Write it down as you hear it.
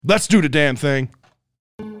Let's do the damn thing.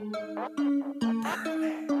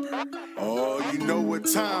 Oh, you know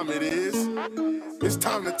what time it is. It's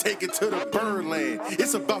time to take it to the Birdland.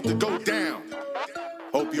 It's about to go down.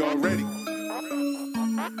 Hope y'all ready.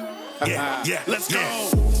 Yeah, let's go.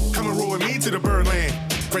 Come and roll with me to the Birdland.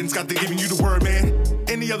 Friends got to giving you the word, man.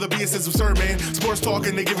 Any other BS is absurd, man. Sports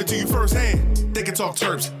talking, they give it to you firsthand. They can talk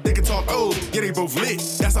Terps, they can talk O's. Yeah, they both lit.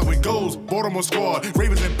 That's how it goes. Baltimore squad,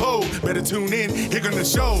 Ravens and Poe. Better tune in. Here on the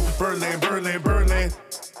show. Birdland, Birdland, Birdland.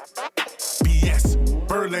 BS.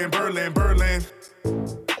 Birdland, Birdland, Birdland.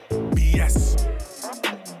 BS.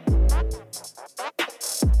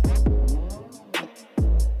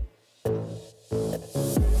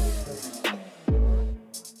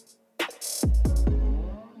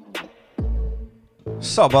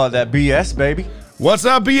 What's up about that BS, baby? What's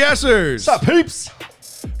up, BSers? What's up, peeps?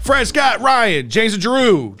 Fred, Scott, Ryan, James, and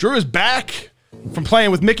Drew. Drew is back from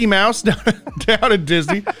playing with Mickey Mouse down at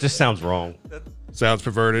Disney. Just sounds wrong. Sounds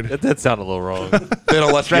perverted. That sounded a little wrong. They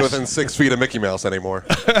don't let you get within 6 feet of Mickey Mouse anymore.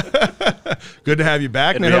 Good to have you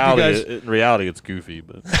back. In And I hope you guys, reality, it's goofy,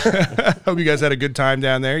 but hope you guys had a good time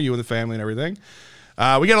down there, you and the family and everything.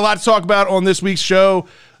 We got a lot to talk about on this week's show.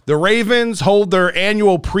 The Ravens hold their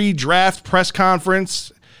annual pre-draft press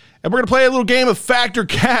conference, and we're going to play a little game of Fact or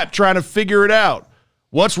Cap trying to figure it out.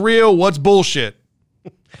 What's real? What's bullshit?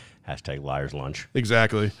 Hashtag liar's lunch.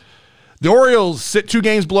 Exactly. The Orioles sit 2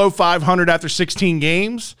 games below 500 after 16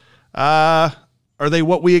 games. Are they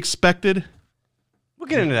what we expected? We'll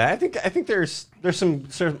get into that. I think there's some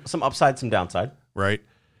upside, some downside. Right.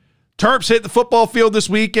 Terps hit the football field this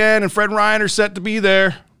weekend, and Fred and Ryan are set to be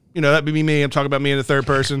there. You know, that'd be me. I'm talking about me in the third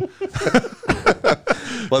person.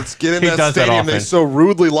 Let's get in He that does that stadium they often. so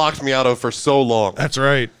rudely locked me out of for so long. That's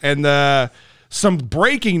right. And some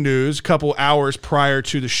breaking news a couple hours prior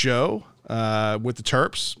to the show with the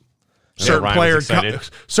Terps. Ryan was excited.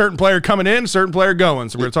 Certain player coming in, certain player going.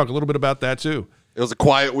 So we're going to talk a little bit about that too. It was a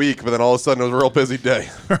quiet week, but then all of a sudden it was a real busy day.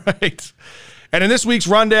 Right. And in this week's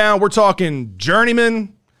rundown, we're talking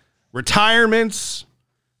journeyman, retirements,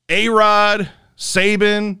 A-Rod,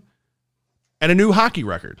 Saban, and a new hockey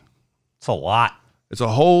record. It's a lot. It's a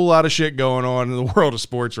whole lot of shit going on in the world of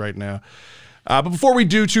sports right now. But before we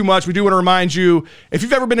do too much, we do want to remind you, if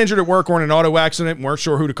you've ever been injured at work or in an auto accident and weren't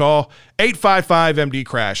sure who to call,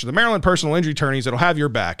 855-MD-CRASH. The Maryland Personal Injury Attorneys that'll have your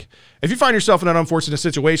back. If you find yourself in an unfortunate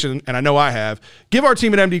situation, and I know I have, give our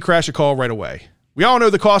team at MD Crash a call right away. We all know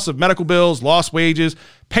the costs of medical bills, lost wages,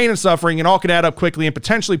 pain and suffering, and all can add up quickly and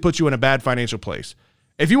potentially put you in a bad financial place.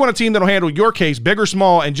 If you want a team that'll handle your case, big or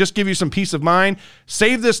small, and just give you some peace of mind,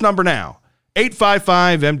 save this number now.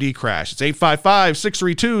 855-MD-CRASH. It's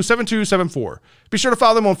 855-632-7274. Be sure to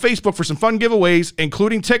follow them on Facebook for some fun giveaways,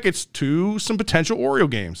 including tickets to some potential Oriole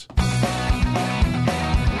games.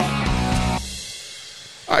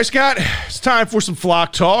 All right, Scott, it's time for some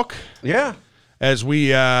Flock Talk. Yeah. As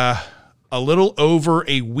we a little over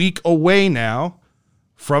a week away now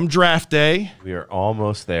from draft day. We are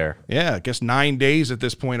almost there. Yeah, I guess 9 days at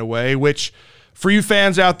this point away, which for you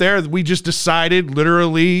fans out there, we just decided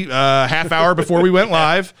literally half hour before we went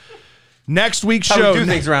live. Next week's How show. we do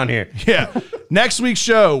things around here. Yeah. Next week's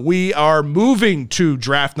show, we are moving to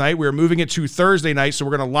draft night. We're moving it to Thursday night, so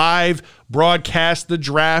we're going to live broadcast the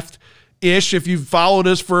draft-ish. If you've followed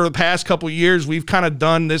us for the past couple of years, we've kind of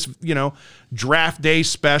done this, draft day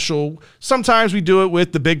special. Sometimes we do it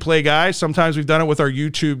with the big play guys. Sometimes we've done it with our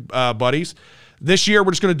YouTube buddies. This year,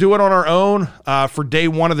 we're just going to do it on our own for day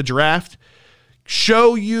one of the draft.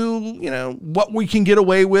 Show you, what we can get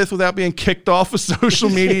away with without being kicked off of social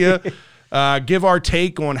media. Give our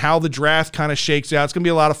take on how the draft kind of shakes out. It's going to be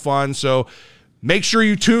a lot of fun. So make sure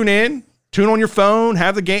you tune in. Tune on your phone.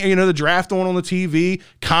 Have the game, the draft on the TV.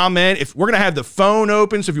 Comment. If we're going to have the phone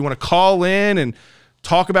open, so if you want to call in and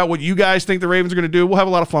talk about what you guys think the Ravens are going to do, we'll have a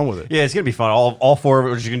lot of fun with it. Yeah, it's going to be fun. All four of us,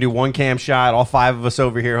 we're just going to do one cam shot, all five of us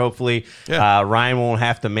over here, hopefully. Yeah. Ryan won't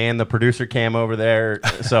have to man the producer cam over there,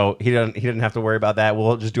 so he doesn't have to worry about that.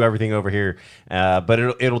 We'll just do everything over here. But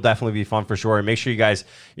it'll definitely be fun for sure. And make sure you guys,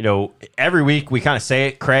 every week we kind of say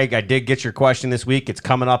it. Craig, I did get your question this week. It's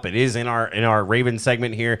coming up. It is in our Ravens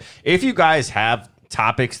segment here. If you guys have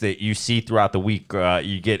topics that you see throughout the week,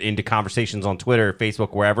 you get into conversations on Twitter,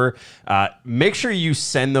 Facebook, wherever, make sure you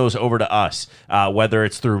send those over to us, whether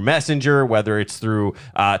it's through Messenger, whether it's through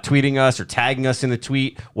tweeting us or tagging us in the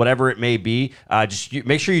tweet, whatever it may be. Just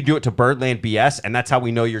make sure you do it to Birdland BS, and that's how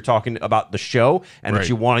we know you're talking about the show and that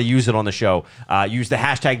you want to use it on the show. Use the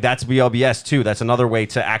hashtag that's BLBS too. That's another way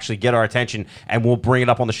to actually get our attention, and we'll bring it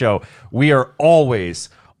up on the show. We are always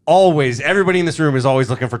always, everybody in this room is always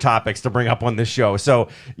looking for topics to bring up on this show. So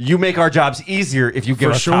you make our jobs easier if you give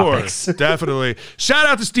For us sure. topics. Definitely. Shout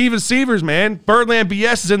out to Steven Severs, man. Birdland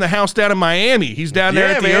BS is in the house down in Miami. He's down there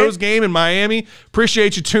Yeah, at the man. O's game in Miami.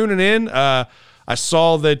 Appreciate you tuning in. I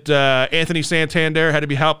saw that Anthony Santander had to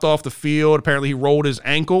be helped off the field. Apparently he rolled his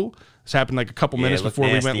ankle. This happened like a couple Yeah, minutes it looked before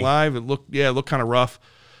we went nasty. live. It looked kind of rough.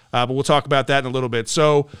 But we'll talk about that in a little bit.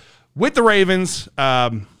 So with the Ravens,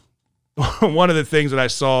 one of the things that I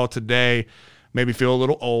saw today made me feel a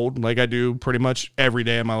little old, like I do pretty much every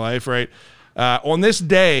day of my life, right? On this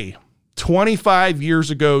day, 25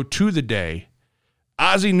 years ago to the day,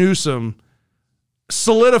 Ozzie Newsome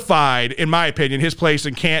solidified, in my opinion, his place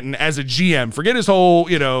in Canton as a GM. Forget his whole,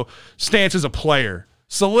 stance as a player.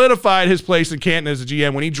 Solidified his place in Canton as a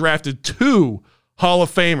GM when he drafted 2 Hall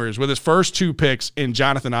of Famers with his first 2 picks in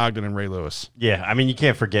Jonathan Ogden and Ray Lewis. Yeah, I mean, you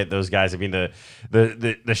can't forget those guys. I mean,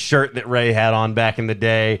 the shirt that Ray had on back in the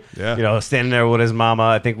day, Yeah. Standing there with his mama.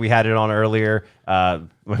 I think we had it on earlier.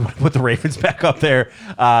 Put the Ravens back up there.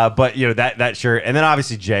 But, that shirt. And then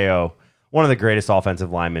obviously J.O., one of the greatest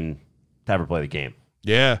offensive linemen to ever play the game.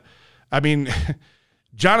 Yeah. I mean,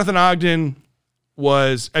 Jonathan Ogden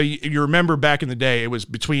was, you remember back in the day, it was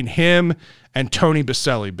between him and Tony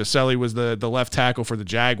Baselli. Baselli was the left tackle for the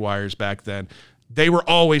Jaguars back then. They were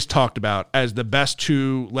always talked about as the best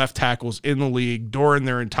 2 left tackles in the league during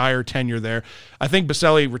their entire tenure there. I think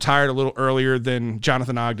Baselli retired a little earlier than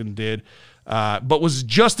Jonathan Ogden did, but was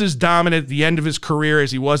just as dominant at the end of his career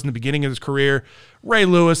as he was in the beginning of his career. Ray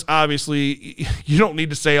Lewis, obviously, you don't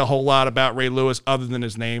need to say a whole lot about Ray Lewis other than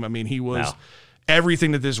his name. I mean, he was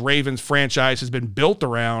everything that this Ravens franchise has been built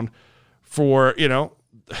around for,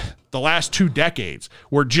 the last 2 decades.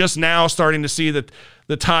 We're just now starting to see that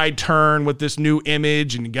the tide turn with this new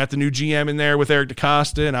image, and you got the new GM in there with Eric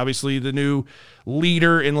DeCosta, and obviously the new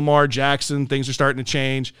leader in Lamar Jackson. Things are starting to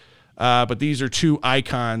change. But these are 2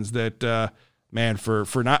 icons that, man, for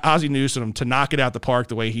not Ozzie Newsome to knock it out the park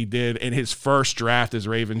the way he did in his first draft as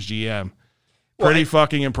Ravens GM. Pretty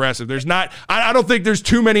fucking impressive. There's not, I don't think there's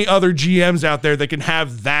too many other GMs out there that can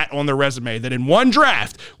have that on their resume, that in one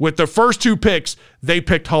draft with the first 2 picks, they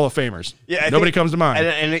picked Hall of Famers. Yeah, Nobody comes to mind.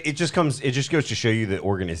 And it just goes to show you the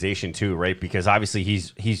organization too, right? Because obviously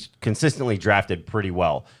he's consistently drafted pretty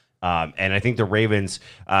well. And I think the Ravens,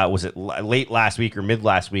 was it late last week or mid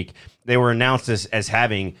last week, they were announced as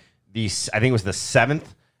having I think it was the 7th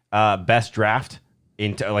best draft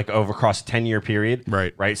into over across a 10-year period.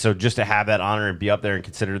 Right. So just to have that honor and be up there and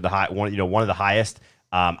considered one of the highest.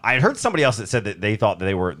 I had heard somebody else that said that they thought that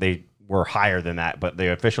they were higher than that, but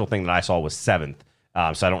the official thing that I saw was 7th.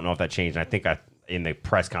 So I don't know if that changed. And I think in the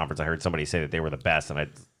press conference I heard somebody say that they were the best, and I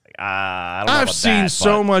don't know I've about seen that,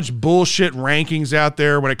 so much bullshit rankings out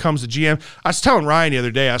there when it comes to GM. I was telling Ryan the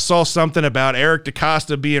other day, I saw something about Eric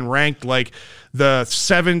DeCosta being ranked like the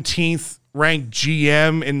 17th ranked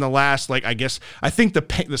GM in the last, I think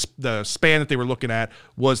the span that they were looking at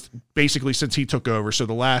was basically since he took over. So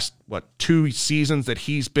the last, 2 seasons that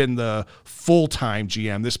he's been the full-time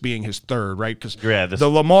GM, this being his 3rd, right? Because the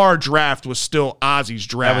Lamar draft was still Ozzie's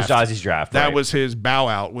draft. That was Ozzie's draft. That right. was his bow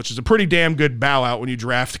out, which is a pretty damn good bow out when you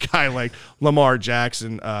draft a guy like Lamar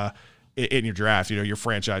Jackson in your draft, your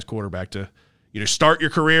franchise quarterback to start your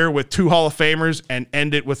career with 2 Hall of Famers and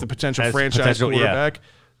end it with a potential franchise quarterback. Yeah.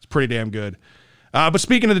 It's pretty damn good. But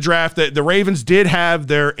speaking of the draft, the Ravens did have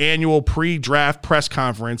their annual pre-draft press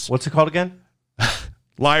conference. What's it called again?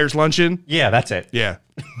 Liars Luncheon. Yeah, that's it. Yeah,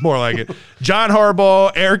 more like it. John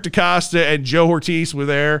Harbaugh, Eric DeCosta, and Joe Ortiz were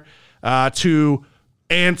there to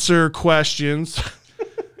answer questions.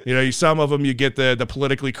 Some of them you get the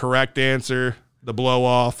politically correct answer, the blow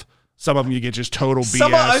off. Some of them you get just total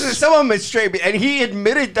BS. Some of them is straight. And he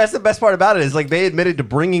admitted, that's the best part about it, is they admitted to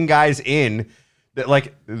bringing guys in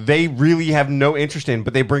that they really have no interest in,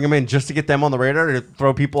 but they bring them in just to get them on the radar to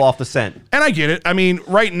throw people off the scent. And I get it. I mean,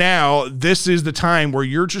 right now, this is the time where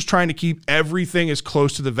you're just trying to keep everything as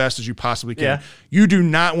close to the vest as you possibly can. Yeah. You do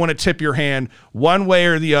not want to tip your hand one way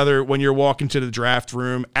or the other when you're walking to the draft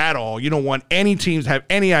room at all. You don't want any teams to have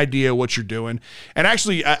any idea what you're doing. And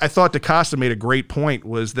actually, I thought DeCosta made a great point,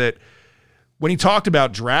 was that when he talked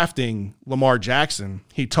about drafting Lamar Jackson,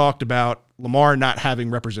 he talked about Lamar not having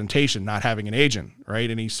representation, not having an agent, right?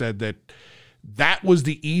 And he said that was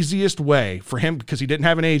the easiest way for him, because he didn't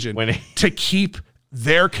have an agent, to keep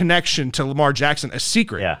their connection to Lamar Jackson a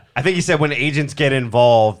secret. Yeah. I think he said when agents get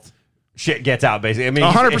involved, shit gets out, basically. I mean,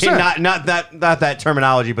 100%. Not that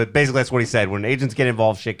terminology, but basically that's what he said. When agents get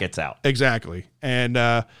involved, shit gets out. Exactly. And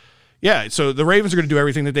so the Ravens are going to do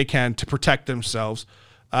everything that they can to protect themselves.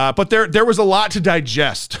 But there was a lot to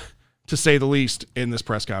digest to say the least, in this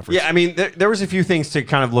press conference. Yeah, I mean, there was a few things to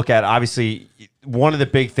kind of look at. Obviously, one of the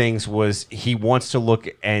big things was he wants to look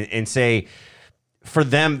and say, for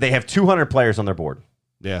them, they have 200 players on their board.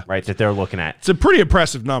 Yeah. Right, that they're looking at. It's a pretty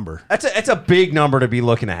impressive number. It's a big number to be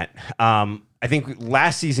looking at. I think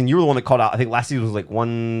last season, you were the one that called out. I think last season was like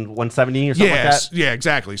 170 or something like that. Yeah,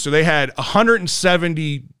 exactly. So they had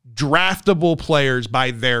 170 draftable players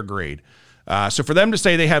by their grade. So for them to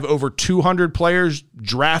say they have over 200 players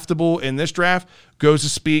draftable in this draft goes to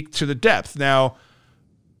speak to the depth. Now,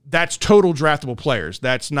 that's total draftable players.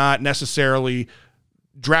 That's not necessarily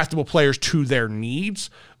draftable players to their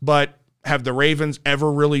needs, but have the Ravens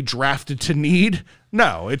ever really drafted to need?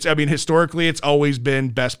 No. Historically, it's always been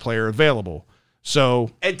best player available.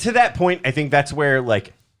 So, and to that point, I think that's where,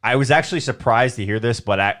 like, I was actually surprised to hear this,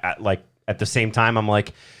 but at the same time, I'm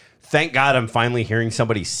like, thank God I'm finally hearing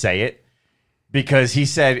somebody say it, because he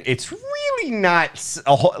said it's really not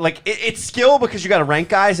it's skill, because you got to rank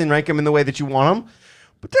guys and rank them in the way that you want them.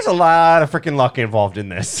 But there's a lot of freaking luck involved in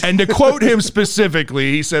this. And to quote him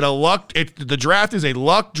specifically, he said, the draft is a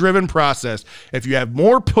luck-driven process. If you have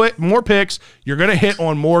more picks, you're going to hit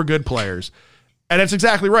on more good players. And that's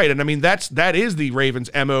exactly right. And I mean, that is the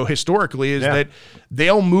Ravens' MO historically, is that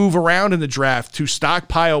they'll move around in the draft to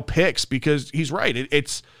stockpile picks, because he's right.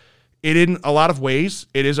 It in a lot of ways,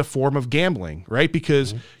 it is a form of gambling, right?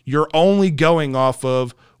 Because you're only going off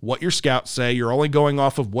of what your scouts say. You're only going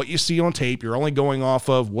off of what you see on tape. You're only going off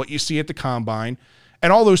of what you see at the combine.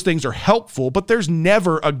 And all those things are helpful, but there's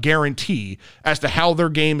never a guarantee as to how their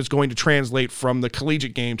game is going to translate from the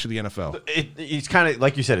collegiate game to the NFL. It's kind of,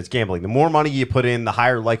 like you said, it's gambling. The more money you put in, the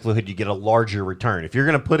higher likelihood you get a larger return. If you're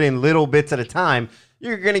going to put in little bits at a time,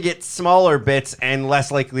 you're going to get smaller bits and less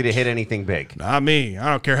likely to hit anything big. Not me. I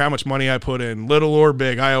don't care how much money I put in, little or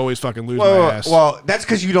big. I always fucking lose my ass. Well, that's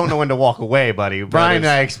because you don't know when to walk away, buddy. Brian and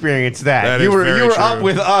I experienced that. You were up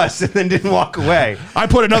with us and then didn't walk away. I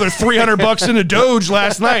put another $300 into Doge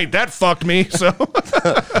last night. That fucked me. So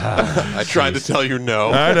I tried to tell you no.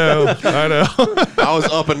 I know. I was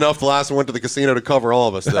up enough the last one went to the casino to cover all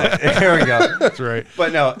of us, though. There we go. That's right.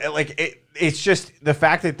 But no, it's just the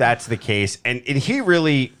fact that that's the case. And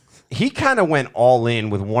he kind of went all in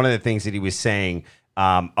with one of the things that he was saying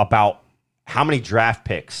about how many draft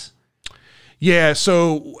picks. Yeah,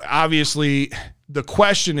 so obviously the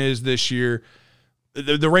question is this year,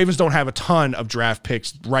 the Ravens don't have a ton of draft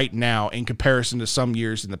picks right now in comparison to some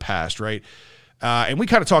years in the past, right? And we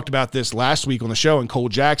kind of talked about this last week on the show, and Cole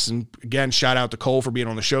Jackson, again, shout out to Cole for being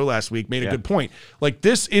on the show last week, made a good point. Like,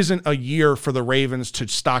 this isn't a year for the Ravens to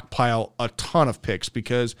stockpile a ton of picks,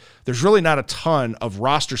 because there's really not a ton of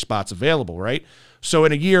roster spots available, right? So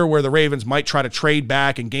in a year where the Ravens might try to trade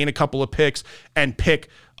back and gain a couple of picks and pick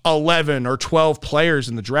 11 or 12 players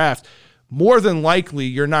in the draft, more than likely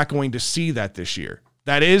you're not going to see that this year.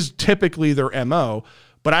 That is typically their MO,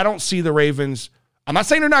 but I don't see the Ravens. I'm not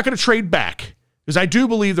saying they're not going to trade back, because I do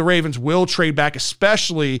believe the Ravens will trade back,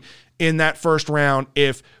 especially in that first round.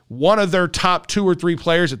 If one of their top 2 or 3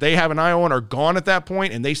 players that they have an eye on are gone at that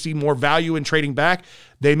point and they see more value in trading back,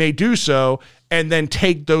 they may do so and then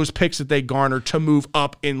take those picks that they garner to move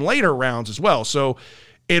up in later rounds as well. So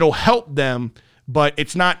it'll help them, but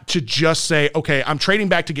it's not to just say, okay, I'm trading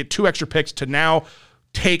back to get 2 extra picks to now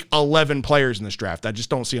take 11 players in this draft. I just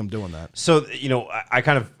don't see them doing that. So, I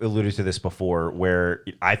kind of alluded to this before, where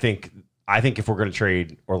I think if we're going to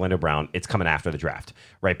trade Orlando Brown, it's coming after the draft,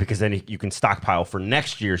 right? Because then you can stockpile for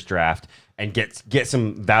next year's draft and get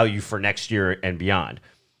some value for next year and beyond.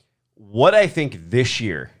 What I think this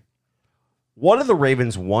year, what are the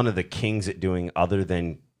Ravens one of the kings at doing other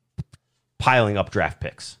than piling up draft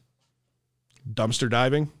picks? Dumpster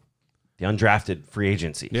diving. The undrafted free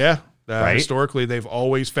agency. Yeah. Right? Historically, they've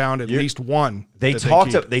always found at least one. They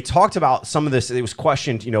talked about some of this. It was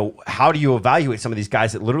questioned, how do you evaluate some of these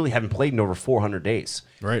guys that literally haven't played in over 400 days?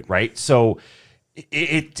 Right. So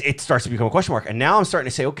it starts to become a question mark. And now I'm starting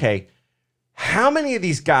to say, okay, how many of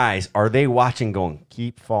these guys are they watching going,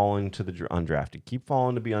 keep falling to the undrafted, keep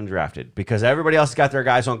falling to be undrafted? Because everybody else has got their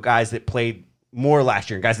guys on guys that played more last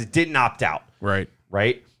year and guys that didn't opt out. Right.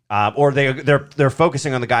 Or they're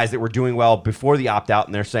focusing on the guys that were doing well before the opt-out,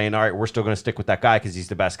 and they're saying, all right, we're still going to stick with that guy because he's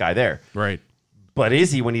the best guy there. Right. But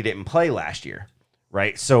is he when he didn't play last year?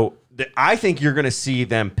 Right. So I think you're going to see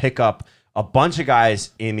them pick up a bunch of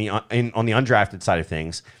guys on the undrafted side of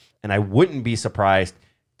things, and I wouldn't be surprised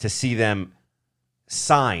to see them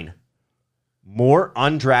sign more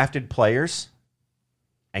undrafted players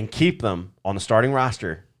and keep them on the starting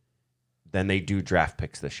roster than they do draft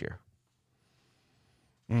picks this year.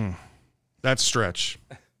 That's stretch.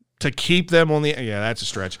 to keep them on the that's a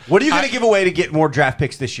stretch. What are you going to give away to get more draft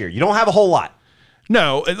picks this year? You don't have a whole lot.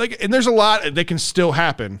 No, and there's a lot that can still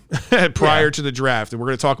happen prior to the draft, and we're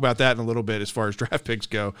going to talk about that in a little bit as far as draft picks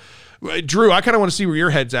go. Drew, I kind of want to see where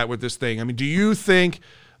your head's at with this thing. I mean, do you think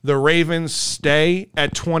the Ravens stay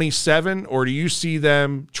at 27, or do you see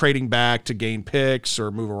them trading back to gain picks or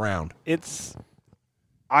move around?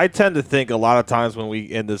 I tend to think a lot of times when we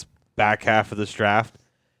in this back half of this draft,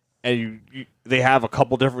 and they have a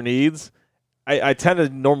couple different needs, I tend to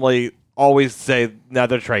normally always say, no,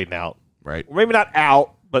 they're trading out. Right. Or maybe not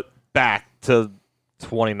out, but back to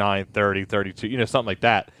 29, 30, 32, something like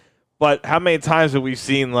that. But how many times have we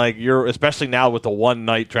seen, like, especially now with the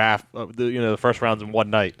one-night draft, the first round's in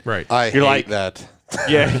one night. Right. I hate that.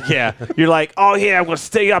 Yeah. You're like, oh, yeah, I'm going to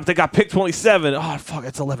stay up. They got pick 27. Oh, fuck,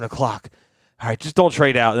 it's 11 o'clock. All right, just don't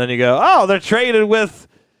trade out. And then you go, oh, they're traded with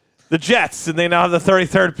the Jets, and they now have the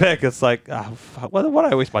 33rd pick. It's like, oh, fuck, what do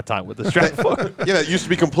I waste my time with this draft for? Yeah, that used to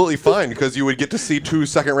be completely fine because you would get to see 2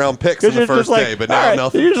 second-round picks in the first day, but now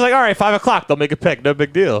nothing. You're just like, all right, 5 o'clock, they'll make a pick. No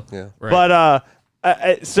big deal. Yeah. Right.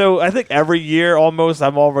 But so I think every year I'm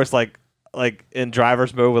almost like in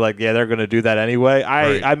driver's mode with, like, yeah, they're going to do that anyway.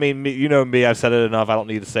 I mean, me, I've said it enough. I don't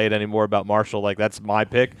need to say it anymore about Marshall. Like, that's my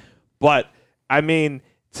pick. But, I mean,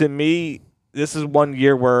 to me, this is one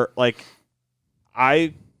year where, like,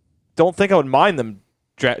 I don't think I would mind them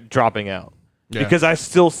dropping out because I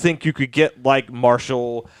still think you could get, like,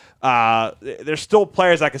 Marshall. There's still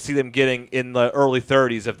players I could see them getting in the early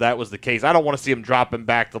 30s if that was the case. I don't want to see them dropping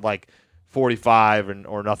back to, like, 45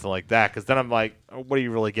 or nothing like that, because then I'm like, what are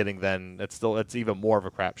you really getting then? It's even more of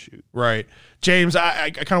a crapshoot. Right. James,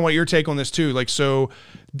 I kind of want your take on this too. Like, so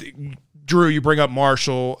Drew, you bring up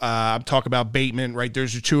Marshall. I'm talking about Bateman, right?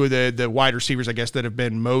 There's 2 of the wide receivers, I guess, that have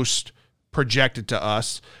been most projected to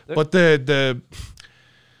us. But the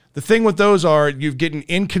thing with those are you're getting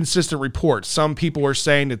inconsistent reports. Some people are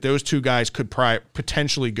saying that those 2 guys could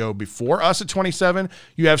potentially go before us at 27.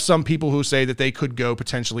 You have some people who say that they could go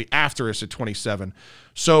potentially after us at 27.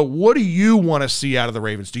 So what do you want to see out of the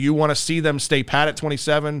Ravens? Do you want to see them stay pat at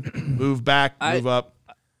 27, move back, move up?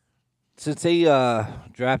 Since they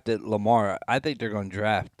drafted Lamar, I think they're going to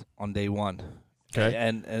draft on day one. Okay.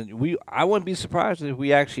 And I wouldn't be surprised if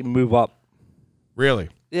we actually move up. Really?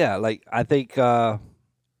 Yeah, like I think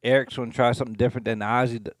Eric's going to try something different than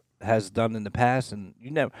Ozzie has done in the past, and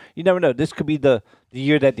you never know. This could be the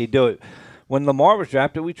year that they do it. When Lamar was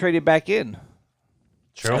drafted, we traded back in.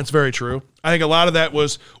 True. That's very true. I think a lot of that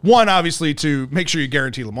was, one, obviously, to make sure you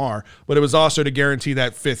guarantee Lamar, but it was also to guarantee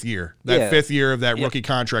that 5th year, fifth year of that rookie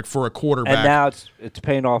contract for a quarterback. And now it's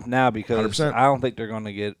paying off now because 100%. I don't think they're going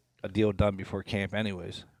to get a deal done before camp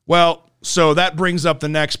anyways. Well, so that brings up the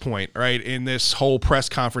next point, right, in this whole press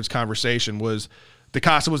conference conversation was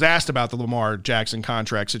DeCosta was asked about the Lamar Jackson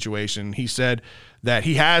contract situation. He said that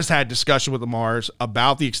he has had discussion with Lamar's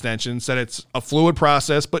about the extension, said it's a fluid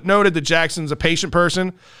process, but noted that Jackson's a patient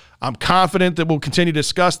person. I'm confident that we'll continue to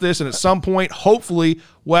discuss this, and at some point, hopefully,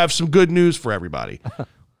 we'll have some good news for everybody.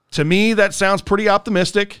 To me, that sounds pretty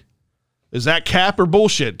optimistic. Is that cap or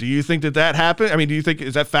bullshit? Do you think that happened? I mean, do you think,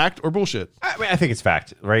 is that fact or bullshit? I mean, I think it's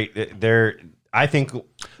fact, right? I think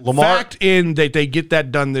Lamar... Fact in that they get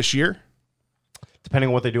that done this year? Depending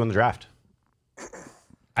on what they do in the draft.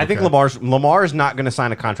 I think Lamar is not going to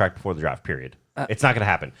sign a contract before the draft, period. It's not going to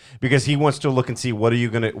happen because he wants to look and see what are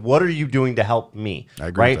you doing to help me? I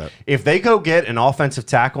agree right? with that. If they go get an offensive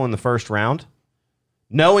tackle in the first round,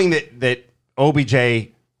 knowing that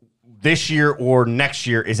OBJ this year or next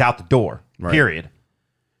year is out the door, period.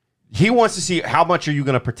 He wants to see how much are you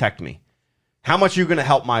going to protect me? How much are you going to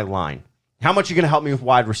help my line? How much are you going to help me with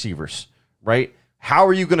wide receivers, right? How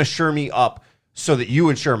are you going to shore me up so that you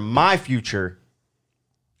ensure my future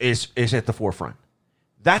is at the forefront?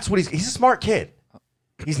 That's what he's a smart kid.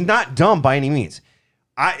 He's not dumb by any means.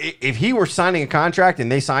 If he were signing a contract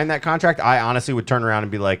and they signed that contract, I honestly would turn around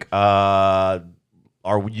and be like, are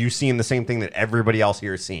you seeing the same thing that everybody else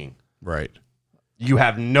here is seeing? Right. You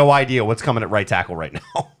have no idea what's coming at right tackle right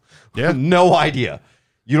now. Yeah. No idea.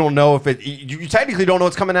 You don't know if you technically don't know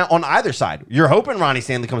what's coming out on either side. You're hoping Ronnie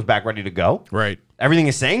Stanley comes back ready to go. Right. Everything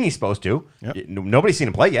is saying he's supposed to. Yep. Nobody's seen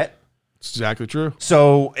him play yet. It's exactly true.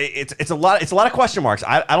 So it's a lot of question marks.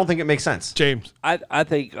 I don't think it makes sense. James. I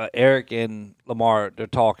think Eric and Lamar, they're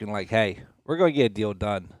talking like, hey, we're going to get a deal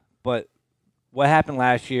done. But what happened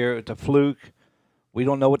last year, it's a fluke. We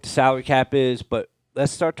don't know what the salary cap is, but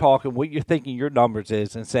let's start talking what you're thinking your numbers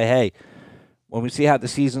is and say, hey, when we see how the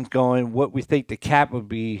season's going, what we think the cap would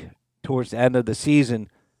be towards the end of the season,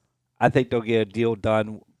 I think they'll get a deal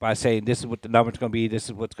done by saying this is what the number's going to be, this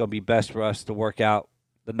is what's going to be best for us to work out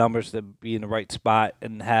the numbers to be in the right spot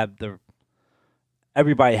and have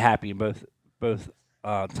everybody happy in both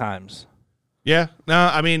times. Yeah, no,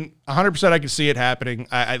 I mean, 100% I can see it happening.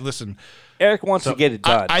 I listen. Eric wants to get it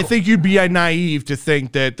done. I think you'd be naive to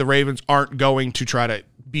think that the Ravens aren't going to try to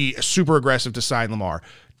be super aggressive to sign Lamar.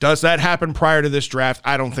 Does that happen prior to this draft?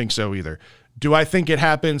 I don't think so either. Do I think it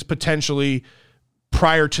happens potentially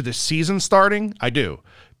prior to the season starting? I do.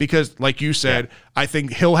 Because, like you said, I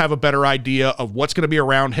think he'll have a better idea of what's going to be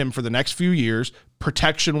around him for the next few years,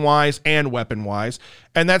 protection-wise and weapon-wise,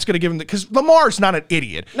 and that's going to give him because Lamar's not an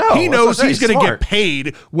idiot. No, he knows he's going to get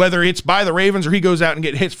paid whether it's by the Ravens or he goes out and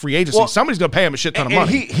hits free agency. Well, somebody's going to pay him a shit ton of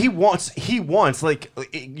money. He wants like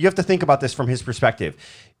you have to think about this from his perspective.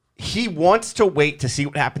 He wants to wait to see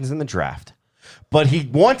what happens in the draft. But he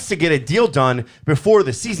wants to get a deal done before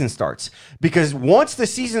the season starts because once the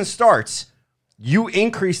season starts, you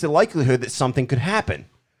increase the likelihood that something could happen,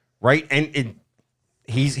 right? And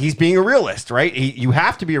he's being a realist, right? You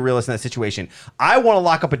have to be a realist in that situation. I want to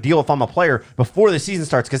lock up a deal if I'm a player before the season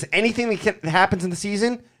starts because anything that happens in the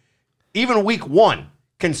season, even week 1,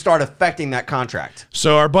 can start affecting that contract.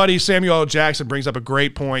 So our buddy Samuel L. Jackson brings up a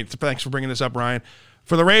great point. Thanks for bringing this up, Ryan.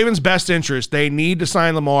 For the Ravens' best interest, they need to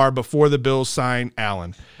sign Lamar before the Bills sign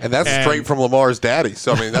Allen. And that's straight from Lamar's daddy.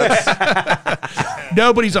 So, I mean, that's...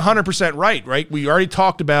 No, but he's 100% right? We already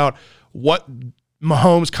talked about what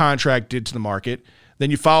Mahomes' contract did to the market. Then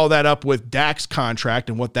you follow that up with Dak's contract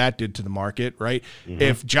and what that did to the market, right? Mm-hmm.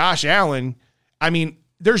 If Josh Allen, I mean,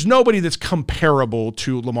 there's nobody that's comparable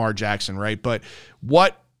to Lamar Jackson, right? But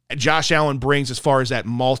what Josh Allen brings as far as that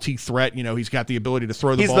multi-threat, he's got the ability to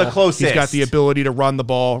throw the ball. He's the closest. He's got the ability to run the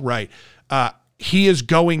ball, right? He is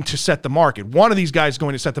going to set the market. One of these guys is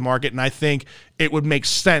going to set the market, and I think it would make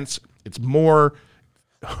sense. It's more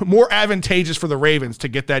advantageous for the Ravens to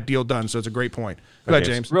get that deal done. So it's a great point. Go ahead,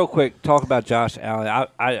 James. Real quick, talk about Josh Allen.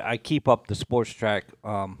 I keep up the sports track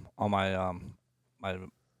on my my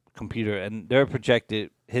computer, and they're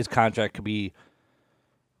projected his contract could be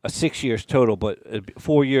a 6 years total, but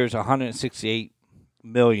 4 years, $168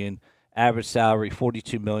 million. Average salary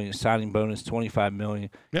 $42 million. Signing bonus $25 million.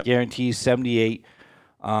 Yep. Guarantees $78.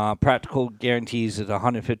 Practical guarantees is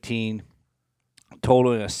 $115.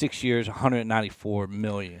 Total in 6 years, $194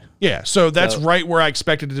 million. Yeah, so that's right where I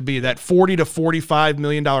expected it to be, that $40 to $45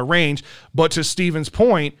 million range. But to Steven's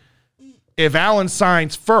point, if Allen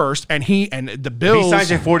signs first and the Bills... He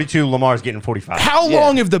signs at 42, Lamar's getting 45. How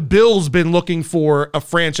long have the Bills been looking for a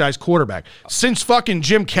franchise quarterback? Since fucking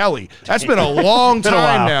Jim Kelly. That's been a long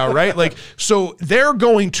time now, right? Like, so they're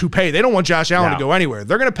going to pay. They don't want Josh Allen to go anywhere.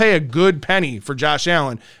 They're going to pay a good penny for Josh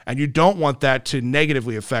Allen, and you don't want that to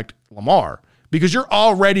negatively affect Lamar because you're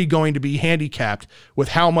already going to be handicapped with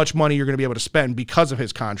how much money you're going to be able to spend because of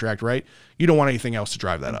his contract, right? You don't want anything else to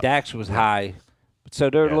drive that up. Dax was high. So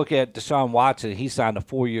they're looking at Deshaun Watson. He signed a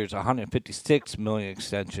 4 years, $156 million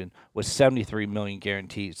extension with $73 million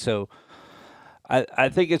guaranteed. So I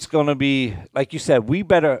think it's going to be, like you said,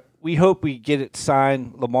 we hope we get it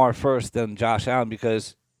signed Lamar first than Josh Allen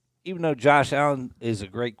because even though Josh Allen is a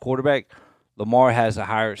great quarterback, Lamar has a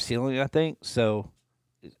higher ceiling, I think. So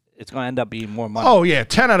it's going to end up being more money. Oh yeah,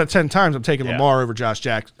 10 out of 10 times I'm taking Lamar over Josh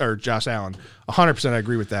Allen. 100% I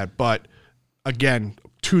agree with that. But again,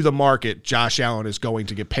 to the market, Josh Allen is going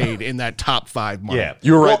to get paid in that top 5 money. Yeah.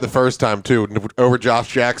 You were right the first time, too. Over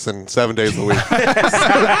Josh Jackson, 7 days a week.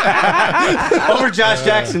 Over Josh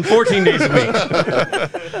Jackson, 14 days a week.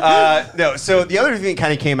 No, so the other thing that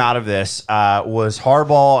kind of came out of this was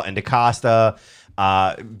Harbaugh and DaCosta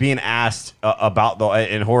being asked about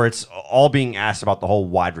and Horitz all being asked about the whole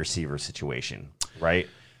wide receiver situation, right?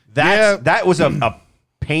 That was a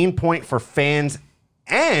pain point for fans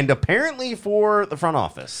and apparently for the front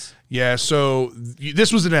office. Yeah, so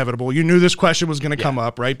this was inevitable. You knew this question was going to come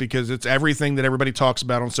up, right? Because it's everything that everybody talks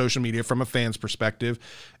about on social media from a fan's perspective.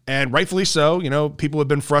 And rightfully so. People have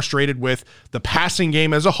been frustrated with the passing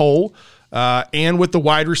game as a whole and with the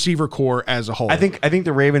wide receiver core as a whole. I think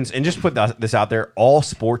the Ravens, and just put this out there, all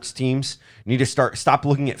sports teams need to stop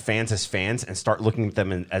looking at fans as fans and start looking at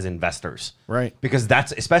them as investors. Right. Because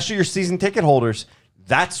that's, especially your season ticket holders,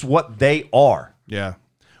 that's what they are. Yeah.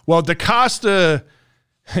 Well, DaCosta,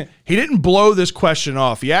 he didn't blow this question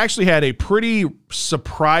off. He actually had a pretty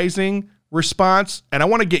surprising response, and I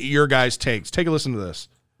want to get your guys' takes. Take a listen to this.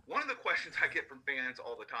 One of the questions I get from fans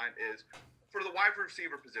all the time is, for the wide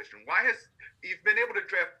receiver position, you've been able to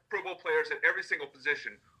draft Pro Bowl players at every single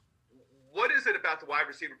position. What is it about the wide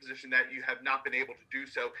receiver position that you have not been able to do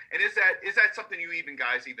so? And is that something you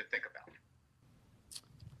guys even think about?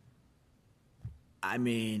 I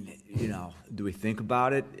mean, do we think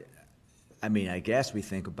about it? I mean, I guess we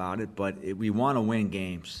think about it, but we want to win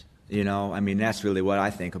games. You know, I mean, that's really what I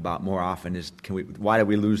think about more often is why did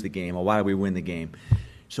we lose the game or why did we win the game?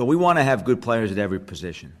 So we want to have good players at every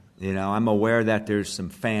position. You know, I'm aware that there's some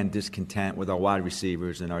fan discontent with our wide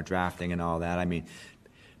receivers and our drafting and all that. I mean,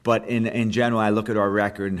 but in general, I look at our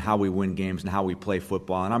record and how we win games and how we play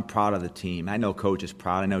football, and I'm proud of the team. I know Coach is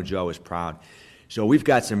proud. I know Joe is proud. So we've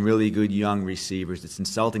got some really good young receivers. It's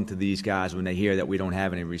insulting to these guys when they hear that we don't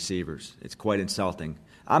have any receivers. It's quite insulting.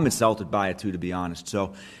 I'm insulted by it, too, to be honest.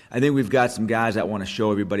 So I think we've got some guys that want to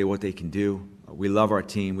show everybody what they can do. We love our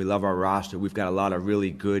team. We love our roster. We've got a lot of really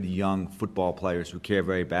good young football players who care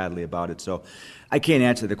very badly about it. So I can't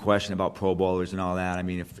answer the question about Pro Bowlers and all that. I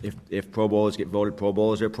mean, if Pro Bowlers get voted Pro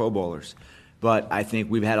Bowlers, they're Pro Bowlers. But I think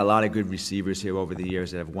we've had a lot of good receivers here over the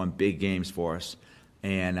years that have won big games for us.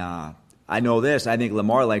 And I know this. I think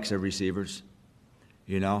Lamar likes our receivers.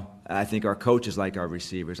 You know, I think our coaches like our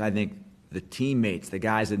receivers. I think the teammates, the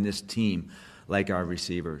guys in this team, like our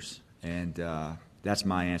receivers. And that's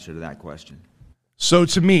my answer to that question. So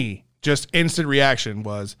to me, just instant reaction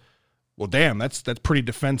was, well, damn, that's pretty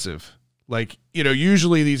defensive. Like, you know,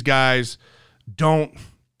 usually these guys don't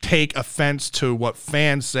take offense to what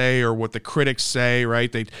fans say or what the critics say,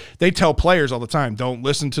 right? They tell players all the time, don't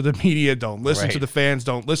listen to the media, don't listen to the fans,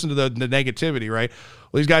 don't listen to the negativity, right?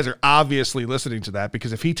 Well, these guys are obviously listening to that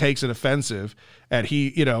because if he takes it offensive and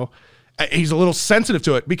he, you know, he's a little sensitive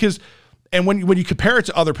to it because – and when you compare it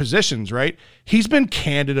to other positions, right, he's been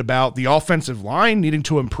candid about the offensive line needing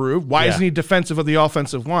to improve. Why isn't he defensive of the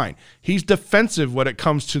offensive line? He's defensive when it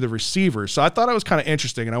comes to the receivers. So I thought it was kind of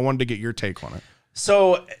interesting, and I wanted to get your take on it.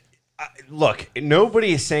 So, look,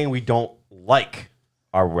 nobody is saying we don't like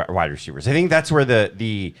our wide receivers. I think that's where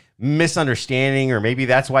the misunderstanding, or maybe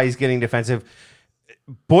that's why he's getting defensive.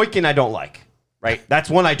 Boykin I don't like, right? That's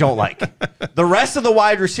one I don't like. The rest of the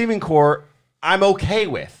wide receiving core I'm okay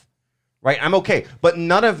with. Right, I'm okay, but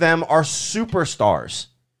none of them are superstars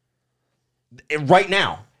right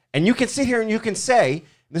now. And you can sit here and you can say,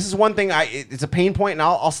 this is one thing, it's a pain point, and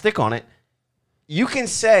I'll stick on it. You can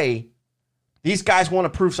say these guys want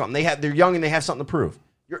to prove something. They're young and they have something to prove.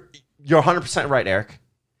 You're 100% right, Eric.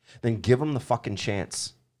 Then give them the fucking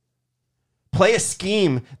chance. Play a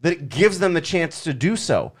scheme that gives them the chance to do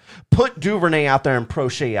so. Put Duvernay out there and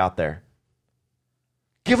Prochet out there.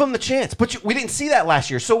 Give them the chance. But we didn't see that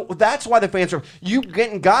last year. So that's why the fans are, you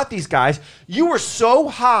got these guys. You were so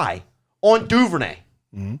high on Duvernay.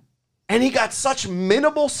 Mm-hmm. And he got such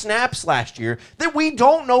minimal snaps last year that we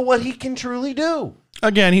don't know what he can truly do.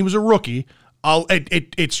 Again, he was a rookie.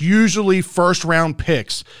 It's usually first-round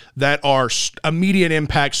picks that are immediate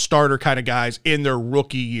impact starter kind of guys in their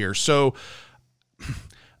rookie year. So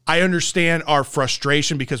I understand our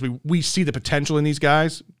frustration because we see the potential in these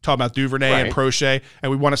guys, talking about Duvernay and Prochet,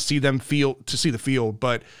 and we want to see them see the field.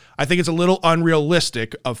 But I think it's a little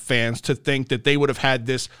unrealistic of fans to think that they would have had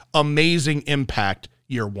this amazing impact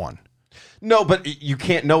year one. No, but you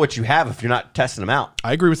can't know what you have if you're not testing them out.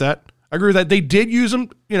 I agree with that. They did use them,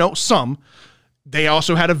 some. They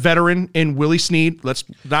also had a veteran in Willie Snead. Let's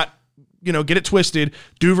not get it twisted.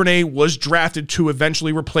 Duvernay was drafted to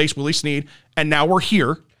eventually replace Willie Snead, and now we're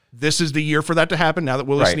here. This is the year for that to happen now that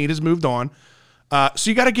Willie Snead has moved on. So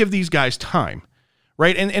you got to give these guys time,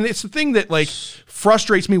 right? And it's the thing that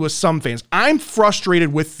frustrates me with some fans. I'm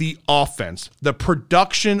frustrated with the offense, the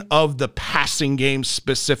production of the passing game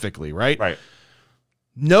specifically, right? Right.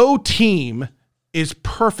 No team is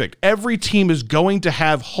perfect. Every team is going to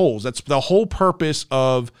have holes. That's the whole purpose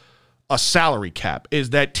of a salary cap, is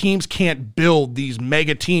that teams can't build these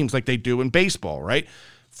mega teams like they do in baseball, right?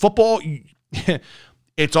 Football,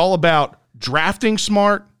 it's all about drafting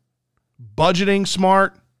smart, budgeting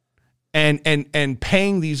smart, and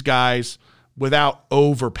paying these guys without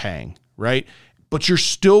overpaying, right? But you're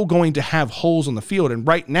still going to have holes on the field. And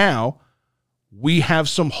right now, we have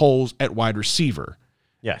some holes at wide receiver.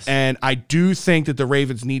 Yes. And I do think that the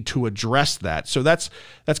Ravens need to address that. So that's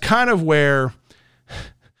kind of where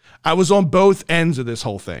I was on both ends of this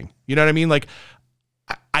whole thing. You know what I mean?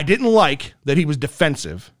 I didn't like that he was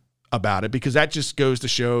defensive about it, because that just goes to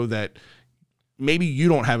show that maybe you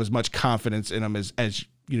don't have as much confidence in him as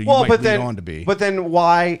you might lead on to be. But then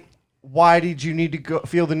why did you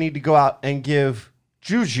feel the need to go out and give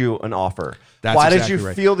Juju an offer? Why did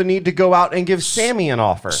you feel the need to go out and give Sammy an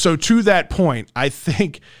offer? So to that point, I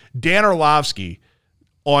think Dan Orlovsky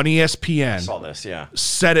on ESPN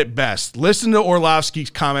said it best. Listen to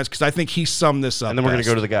Orlovsky's comments, because I think he summed this up. And then we're going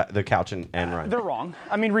to go to the couch and Ryan. They're wrong.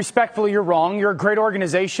 I mean, respectfully, you're wrong. You're a great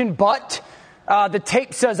organization, but the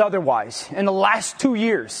tape says otherwise. In the last 2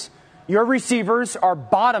 years, your receivers are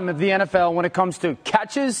bottom of the NFL when it comes to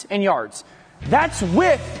catches and yards. That's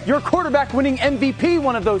with your quarterback winning MVP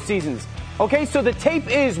one of those seasons. Okay, so the tape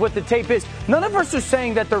is what the tape is. None of us are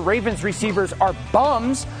saying that the Ravens receivers are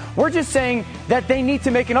bums. We're just saying that they need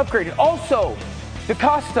to make an upgrade. Also,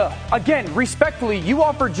 DeCosta, again, respectfully, you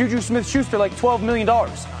offered Juju Smith-Schuster like $12 million.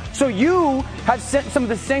 So you have sent some of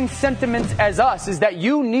the same sentiments as us, is that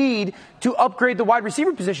you need to upgrade the wide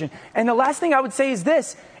receiver position. And the last thing I would say is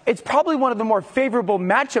this. It's probably one of the more favorable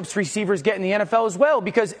matchups receivers get in the NFL as well,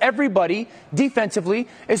 because everybody defensively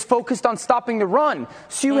is focused on stopping the run.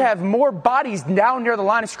 So you have more bodies down near the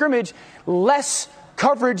line of scrimmage, less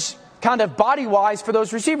coverage kind of body-wise for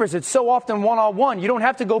those receivers. It's so often one-on-one. You don't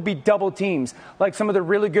have to go beat double teams like some of the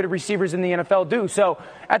really good receivers in the NFL do. So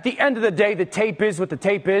at the end of the day, the tape is what the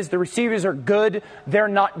tape is. The receivers are good. They're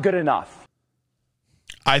not good enough.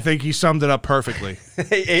 I think he summed it up perfectly.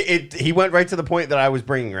 He went right to the point that I was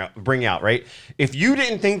bringing out, right? If you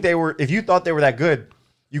thought they were that good,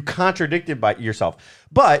 you contradicted by yourself.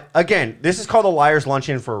 But again, this is called a liar's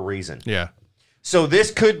luncheon for a reason. Yeah. So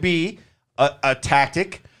this could be a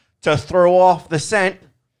tactic to throw off the scent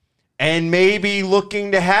and maybe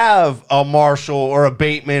looking to have a Marshall or a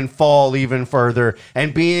Bateman fall even further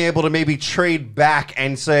and being able to maybe trade back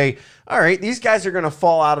and say, all right, these guys are going to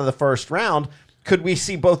fall out of the first round. Could we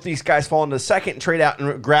see both these guys fall into the second and trade out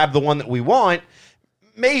and grab the one that we want?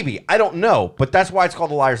 Maybe. I don't know. But that's why it's called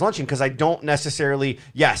a liar's luncheon, because I don't necessarily,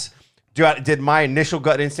 did my initial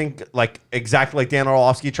gut instinct, like exactly like Dan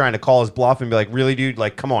Orlovsky trying to call his bluff and be like, really, dude?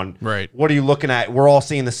 Like, come on. Right. What are you looking at? We're all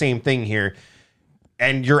seeing the same thing here.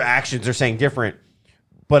 And your actions are saying different.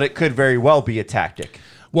 But it could very well be a tactic.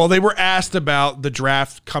 Well, they were asked about the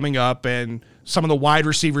draft coming up and some of the wide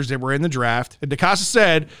receivers that were in the draft. And DeCosta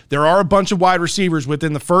said there are a bunch of wide receivers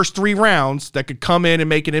within the first 3 rounds that could come in and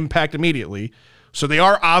make an impact immediately. So they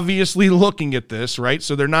are obviously looking at this, right?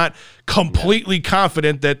 So they're not completely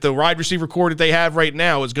confident that the wide receiver core that they have right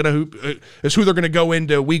now is who they're going to go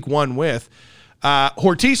into week 1 with.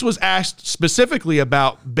 Hortiz was asked specifically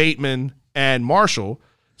about Bateman and Marshall,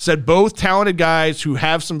 said both talented guys who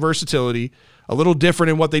have some versatility, a little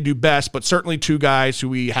different in what they do best, but certainly 2 guys who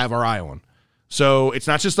we have our eye on. So it's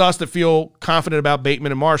not just us that feel confident about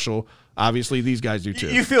Bateman and Marshall. Obviously, these guys do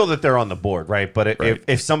too. You feel that they're on the board, right? But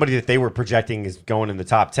if somebody that they were projecting is going in the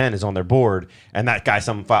top 10 is on their board, and that guy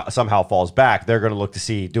somehow falls back, they're going to look to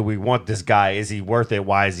see, do we want this guy? Is he worth it?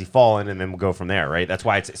 Why is he falling? And then we'll go from there, right? That's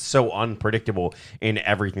why it's so unpredictable in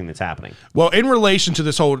everything that's happening. Well, in relation to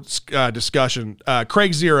this whole discussion,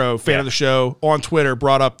 Craig Zero, fan of the show, on Twitter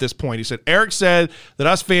brought up this point. He said, Eric said that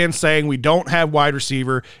us fans saying we don't have wide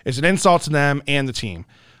receiver is an insult to them and the team.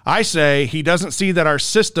 I say he doesn't see that our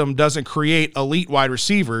system doesn't create elite wide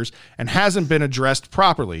receivers and hasn't been addressed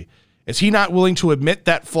properly. Is he not willing to admit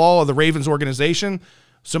that flaw of the Ravens organization?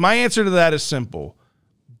 So my answer to that is simple.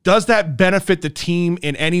 Does that benefit the team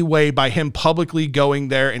in any way by him publicly going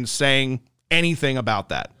there and saying anything about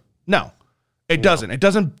that? No, it doesn't. It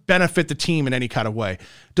doesn't benefit the team in any kind of way.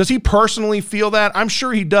 Does he personally feel that? I'm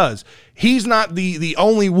sure he does. He's not the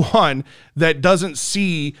only one that doesn't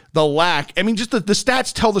see the lack. I mean, just the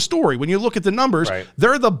stats tell the story. When you look at the numbers,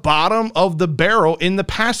 they're the bottom of the barrel in the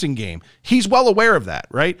passing game. He's well aware of that,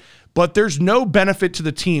 right? But there's no benefit to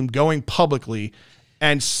the team going publicly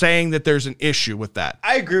and saying that there's an issue with that.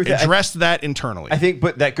 I agree with that. Address that internally. I think,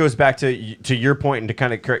 but that goes back to your point and to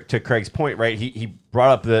kind of to Craig's point, right? He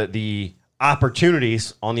brought up the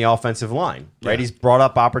opportunities on the offensive line, right? He's brought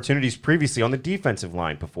up opportunities previously on the defensive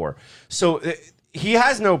line before. So he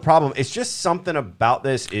has no problem. It's just something about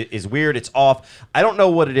this is weird. It's off. I don't know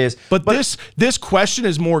what it is. But this question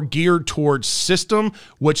is more geared towards system,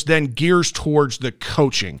 which then gears towards the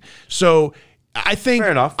coaching. So I think,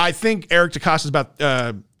 fair enough. I think Eric DeCosta's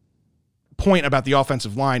point about the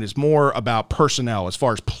offensive line is more about personnel as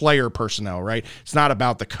far as player personnel, right? It's not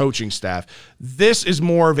about the coaching staff. This is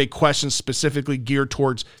more of a question specifically geared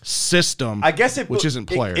towards system, I guess which isn't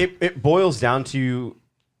player. It boils down to,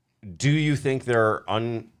 do you think there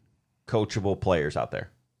are uncoachable players out there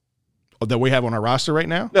that we have on our roster right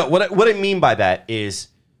now? No, what I mean by that is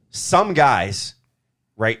some guys,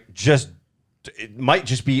 right, it might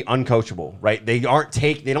just be uncoachable, right? They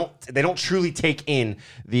don't truly take in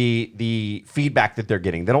the feedback that they're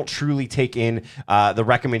getting. They don't truly take in the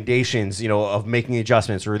recommendations, of making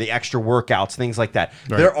adjustments or the extra workouts, things like that.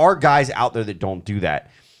 Right. There are guys out there that don't do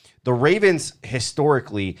that. The Ravens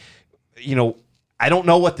historically, I don't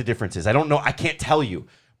know what the difference is. I don't know. I can't tell you,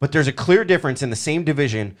 but there's a clear difference in the same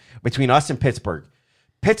division between us and Pittsburgh.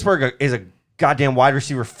 Pittsburgh is a goddamn wide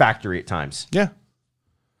receiver factory at times. Yeah.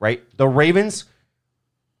 Right? The Ravens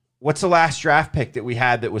what's the last draft pick that we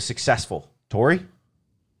had that was successful? Torrey?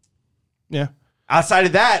 Yeah. Outside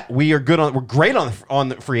of that, we're great on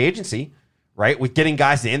the free agency, right? With getting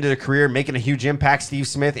guys at the end of their career, making a huge impact. Steve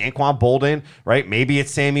Smith, Anquan Bolden, right? Maybe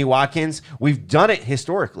it's Sammy Watkins. We've done it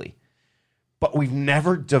historically, but we've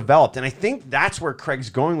never developed. And I think that's where Craig's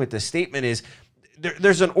going with this statement is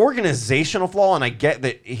there's an organizational flaw, and I get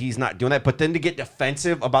that he's not doing that, but then to get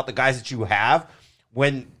defensive about the guys that you have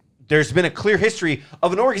when there's been a clear history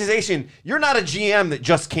of an organization. You're not a GM that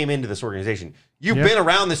just came into this organization. You've been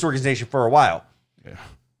around this organization for a while. Yeah.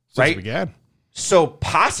 Since right? it began. So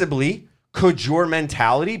possibly, could your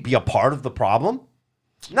mentality be a part of the problem?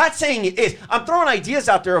 Not saying it is. I'm throwing ideas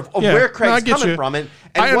out there of where Craig's coming from and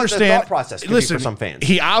I what the understand. thought process could Listen, be for some fans.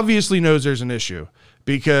 He obviously knows there's an issue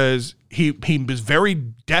because he was very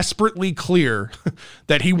desperately clear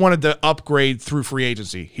that he wanted to upgrade through free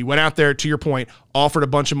agency. He went out there, to your point, offered a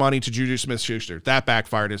bunch of money to Juju Smith-Schuster. That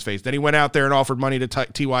backfired in his face. Then he went out there and offered money to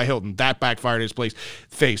T.Y. Hilton. That backfired in his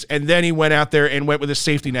face. And then he went out there and went with a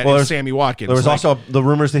safety net in Sammy Watkins. There was also the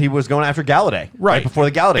rumors that he was going after Galladay right before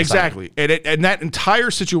the Galladay Exactly. And that entire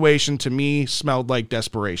situation to me smelled like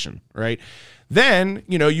desperation, right? Then,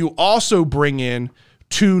 you also bring in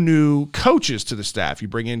 2 new coaches to the staff. You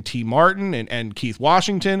bring in T. Martin and Keith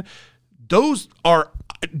Washington. Those are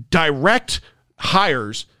direct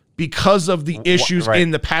hires because of the issues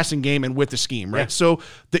in the passing game and with the scheme, right? Yeah. So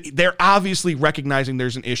they're obviously recognizing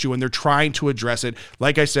there's an issue and they're trying to address it.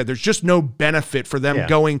 Like I said, there's just no benefit for them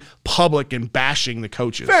going public and bashing the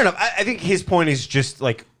coaches. Fair enough. I think his point is just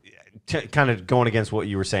like kind of going against what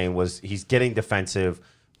you were saying was he's getting defensive,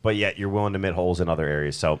 but yet you're willing to admit holes in other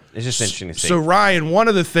areas. So it's just interesting to see. So Ryan, one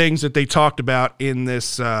of the things that they talked about in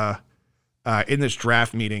this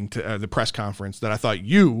draft meeting, the press conference, that I thought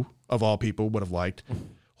you, of all people, would have liked,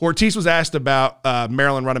 Ortiz was asked about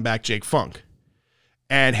Maryland running back Jake Funk.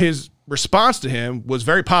 And his response to him was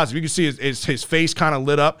very positive. You can see his face kind of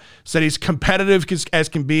lit up, said he's competitive as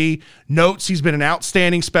can be, notes he's been an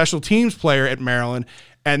outstanding special teams player at Maryland,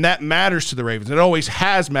 and that matters to the Ravens. It always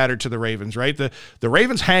has mattered to the Ravens, right? The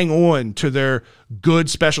Ravens hang on to their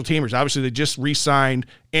good special teamers. Obviously, they just re-signed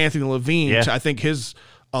Anthony Levine to, I think, his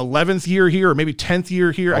 11th year here or maybe 10th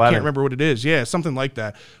year here. 11. I can't remember what it is. Yeah, something like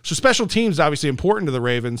that. So special teams obviously important to the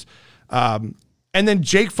Ravens. And then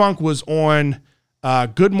Jake Funk was on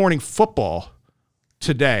Good Morning Football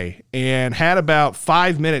today and had about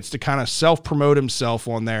 5 minutes to kind of self-promote himself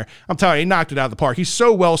on there. I'm telling you, he knocked it out of the park. He's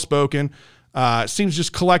so well-spoken. Seems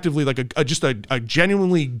just collectively like a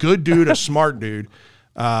genuinely good dude, a smart dude.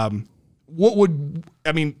 What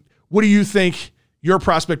do you think your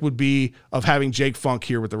prospect would be of having Jake Funk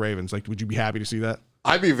here with the Ravens? Like, would you be happy to see that?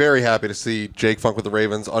 I'd be very happy to see Jake Funk with the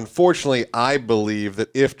Ravens. Unfortunately, I believe that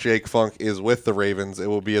if Jake Funk is with the Ravens, it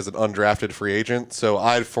will be as an undrafted free agent. So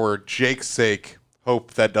I'd, for Jake's sake,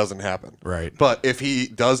 hope that doesn't happen. Right. But if he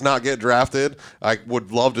does not get drafted, I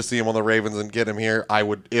would love to see him on the Ravens and get him here. I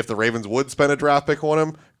would, if the Ravens would spend a draft pick on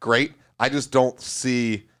him, great. I just don't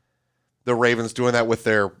see the Ravens doing that with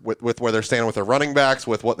with where they're standing with their running backs,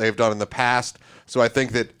 with what they've done in the past. So I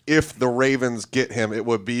think that if the Ravens get him, it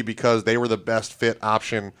would be because they were the best fit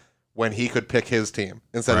option when he could pick his team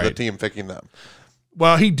instead of the team picking them.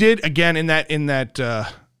 Well, he did again in that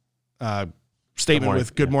statement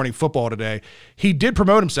with Good Morning Football today. He did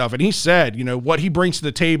promote himself, and he said, what he brings to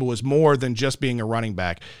the table is more than just being a running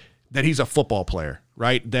back, that he's a football player,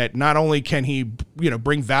 right? That not only can he,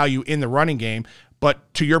 bring value in the running game,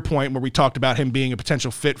 but to your point where we talked about him being a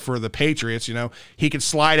potential fit for the Patriots, he could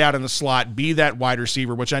slide out in the slot, be that wide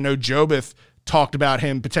receiver, which I know Jobeth talked about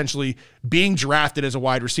him potentially being drafted as a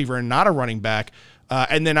wide receiver and not a running back.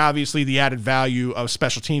 And then obviously the added value of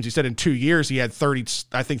special teams. He said in 2 years he had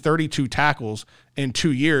 32 tackles in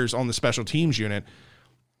 2 years on the special teams unit.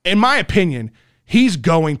 In my opinion, he's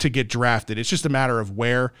going to get drafted. It's just a matter of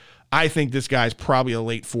where. I think this guy's probably a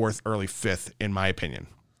late 4th, early 5th, in my opinion.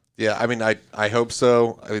 Yeah, I mean, I hope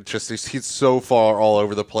so. It's just he's so far all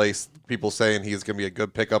over the place. People saying he's going to be a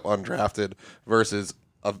good pickup undrafted versus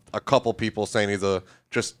a couple people saying he's a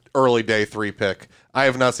just early day 3 pick. I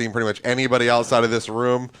have not seen pretty much anybody outside of this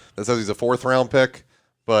room that says he's a 4th round pick,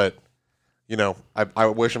 but I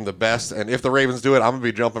wish him the best. And if the Ravens do it, I'm gonna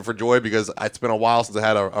be jumping for joy because it's been a while since I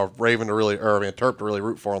had a Raven to really, or a Terp to really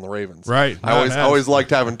root for on the Ravens. Right. I always liked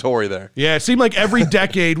having Torrey there. Yeah, it seemed like every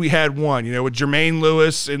decade we had one. With Jermaine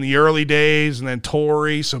Lewis in the early days, and then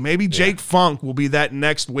Torrey. So maybe Jake Funk will be that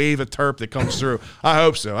next wave of Terp that comes through. I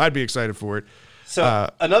hope so. I'd be excited for it. So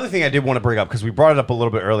another thing I did want to bring up, because we brought it up a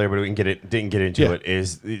little bit earlier, but we didn't get into it,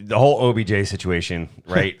 is the whole OBJ situation,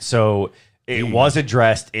 right? So it was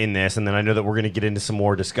addressed in this, and then I know that we're going to get into some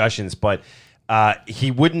more discussions, but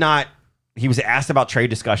He would not. He was asked about trade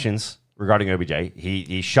discussions regarding OBJ.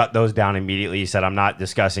 He shut those down immediately. He said, "I'm not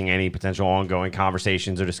discussing any potential ongoing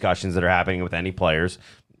conversations or discussions that are happening with any players."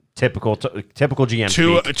 Typical GM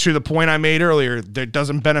speak. To the point I made earlier, that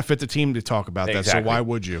doesn't benefit the team to talk about that. Exactly. So why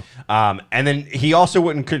would you? And then he also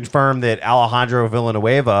wouldn't confirm that Alejandro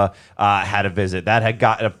Villanueva had a visit. That had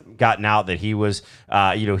gotten out that he was,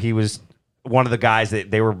 he was one of the guys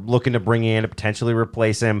that they were looking to bring in to potentially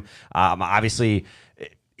replace him. Obviously,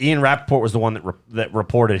 Ian Rappaport was the one that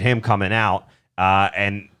reported him coming out.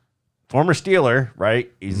 And former Steeler,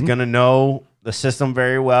 right? He's going to know the system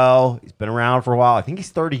very well. He's been around for a while. I think he's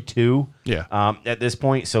 32 at this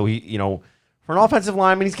point. So he, for an offensive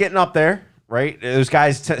lineman, he's getting up there, right? Those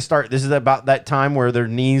guys this is about that time where their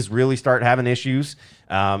knees really start having issues,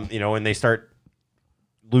 and they start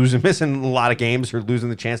missing a lot of games or losing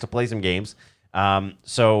the chance to play some games.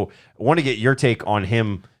 So I want to get your take on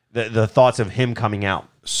him, the thoughts of him coming out.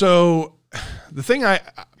 So the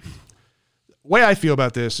way I feel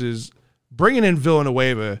about this is bringing in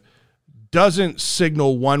Villanueva doesn't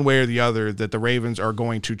signal one way or the other that the Ravens are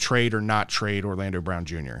going to trade or not trade Orlando Brown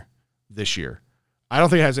Jr. this year. I don't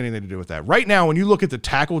think it has anything to do with that. Right now, when you look at the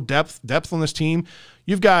tackle depth on this team,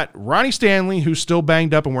 you've got Ronnie Stanley, who's still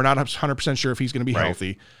banged up, and we're not 100% sure if he's going to be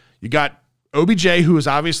healthy. You got OBJ, who is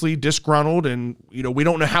obviously disgruntled, and we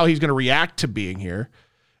don't know how he's going to react to being here.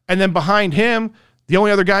 And then behind him, the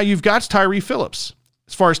only other guy you've got is Tyree Phillips,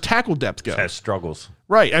 as far as tackle depth goes. Has struggles.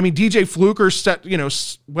 Right. I mean, DJ Fluker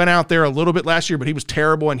went out there a little bit last year, but he was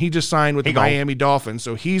terrible, and he just signed with the Miami Dolphins,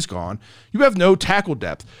 so he's gone. You have no tackle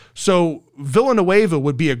depth. So Villanueva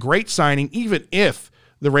would be a great signing, even if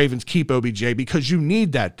the Ravens keep OBJ, because you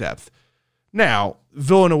need that depth. Now,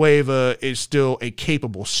 Villanueva is still a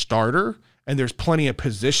capable starter, and there's plenty of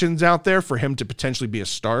positions out there for him to potentially be a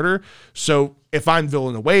starter. So if I'm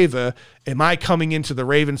Villanueva, am I coming into the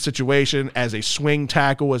Ravens situation as a swing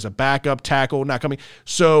tackle, as a backup tackle, not coming?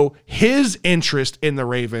 So his interest in the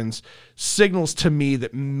Ravens signals to me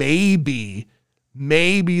that maybe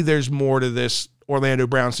there's more to this Orlando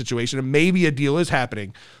Brown situation, and maybe a deal is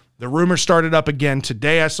happening. The rumor started up again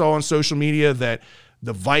today. I saw on social media that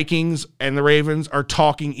the Vikings and the Ravens are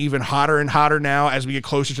talking even hotter and hotter now as we get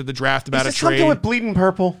closer to the draft about a trade. Something with bleeding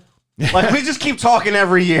purple. Like, we just keep talking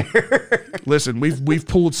every year. Listen, we've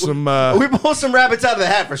pulled some we pulled some rabbits out of the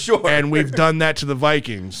hat for sure, and we've done that to the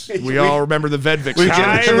Vikings. We all remember the Vedvik.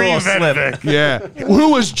 Yeah,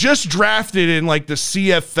 who was just drafted in like the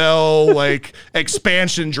CFL like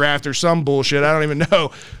expansion draft or some bullshit. I don't even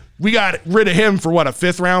know. We got rid of him for what, a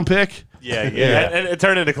 5th round pick? Yeah. And it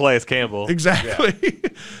turned into Calais Campbell. Exactly.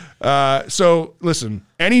 Yeah. So, listen,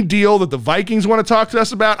 any deal that the Vikings want to talk to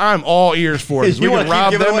us about, I'm all ears for it. We can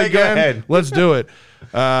rob them again. Let's do it.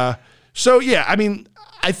 So, yeah, I mean,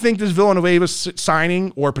 I think this Villanueva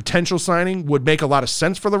signing or potential signing would make a lot of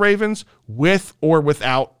sense for the Ravens with or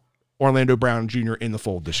without Orlando Brown Jr. in the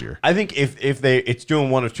fold this year. I think if it's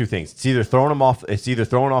doing one of two things. It's either throwing off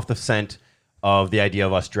the scent of the idea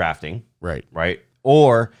of us drafting, right,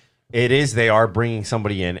 or they are bringing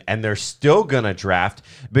somebody in and they're still going to draft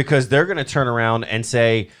because they're going to turn around and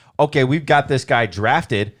say, okay, we've got this guy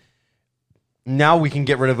drafted. Now we can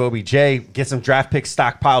get rid of OBJ, get some draft picks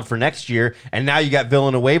stockpiled for next year, and now you got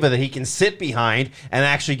Villanueva that he can sit behind and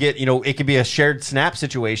actually get, it could be a shared snap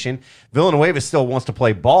situation. Villanueva still wants to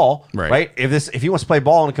play ball, right? If he wants to play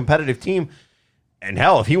ball on a competitive team, and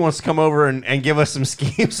hell, if he wants to come over and give us some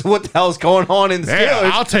schemes, what the hell is going on in the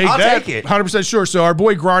Steelers? I'll take it. 100% sure. So our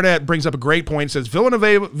boy Garnett brings up a great point. Says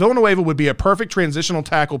Villanueva would be a perfect transitional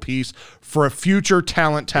tackle piece for a future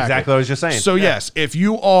talent tackle. Exactly what I was just saying. So yes, if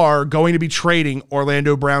you are going to be trading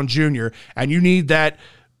Orlando Brown Jr. and you need that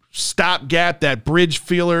stopgap, that bridge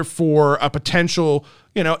feeler for a potential,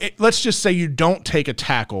 let's just say you don't take a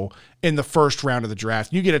tackle in the first round of the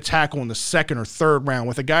draft. You get a tackle in the second or third round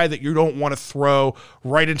with a guy that you don't want to throw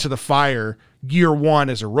right into the fire year one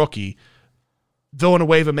as a rookie.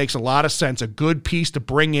 Villanueva makes a lot of sense, a good piece to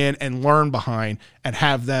bring in and learn behind and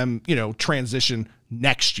have them, transition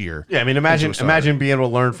next year. Yeah, I mean, imagine being able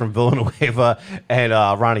to learn from Villanueva and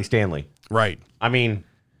Ronnie Stanley. Right. I mean,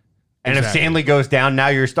 and if Stanley goes down, now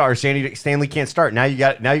you're a starter. Stanley can't start. Now you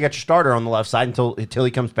got your starter on the left side until he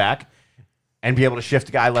comes back. And be able to shift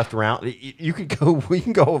a guy left around. We can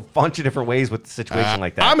go a bunch of different ways with a situation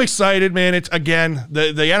like that. I'm excited, man. It's again,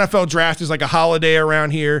 the NFL draft is like a holiday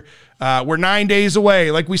around here. We're 9 days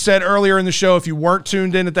away. Like we said earlier in the show, if you weren't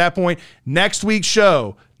tuned in at that point, next week's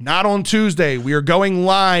show, not on Tuesday. We are going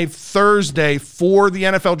live Thursday for the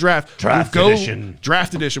NFL draft. Draft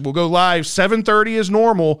edition. We'll go live 7:30 as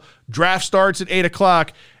normal. Draft starts at 8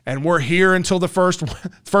 o'clock. and we're here until the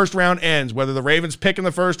first round ends, whether the Ravens pick in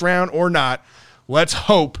the first round or not. Let's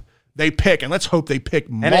hope they pick, and let's hope they pick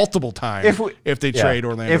multiple times if they trade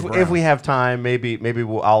Orlando Brown. If we have time, maybe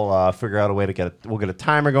I'll figure out a way to we'll get a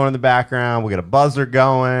timer going in the background. We'll get a buzzer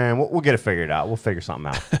going. We'll get it figured out. We'll figure something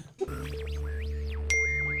out.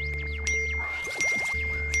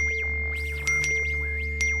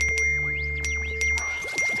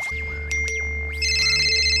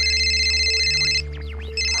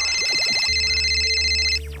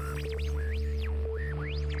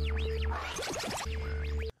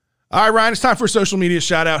 All right, Ryan, it's time for a social media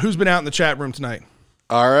shout out. Who's been out in the chat room tonight?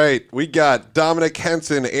 All right, we got Dominic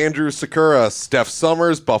Henson, Andrew Sakura, Steph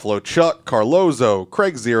Summers, Buffalo Chuck, Carlozo,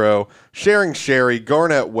 Craig Zero, Sharing Sherry,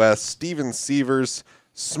 Garnett West, Steven Sievers,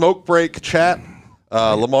 Smoke Break Chat,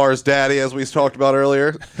 Lamar's daddy, as we talked about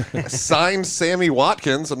earlier, signed Sammy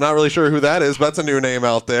Watkins. I'm not really sure who that is, but that's a new name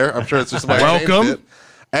out there. I'm sure it's just somebody changed it.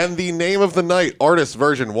 And the name of the night, artist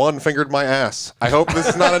version, One Fingered My Ass. I hope this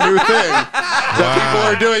is not a new thing that people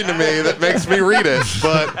are doing to me that makes me read it.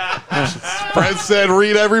 But Fred said,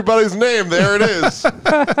 read everybody's name. There it is.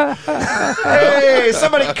 Hey,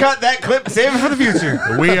 somebody cut that clip. Save it for the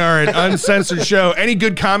future. We are an uncensored show. Any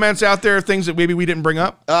good comments out there, things that maybe we didn't bring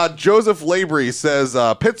up? Joseph Labrie says,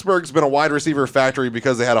 Pittsburgh's been a wide receiver factory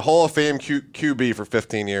because they had a Hall of Fame QB for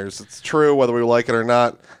 15 years. It's true, whether we like it or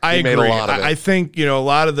not. I agree. Made a lot of it. I think, a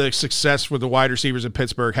lot of the success with the wide receivers in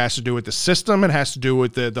Pittsburgh has to do with the system and has to do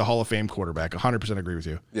with the Hall of Fame quarterback. 100% agree with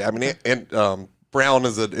you. Yeah, I mean, and Brown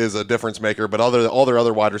is a difference maker, but all their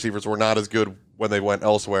other wide receivers were not as good when they went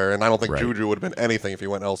elsewhere, and I don't think Juju would have been anything if he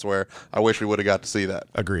went elsewhere. I wish we would have got to see that.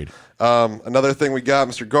 Agreed. Another thing we got,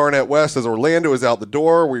 Mr. Garnett West says Orlando is out the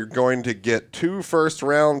door. We're going to get 2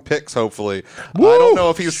 first-round picks, hopefully. Woo! I don't know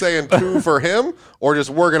if he's saying 2 for him or just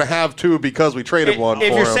we're going to have 2 because we traded one for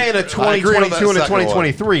him. If you're saying a 2022 and a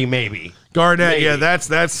 2023, maybe. Garnett, Maybe. yeah,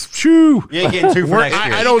 that's phew. You ain't getting 2 for next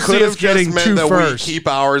year. I don't see us getting 2 first. We keep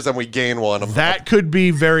ours and we gain one. That could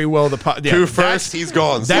be very well the 2 first. He's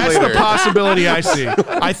gone. See That's you later. the possibility I see.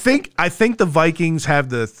 I think the Vikings have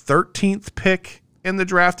the 13th pick in the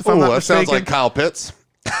draft. If I'm not that mistaken, sounds like Kyle Pitts.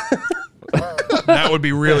 That would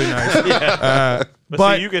be really nice.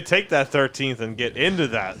 But see, you could take that 13th and get into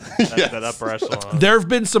that upper echelon. There have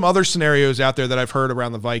been some other scenarios out there that I've heard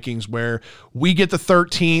around the Vikings where we get the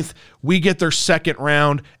 13th, we get their second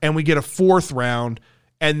round, and we get a 4th round,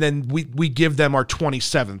 and then we give them our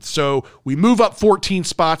 27th. So we move up 14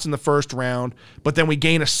 spots in the first round, but then we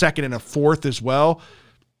gain a second and a 4th as well.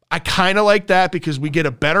 I kind of like that because we get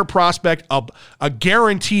a better prospect, a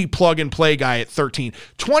guaranteed plug-and-play guy at 13.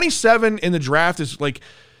 27 in the draft is like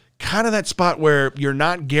kind of that spot where you're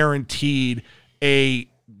not guaranteed a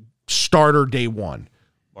starter day one.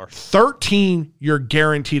 13, you're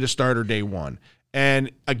guaranteed a starter day one.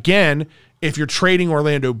 And again, if you're trading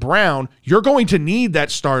Orlando Brown, you're going to need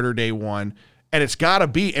that starter day one. And it's got to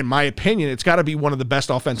be, in my opinion, it's got to be one of the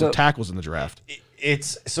best offensive tackles in the draft.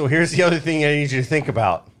 So here's the other thing I need you to think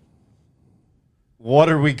about. What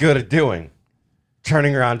are we good at doing?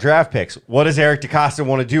 Turning around draft picks. What does Eric DeCosta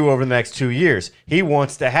want to do over the next 2 years? He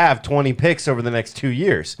wants to have 20 picks over the next 2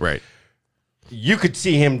 years. Right. You could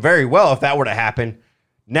see him very well if that were to happen.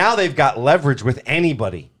 Now they've got leverage with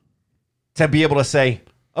anybody to be able to say,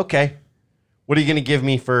 okay, what are you going to give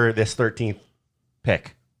me for this 13th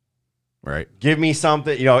pick? Right. Give me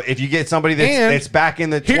something. If you get somebody that's back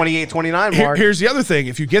in the 28, 29 mark. Here's the other thing.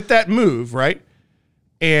 If you get that move, right,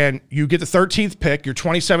 and you get the 13th pick, your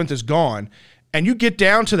 27th is gone, and you get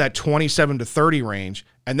down to that 27 to 30 range,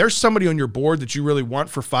 and there's somebody on your board that you really want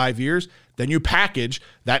for 5 years, then you package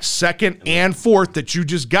that 2nd and 4th that you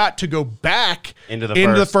just got to go back into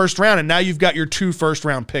the first round, and now you've got your 2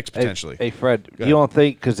 first-round picks potentially. Hey Fred, you don't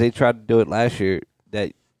think, because they tried to do it last year,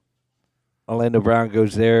 that Orlando Brown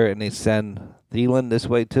goes there and they send Thielen this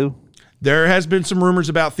way too? There has been some rumors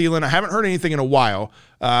about Thielen. I haven't heard anything in a while.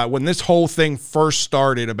 When this whole thing first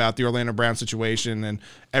started about the Orlando Brown situation and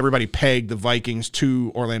everybody pegged the Vikings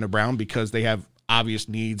to Orlando Brown because they have obvious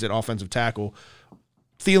needs at offensive tackle,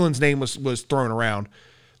 Thielen's name was thrown around.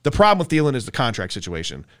 The problem with Thielen is the contract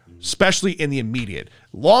situation, especially in the immediate.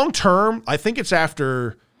 Long term, I think it's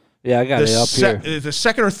after I got it up here. The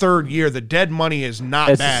second or third year, the dead money is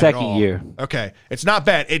not It's bad the second at all. year. Okay. It's not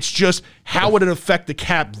bad. It's just how would it affect the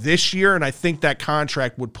cap this year? And I think that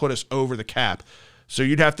contract would put us over the cap. So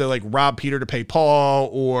you'd have to rob Peter to pay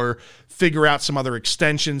Paul or figure out some other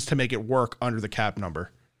extensions to make it work under the cap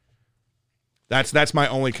number. That's my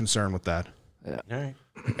only concern with that. Yeah. All right.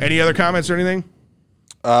 Any other comments or anything?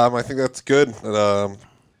 I think that's good.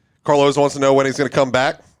 Carlos wants to know when he's going to come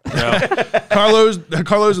back. Carlos,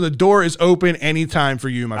 the door is open anytime for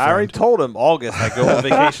you, my friend. I already told him August. I go on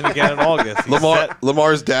vacation again in August.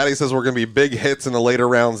 Lamar's daddy says we're going to be big hits in the later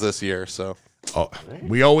rounds this year. So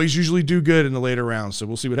we always usually do good in the later rounds, so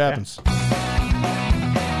we'll see what happens.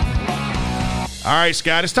 All right,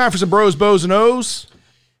 Scott, it's time for some bros, bows, and O's.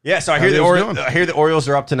 Yeah, so I hear the Orioles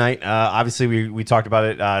are up tonight. Obviously, we talked about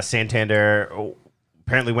it. Santander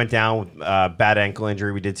apparently went down with bad ankle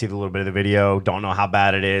injury. We did see a little bit of the video. Don't know how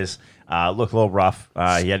bad it is. Looked a little rough.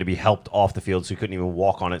 He had to be helped off the field, so he couldn't even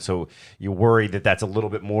walk on it. So you worry that that's a little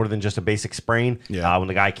bit more than just a basic sprain. Yeah. When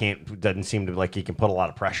the guy doesn't seem to like he can put a lot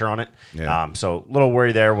of pressure on it. Yeah. So a little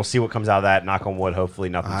worry there. We'll see what comes out of that. Knock on wood. Hopefully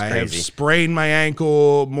nothing's I crazy. have sprained my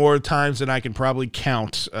ankle more times than I can probably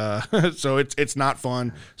count. So it's not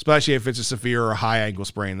fun, especially if it's a severe or high ankle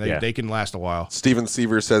sprain. They can last a while. Steven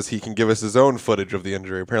Seaver says he can give us his own footage of the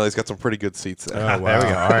injury. Apparently, he's got some pretty good seats there. Oh, wow. There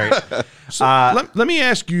we go. All right. So let me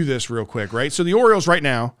ask you this real quick, right? So the Orioles right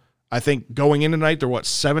now, I think going in tonight, they're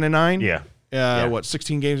 7-9? Yeah.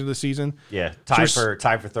 16 games of the season? Yeah. Tied for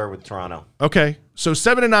third with Toronto. Okay. So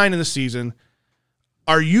 7-9 in the season.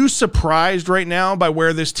 Are you surprised right now by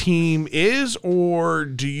where this team is, or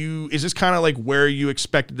is this kind of like where you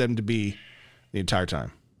expected them to be the entire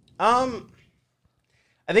time? I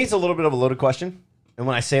think it's a little bit of a loaded question. And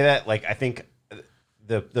when I say that, like, I think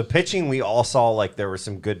the pitching, we all saw like there were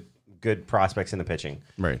some good prospects in the pitching.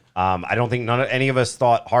 Right. I don't think any of us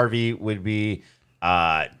thought Harvey would be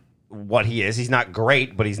what he is. He's not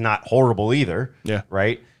great, but he's not horrible either. Yeah.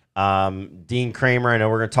 Right. Dean Kramer, I know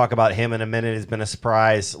we're going to talk about him in a minute, has been a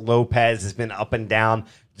surprise. Lopez has been up and down.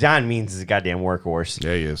 John Means is a goddamn workhorse.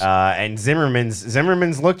 Yeah, he is. And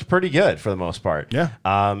Zimmerman's looked pretty good for the most part.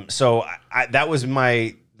 Yeah. So that was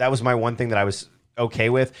my one thing that I was okay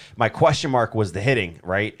with. My question mark was the hitting,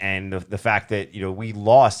 right? And the fact that, we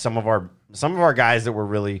lost some of our guys that were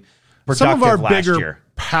really productive some of our last bigger year.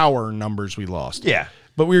 Power numbers we lost. Yeah.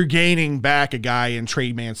 But we were gaining back a guy in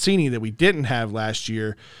Trey Mancini that we didn't have last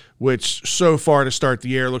year, which so far to start the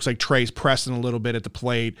year looks like Trey's pressing a little bit at the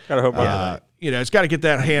plate. Gotta hope not. It's got to get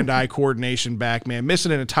that hand-eye coordination back, man.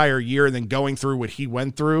 Missing an entire year and then going through what he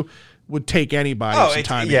went through would take anybody some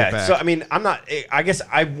time to get back. So I mean, I'm not. I guess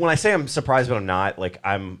when I say I'm surprised, but I'm not. Like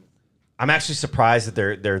I'm actually surprised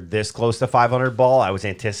that they're this close to 500 ball. I was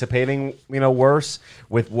anticipating worse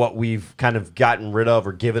with what we've kind of gotten rid of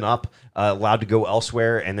or given up, allowed to go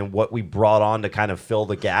elsewhere, and then what we brought on to kind of fill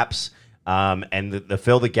the gaps. And the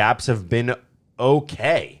fill the gaps have been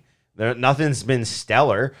okay. Nothing's been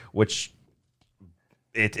stellar, which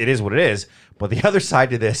it is what it is. But the other side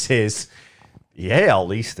to this is,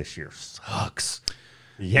 AL East this year sucks.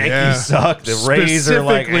 The Yankees suck. The Rays are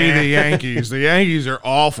like the Yankees. The Yankees are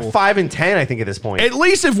awful. 5-10, I think, at this point. At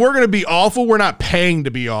least if we're going to be awful, we're not paying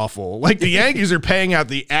to be awful. Like the Yankees are paying out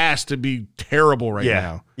the ass to be terrible right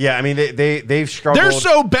now. Yeah, I mean they've struggled. They're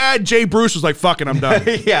so bad. Jay Bruce was like, "Fucking, I'm done."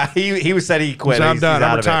 Yeah, he said he quit. I'm done.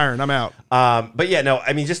 I'm retiring. I'm out. But yeah, no,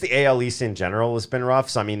 I mean just the AL East in general has been rough.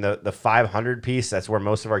 So I mean the 500 piece, that's where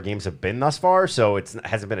most of our games have been thus far. So it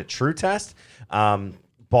hasn't been a true test.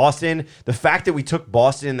 Boston, the fact that we took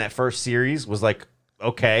Boston in that first series was like,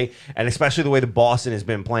 okay. And especially the way the Boston has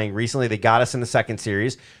been playing recently, they got us in the second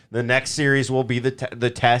series. The next series will be the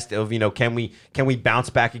test of, can we bounce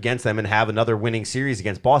back against them and have another winning series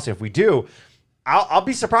against Boston? If we do, I'll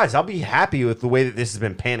be surprised. I'll be happy with the way that this has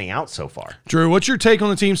been panning out so far. Drew, what's your take on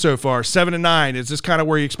the team so far? 7-9. Is this kind of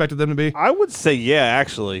where you expected them to be? I would say, yeah,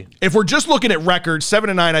 actually. If we're just looking at records,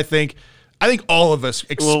 7-9, I think all of us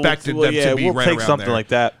expected them to be right take around something there. like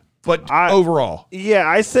that. But overall. Yeah,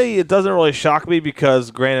 I say it doesn't really shock me because,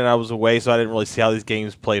 granted, I was away, so I didn't really see how these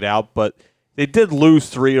games played out. But they did lose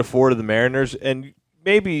 3 or 4 to the Mariners. And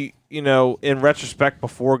maybe, in retrospect,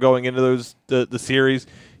 before going into the series,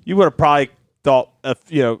 you would have probably thought,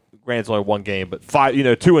 granted, it's only one game, but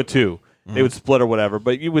 2-2. They would split or whatever.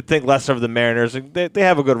 But you would think lesser of the Mariners. They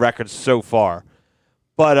have a good record so far.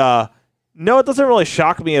 But, no, it doesn't really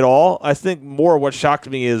shock me at all. I think more what shocked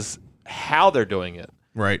me is how they're doing it.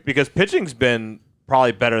 Right. Because pitching's been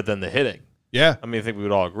probably better than the hitting. Yeah. I mean, I think we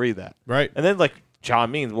would all agree that. Right. And then, like,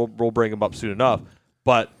 John Means, we'll bring him up soon enough.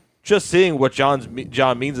 But just seeing what John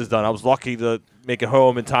Means has done, I was lucky to make it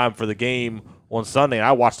home in time for the game on Sunday. And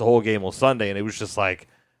I watched the whole game on Sunday, and it was just like,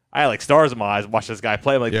 I had, like, stars in my eyes watching this guy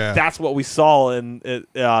play. I'm like, that's what we saw in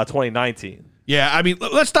 2019. Yeah, I mean,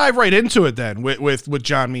 let's dive right into it then with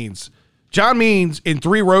John Means. John Means, in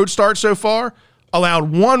 3 road starts so far,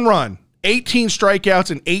 allowed 1 run, 18 strikeouts,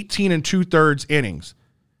 and 18 2/3 innings.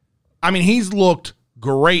 I mean, he's looked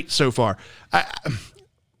great so far.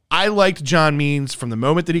 I liked John Means from the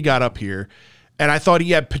moment that he got up here. And I thought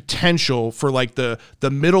he had potential for like the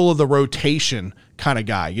middle of the rotation kind of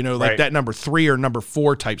guy, you know, like that number 3 or number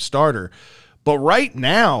 4 type starter. But right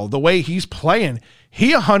now, the way he's playing,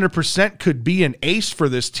 he 100% could be an ace for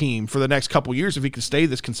this team for the next couple years if he can stay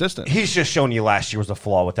this consistent. He's just showing you last year was a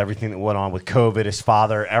flaw with everything that went on with COVID, his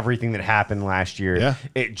father, everything that happened last year. Yeah.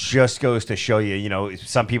 It just goes to show you, you know,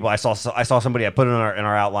 some people, I saw somebody, I put it in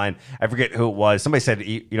our outline, I forget who it was. Somebody said,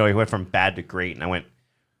 he went from bad to great. And I went,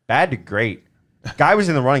 bad to great? Guy was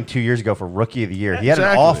in the running 2 years ago for Rookie of the Year. He had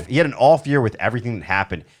an off year with everything that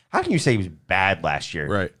happened. How can you say he was bad last year?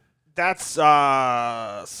 Right. That's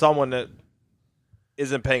someone that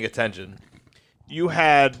isn't paying attention. You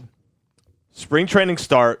had spring training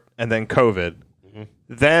start and then COVID. Mm-hmm.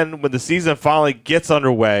 Then when the season finally gets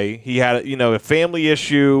underway, he had a family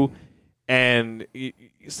issue, and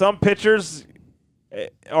some pitchers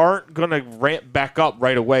aren't going to ramp back up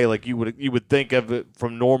right away like you would think of it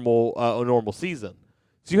from a normal season.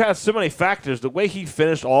 So you have so many factors. The way he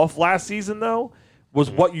finished off last season, though, was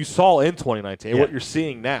what you saw in 2019 and what you're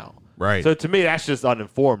seeing now. Right. So to me, that's just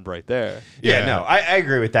uninformed right there. Yeah, no, I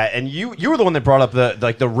agree with that. And you were the one that brought up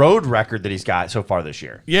the road record that he's got so far this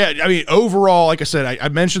year. Yeah, I mean, overall, like I said, I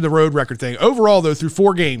mentioned the road record thing. Overall, though, through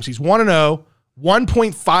 4 games, he's 1-0,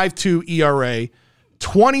 1.52 ERA,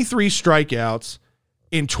 23 strikeouts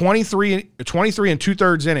in 23 and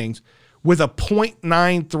 2/3 innings with a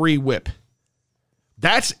 .93 whip.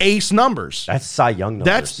 That's ace numbers. That's Cy Young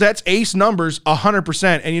numbers. That's ace numbers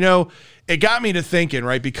 100%. And, it got me to thinking,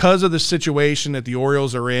 right, because of the situation that the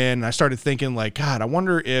Orioles are in, I started thinking, like, God, I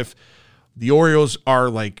wonder if the Orioles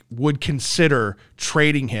would consider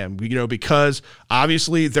trading him, because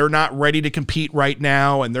obviously they're not ready to compete right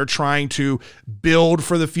now and they're trying to build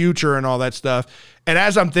for the future and all that stuff. And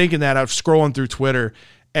as I'm thinking that, I'm scrolling through Twitter,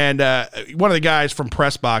 and one of the guys from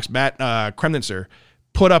Pressbox, Matt Kremnitzer,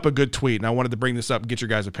 put up a good tweet, and I wanted to bring this up and get your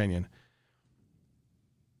guys' opinion.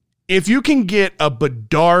 If you can get a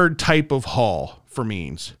Bedard type of haul for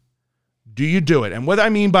Means, do you do it? And what I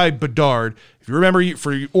mean by Bedard, if you remember,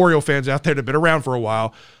 for you Oriole fans out there that have been around for a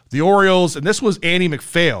while, the Orioles, and this was Andy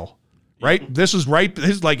McPhail, right? This was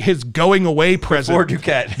his going away present.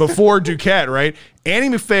 Before Duquette, right? Andy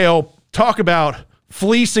McPhail, talk about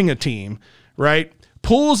fleecing a team, right?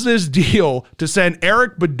 Pulls this deal to send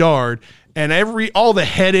Eric Bedard and all the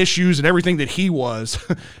head issues and everything that he was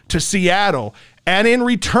to Seattle. And in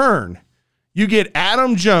return, you get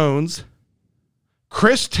Adam Jones,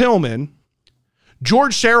 Chris Tillman,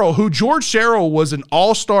 George Sherrill, who George Sherrill was an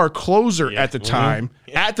all-star closer at the time.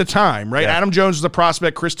 Mm-hmm. At the time, right? Yeah. Adam Jones was a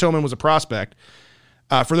prospect. Chris Tillman was a prospect.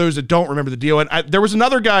 For those that don't remember the deal. And there was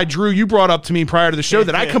another guy, Drew, you brought up to me prior to the show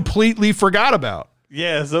that I completely forgot about.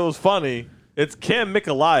 Yeah, so it was funny. It's Cam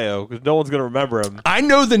Michelio, because no one's going to remember him. I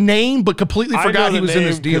know the name, but completely forgot he was in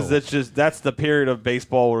this deal. That's the period of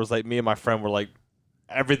baseball where it was like me and my friend were like,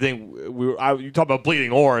 everything. You talk about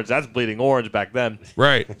Bleeding Orange. That's Bleeding Orange back then.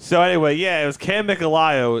 Right. So anyway, yeah, it was Cam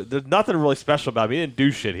Michelio. There's nothing really special about him. He didn't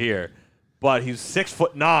do shit here. But he's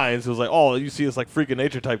 6'9", so it was like, oh, you see this like freaking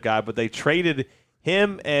nature type guy. But they traded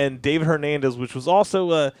him and David Hernandez, which was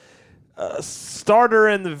also a starter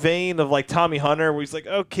in the vein of like Tommy Hunter, where he's like,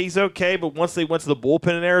 okay, he's okay, but once they went to the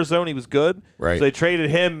bullpen in Arizona, he was good. Right. So they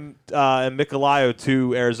traded him and Michelio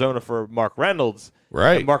to Arizona for Mark Reynolds.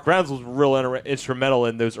 Right. And Mark Reynolds was real instrumental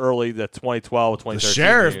in those early, the 2012, 2013 The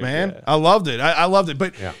Sheriff, years. man. Yeah. I loved it. I loved it.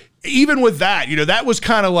 But even with that, that was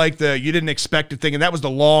kind of like you didn't expect it thing, and that was the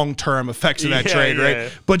long-term effects of that trade, right?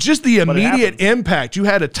 But just the immediate impact. You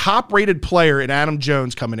had a top-rated player in Adam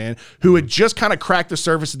Jones coming in who had just kind of cracked the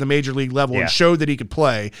surface at the major league level and showed that he could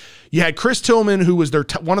play. You had Chris Tillman, who was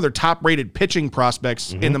one of their top-rated pitching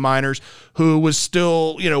prospects in the minors, who was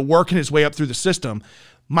still, working his way up through the system.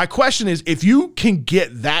 My question is, if you can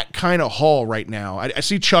get that kind of haul right now, I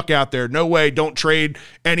see Chuck out there, no way, don't trade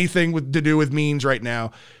anything to do with Means right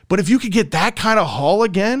now. But if you could get that kind of haul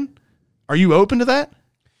again, are you open to that?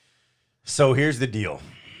 So here's the deal.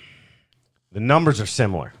 The numbers are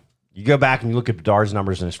similar. You go back and you look at Bedard's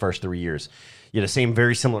numbers in his first 3 years. You had the same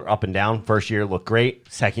very similar up and down. First year looked great.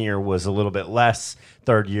 Second year was a little bit less.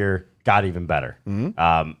 Third year got even better.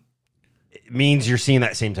 Mm-hmm. It means you're seeing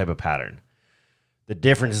that same type of pattern. The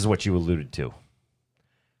difference is what you alluded to.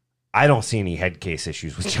 I don't see any head case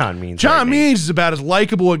issues with John Means. John Means is about as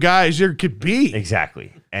likable a guy as there could be.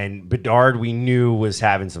 Exactly. And Bedard, we knew, was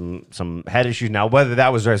having some head issues. Now, whether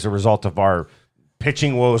that was as a result of our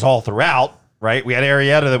pitching woes all throughout, right? We had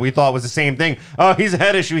Arrieta that we thought was the same thing. Oh, he's a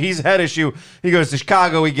head issue. He's a head issue. He goes to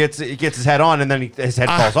Chicago. He gets his head on, and then his head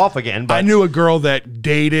falls off again. But I knew a girl that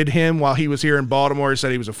dated him while he was here in Baltimore and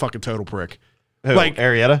said he was a fucking total prick. Who, Like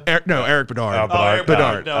Arrieta? Eric Bedard.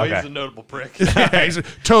 Bedard. No, Okay. he's a notable prick. Yeah, he's a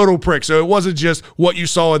total prick. So it wasn't just what you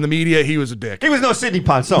saw in the media. He was a dick. He was no Sidney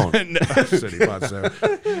Ponson. No, City Ponce.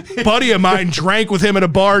 Buddy of mine drank with him at a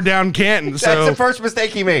bar down Canton. So That's the first mistake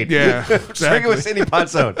he made. Yeah, Drinking exactly. with Sidney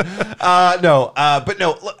Ponson. But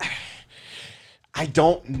no. Look, I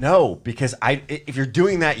don't know because if you're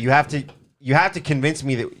doing that, you have to convince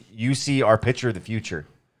me that you see our pitcher of the future,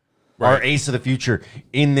 our ace of the future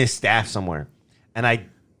in this staff somewhere. And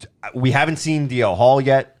we haven't seen DL Hall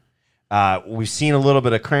yet. We've seen a little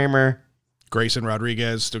bit of Kramer. Grayson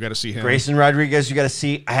Rodriguez, still got to see him. Grayson Rodriguez, you got to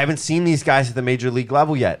see. I haven't seen these guys at the major league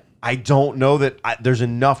level yet. I don't know that there's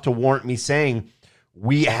enough to warrant me saying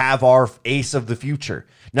we have our ace of the future.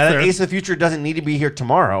 Now, that ace of the future doesn't need to be here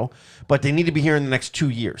tomorrow, but they need to be here in the next 2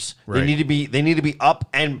 years. Right. They need to be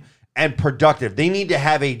up and productive. They need to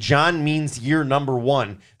have a John Means year number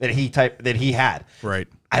 1 that he had. Right.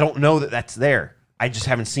 I don't know that that's there. I just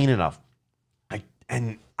haven't seen enough.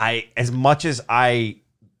 As much as I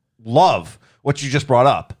love what you just brought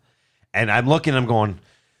up, and I'm looking, I'm going,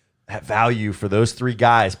 that value for those 3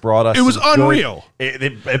 guys brought us. It was some unreal.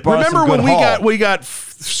 It brought us Remember some good when haul. we got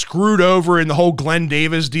screwed over in the whole Glenn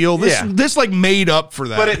Davis deal? This like made up for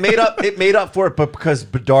that. But it made up for it, but because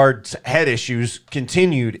Bedard's head issues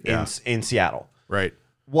continued in Seattle. Right.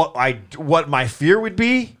 What my fear would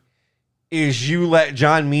be is you let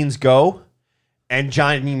John Means go, and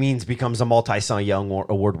John Means becomes a multi-Cy Young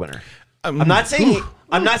Award winner. I'm not saying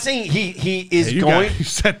he is going. You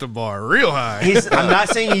set the bar real high. I'm not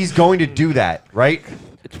saying he's going to do that, right?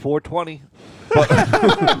 It's 420.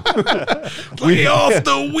 Lay off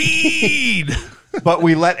the weed. But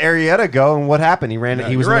we let Arrieta go, and what happened? He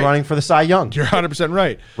was in the running for the Cy Young. You're 100%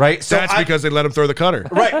 right. Right? So that's because they let him throw the cutter.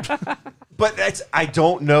 Right. But I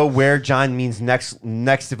don't know where John Means'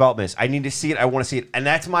 next development is. I need to see it. I want to see it. And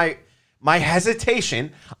that's my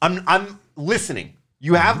hesitation. I'm listening.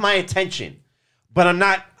 You have my attention. But I'm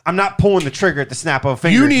not pulling the trigger at the snap of a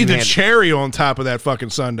finger. You need the cherry on top of that fucking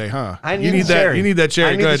sundae, huh? I need the cherry. You need that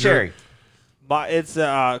cherry. I need the cherry. It's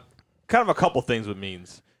kind of a couple things with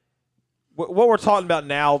Means. What we're talking about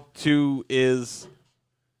now too is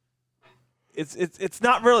it's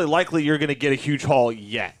not really likely you're going to get a huge haul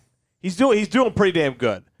yet. He's doing pretty damn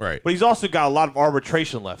good, right? But he's also got a lot of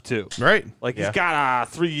arbitration left too, right? Like he's got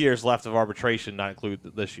 3 years left of arbitration, not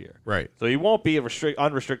included this year, right? So he won't be a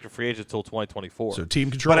unrestricted free agent until 2024. So team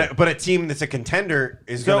control, but a team that's a contender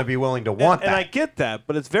is going to be willing to want that. And I get that,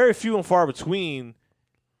 but it's very few and far between.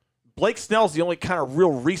 Blake Snell's the only kind of real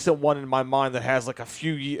recent one in my mind that has like a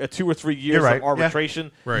 2 or 3 years of arbitration.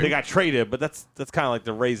 Yeah. Right. They got traded, but that's kind of like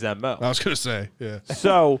the Rays MO. I was going to say, yeah.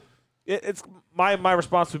 So it's my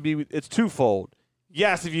response would be it's twofold.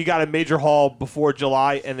 Yes, if you got a major haul before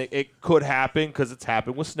July, and it could happen because it's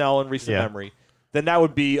happened with Snell in recent memory, then that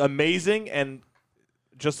would be amazing and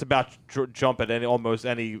just about jump at almost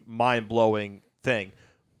any mind-blowing thing.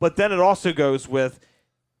 But then it also goes with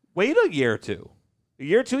wait a year or two. A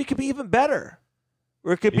year or two, he could be even better.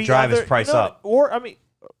 Or it could be drive his price up. Or, I mean,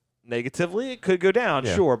 negatively, it could go down,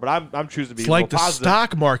 sure, but I'm choosing to be it's real like the positive.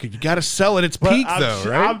 stock market. You got to sell at its peak, though,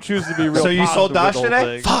 right? I'm choosing to be real So you sold Dodge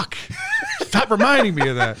today? Fuck. Stop reminding me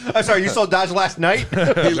of that. I'm sorry, you sold Dodge last night?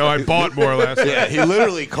 No, I bought more last night. Yeah, he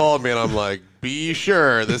literally called me, and I'm like, be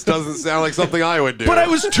sure. This doesn't sound like something I would do. But I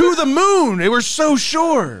was to the moon. They were so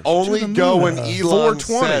sure. Only go when Elon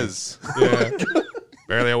 420. says. Yeah.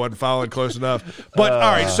 Barely I wasn't following close enough. But,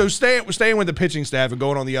 all right, so staying with the pitching staff and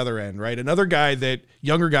going on the other end, right? Another guy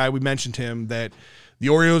younger guy, we mentioned him, that the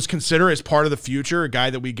Orioles consider as part of the future, a guy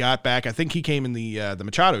that we got back. I think he came in the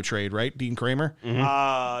Machado trade, right? Dean Kramer?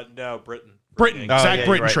 No, Britton. Zach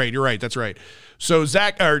Britton trade. You're right. That's right. So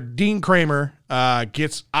Dean Kramer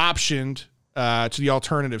gets optioned to the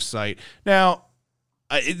alternative site. Now,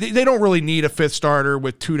 they don't really need a fifth starter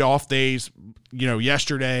with 2 off days,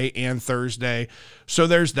 yesterday and Thursday. So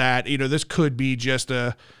there's that. This could be just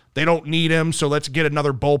they don't need him, so let's get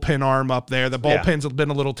another bullpen arm up there. The bullpens have been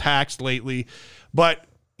a little taxed lately. But,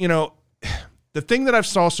 the thing that I've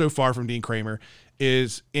saw so far from Dean Kramer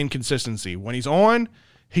is inconsistency. When he's on,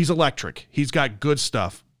 he's electric. He's got good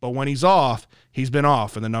stuff. But when he's off, he's been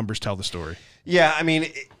off, and the numbers tell the story. Yeah, I mean,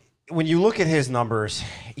 when you look at his numbers,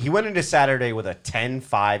 he went into Saturday with a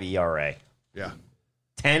 10.5 ERA. Yeah.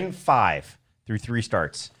 10.5 through 3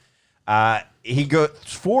 starts. He goes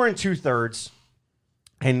 4 2/3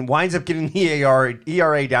 and winds up getting the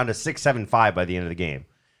ERA down to 6.75 by the end of the game.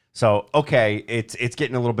 So, okay, it's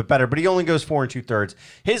getting a little bit better, but he only goes 4 2/3.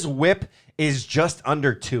 His whip is just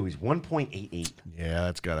under 2. He's 1.88. Yeah,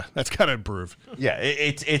 that's gotta improve. Yeah,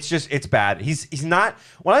 it's bad. He's not.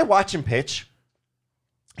 When I watch him pitch,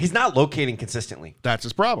 he's not locating consistently. That's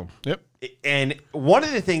his problem. Yep. And one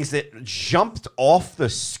of the things that jumped off the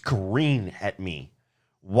screen at me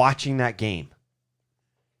watching that game,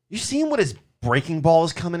 you seen what his breaking ball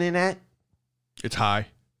is coming in at? It's high.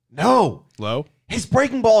 No. Low? His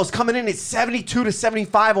breaking ball is coming in at 72 to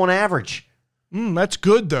 75 on average. That's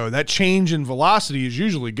good, though. That change in velocity is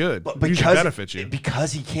usually good. But usually benefits you.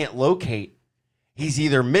 Because he can't locate, he's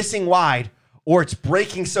either missing wide or it's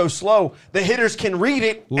breaking so slow the hitters can read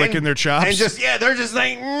it, licking their chops, and they're just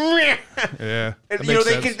like, yeah. And,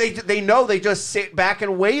 they know they just sit back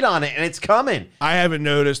and wait on it, and it's coming. I haven't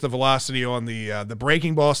noticed the velocity on the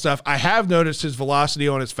breaking ball stuff. I have noticed his velocity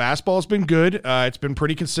on his fastball has been good. It's been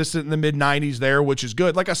pretty consistent in the mid 90s there, which is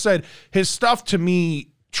good. Like I said, his stuff to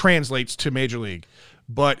me translates to Major League.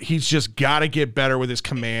 But he's just got to get better with his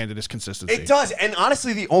command and his consistency. It does. And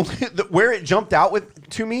honestly, where it jumped out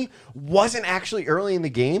to me wasn't actually early in the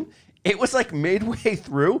game. It was like midway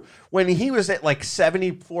through when he was at like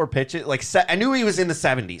 74 pitches. I knew he was in the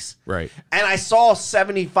 70s. Right. And I saw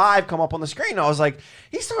 75 come up on the screen. I was like,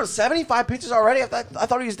 he's throwing 75 pitches already? I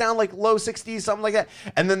thought he was down like low 60s, something like that.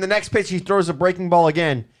 And then the next pitch, he throws a breaking ball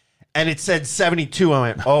again, and it said 72. I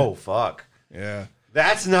went, oh, fuck. Yeah.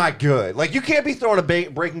 That's not good. Like, you can't be throwing a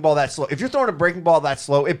breaking ball that slow. If you're throwing a breaking ball that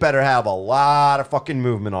slow, it better have a lot of fucking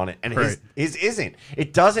movement on it. And his isn't.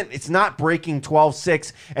 It doesn't. It's not breaking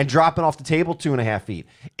 12-6 and dropping off the table 2.5 feet.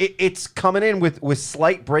 It's coming in with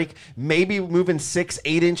slight break, maybe moving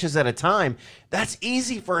 6-8 inches at a time. That's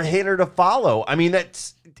easy for a hitter to follow. I mean,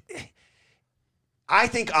 I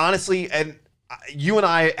think, honestly, and you and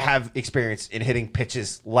I have experience in hitting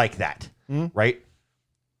pitches like that, right?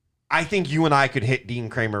 I think you and I could hit Dean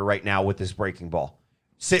Kramer right now with this breaking ball.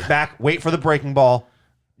 Sit back, wait for the breaking ball.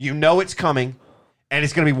 You know it's coming, and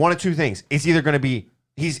it's going to be one of two things. It's either going to be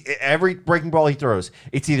every breaking ball he throws,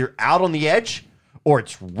 it's either out on the edge or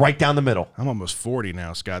it's right down the middle. I'm almost 40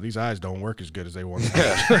 now, Scott. These eyes don't work as good as they once did.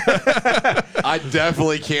 I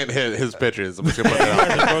definitely can't hit his pitches. I'm just gonna put that out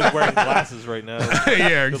there. They're both wearing glasses right now.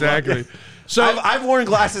 Yeah, exactly. So I've worn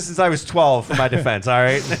glasses since I was 12 for my defense, all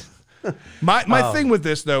right? My thing with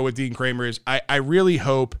this, though, with Dean Kramer is I really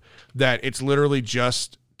hope that it's literally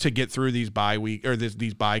just to get through these bye week or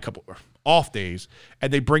these bye couple off days,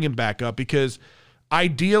 and they bring him back up, because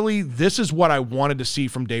ideally this is what I wanted to see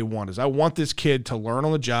from day one. Is I want this kid to learn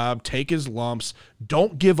on the job, take his lumps,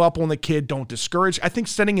 don't give up on the kid, don't discourage. I think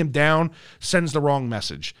sending him down sends the wrong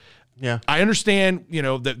message. Yeah, I understand,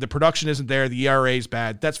 the production isn't there, the ERA is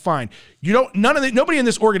bad. That's fine. Nobody in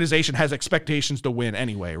this organization has expectations to win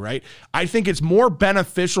anyway, right? I think it's more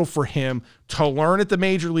beneficial for him to learn at the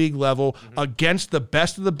major league level against the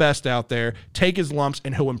best of the best out there, take his lumps,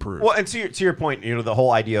 and he'll improve. Well, and to your point, the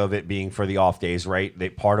whole idea of it being for the off days,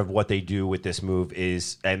 right? Part of what they do with this move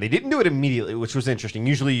is, and they didn't do it immediately, which was interesting.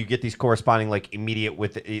 Usually you get these corresponding immediate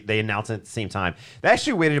they announce it at the same time. They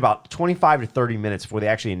actually waited about 25 to 30 minutes before they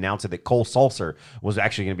actually announced it that Cole Sulser was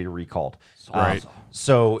actually going to be recalled. Right.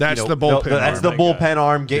 So that's the bullpen. That's the bullpen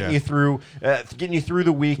arm getting you through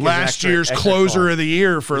the week. Last year's closer of the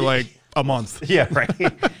year for a month. Yeah, right.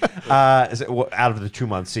 Out of the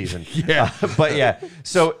 2-month season. Yeah. But yeah,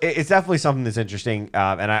 so it's definitely something that's interesting,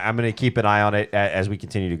 and I'm going to keep an eye on it as we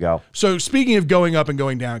continue to go. So speaking of going up and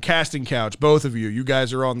going down, casting couch, both of you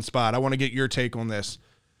guys are on the spot. I want to get your take on this.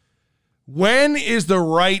 When is the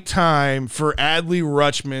right time for Adley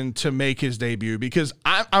Rutschman to make his debut? Because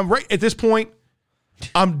I'm right at this point,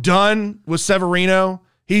 I'm done with Severino.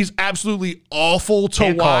 He's absolutely awful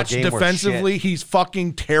to watch defensively. He's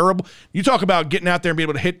fucking terrible. You talk about getting out there and being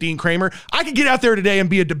able to hit Dean Kramer. I could get out there today and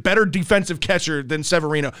be a better defensive catcher than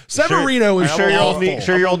Severino. Severino is awful.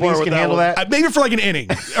 Sure your old knees can handle that? Maybe for like an inning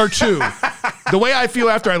or two. The way I feel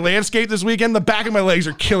after I landscape this weekend, the back of my legs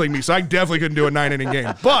are killing me, so I definitely couldn't do a 9-inning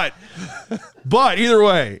game. But either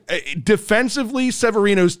way, defensively,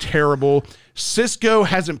 Severino's terrible. Cisco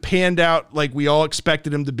hasn't panned out like we all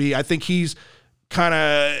expected him to be. I think he's kind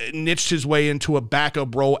of niched his way into a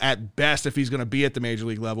backup role at best if he's going to be at the major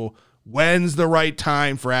league level. When's the right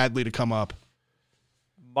time for Adley to come up?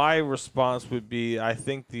 My response would be, I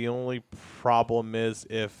think the only problem is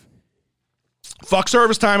if... Fuck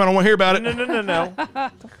service time. I don't want to hear about it.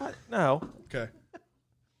 No. Okay.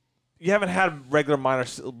 You haven't had regular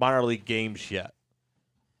minor league games yet.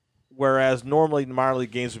 Whereas normally minor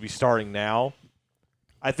league games would be starting now.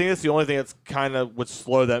 I think that's the only thing that's kind of would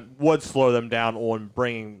slow them down on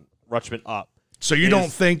bringing Rutschman up. So you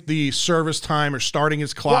don't think the service time or starting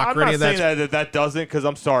his clock or any of that? I'm not saying that doesn't, because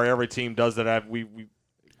I'm sorry, every team does that. We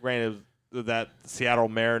granted that Seattle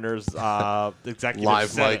Mariners executive Live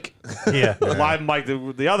said mic. Yeah. Live mic.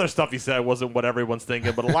 The other stuff he said wasn't what everyone's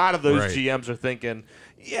thinking, but a lot of those Right. GMs are thinking,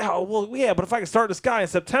 but if I can start this guy in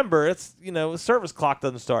September, it's the service clock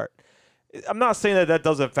doesn't start. I'm not saying that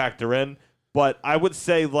doesn't factor in, but I would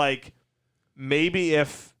say like maybe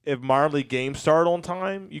if minor league games start on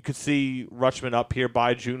time, you could see Rutschman up here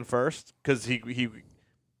by June 1st because he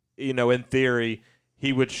in theory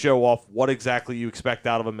he would show off what exactly you expect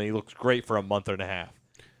out of him, and he looks great for a month and a half.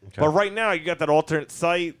 Okay. But right now, you got that alternate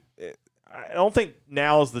site. I don't think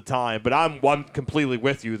now is the time, but I'm completely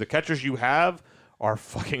with you. The catchers you have are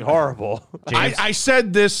fucking horrible. I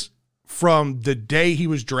said this from the day he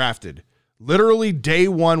was drafted. Literally day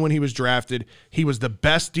one when he was drafted, he was the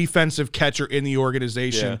best defensive catcher in the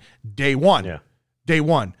organization. Day one. Yeah. Day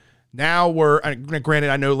one. Now granted,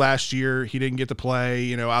 I know last year he didn't get to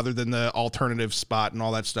play, other than the alternative spot and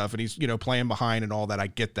all that stuff. And he's, playing behind and all that. I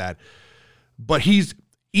get that. But he's,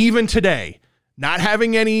 even today, not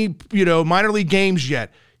having any, minor league games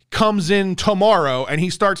yet, comes in tomorrow and he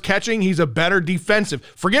starts catching. He's a better defensive.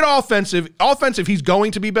 Forget offensive. Offensive, he's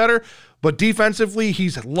going to be better. But defensively,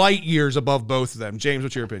 he's light years above both of them. James,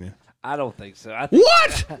 what's your opinion? I don't think so.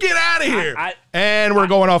 What? Get out of here. And we're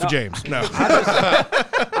going off of James. No.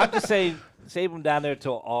 I'm just saying, save him down there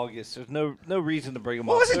till August. There's no reason to bring him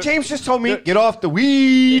up. What was it James just told me? Get off the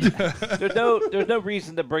weed. There's no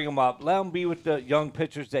reason to bring him up. Let him be with the young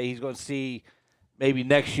pitchers that he's going to see maybe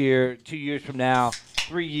next year, 2 years from now,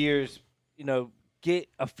 3 years. Get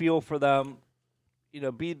a feel for them.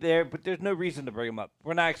 Be there. But there's no reason to bring him up.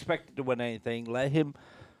 We're not expected to win anything. Let him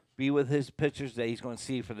be with his pitchers that he's going to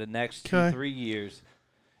see for the next 2-3 years.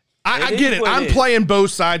 I get it. I'm playing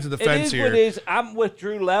both sides of the fence here. It is. I'm with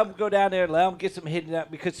Drew. Let him go down there. Let him get some hitting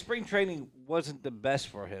out because spring training wasn't the best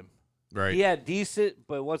for him. Right. He had decent,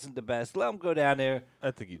 but it wasn't the best. Let him go down there.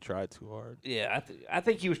 I think he tried too hard. Yeah, I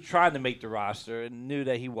think he was trying to make the roster and knew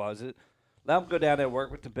that he wasn't. Let him go down there,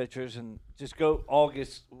 work with the pitchers, and just go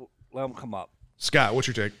August. Let him come up. Scott, what's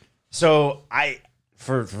your take? So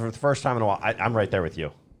for the first time in a while, I'm right there with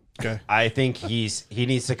you. Okay. I think he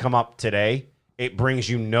needs to come up today. It brings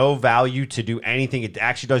you no value to do anything. It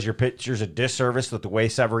actually does your pitchers a disservice with the way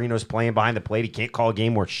Severino's playing behind the plate. He can't call a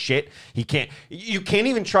game worth shit. You can't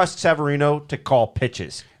even trust Severino to call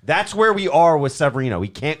pitches. That's where we are with Severino. He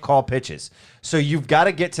can't call pitches. So you've got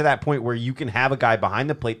to get to that point where you can have a guy behind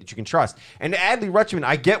the plate that you can trust. And Adley Rutschman,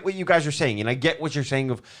 I get what you guys are saying, and I get what you're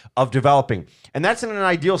saying of developing. And that's in an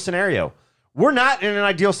ideal scenario. We're not in an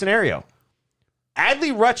ideal scenario.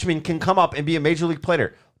 Adley Rutschman can come up and be a major league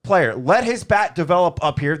player. Let his bat develop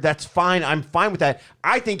up here. That's fine. I'm fine with that.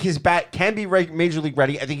 I think his bat can be major league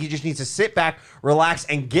ready. I think he just needs to sit back, relax,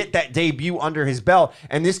 and get that debut under his belt.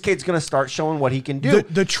 And this kid's going to start showing what he can do.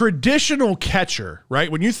 The traditional catcher,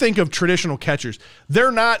 right? When you think of traditional catchers,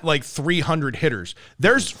 they're not like 300 hitters.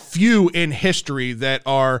 There's few in history that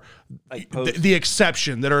are like the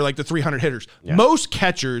exception, that are like the 300 hitters. Yeah. Most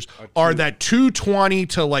catchers are that 220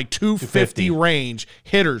 to like 250 range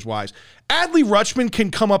hitters wise. Adley Rutschman can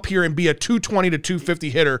come up here and be a 220 to 250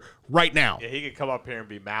 hitter right now. Yeah, he could come up here and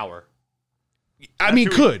be Mauer.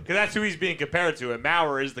 Could. Because that's who he's being compared to, and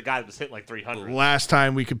Mauer is the guy that was hitting like 300. Last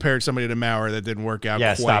time we compared somebody to Mauer, that didn't work out.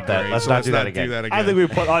 Yeah, stop that. Great. Let's not do that again. I think we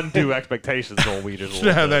put undue expectations on Weeders.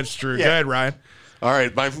 Yeah, that's true. Yeah. Go ahead, Ryan. All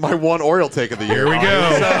right, my one Oriole take of the year. Here we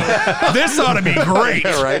go. This ought to be great.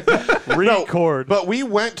 Yeah, right? Record. But we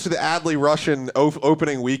went to the Adley Rutschman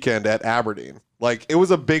opening weekend at Aberdeen. Like, it was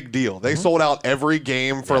a big deal. They sold out every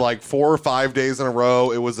game for like 4 or 5 days in a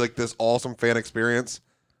row. It was like this awesome fan experience.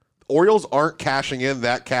 Orioles aren't cashing in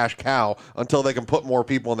that cash cow until they can put more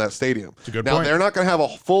people in that stadium. That's a good point. point. They're not going to have a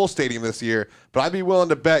full stadium this year, but I'd be willing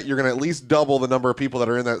to bet you're going to at least double the number of people that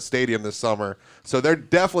are in that stadium this summer. So they're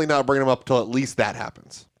definitely not bringing them up until at least that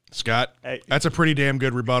happens. Scott, that's a pretty damn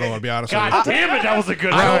good rebuttal, I'll be honest with you. God damn it, that was a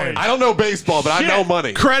good point. I don't know baseball, but I know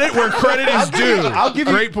money. Credit where credit is due.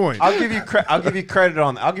 Great point. I'll give you credit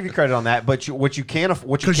on that. But what you can't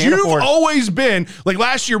afford. Because you've always been like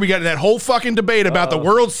last year. We got that whole fucking debate about the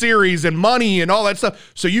World Series and money and all that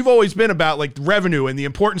stuff. So you've always been about like revenue and the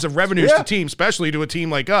importance of revenues to teams, especially to a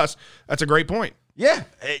team like us. That's a great point. Yeah,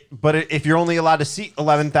 but if you're only allowed to seat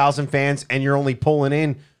 11,000 fans and you're only pulling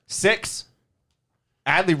in 6.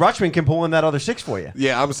 Adley Rutschman can pull in that other 6 for you.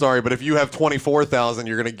 Yeah, I'm sorry, but if you have 24,000,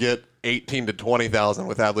 you're going to get 18 to 20,000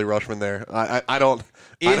 with Adley Rutschman there. I don't.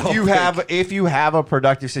 If you have a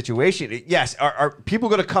productive situation, yes. Are people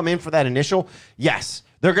going to come in for that initial? Yes,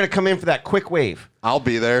 they're going to come in for that quick wave. I'll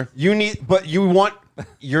be there. But you want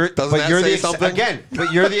Doesn't that say something? Again,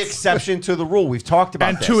 but you're the exception to the rule. We've talked about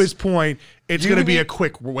And this. to his point, it's going to be a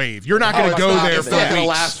quick wave. You're not going to go there It's for not going to weeks.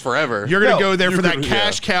 last forever. You're going to go there you for that could-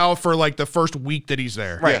 cash cow for like the first week that he's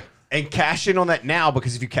there. Right. Yeah. And cash in on that now,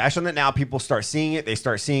 because if you cash on that now, people start seeing it. They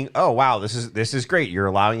start seeing, oh wow, this is great. You're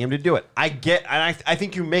allowing him to do it. I get, and I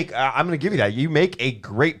think you make. I'm going to give you that. You make a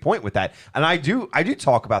great point with that, and I do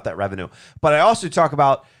talk about that revenue, but I also talk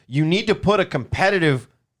about you need to put a competitive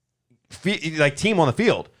team on the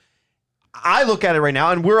field. I look at it right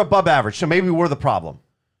now, and we're above average, so maybe we're the problem.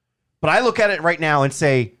 But I look at it right now and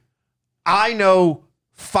say, I know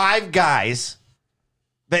 5 guys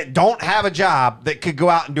that don't have a job that could go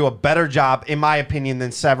out and do a better job, in my opinion,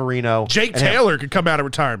 than Severino. Jake and him. Taylor could come out of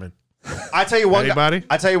retirement. I tell you one. Anybody?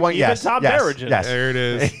 I tell you one. Even Yes. Tom yes, Barrett. Yes. There it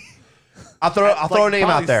is. I'll throw a name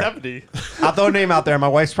out there. 70. I'll throw a name out there. My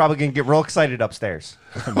wife's probably gonna get real excited upstairs.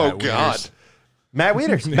 Oh, God. Matt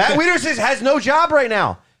Wieters. Matt Wieters has no job right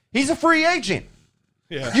now. He's a free agent.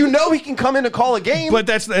 Yeah. You know he can come in and call a game. But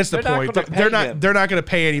that's the They're not point. gonna pay They're him. not going to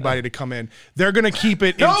pay anybody to come in. They're going to keep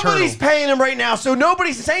it Nobody's internal. paying him right now, so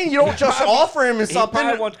nobody's saying you don't just offer him He something.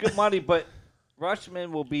 probably wants good money, but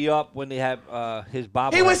Rushman will be up when they have his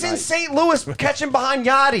bobble. He was at in night. St. Louis catching behind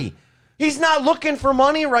Yachty. He's not looking for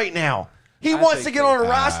money right now. He wants to think get on a so.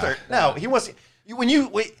 roster. No, he wants.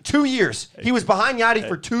 2 years. He was behind Yachty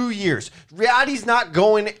for 2 years. Yachty's not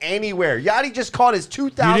going anywhere. Yachty just caught his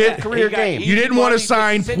 2,000th career he got- game. You didn't want to money to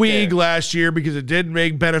sign sit Puig there. last year because it didn't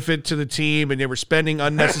make benefit to the team and they were spending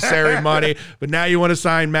unnecessary money. But now you want to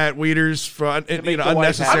sign Matt Wieters for make the wife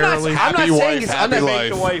unnecessarily. I'm not Happy saying wife, it's happy unnecessary.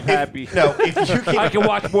 Make the wife happy. No, if you can, I can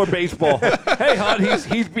watch more baseball. Hey, hon,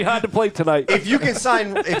 he's behind the plate tonight. if you can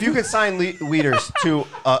sign Wieters to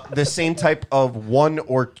the same type of $1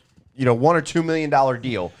 or $2 million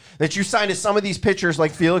deal that you signed to some of these pitchers like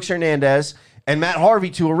Felix Hernandez and Matt Harvey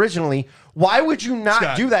to originally, why would you not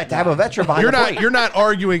Scott, do that to have a veteran behind the plate? You're not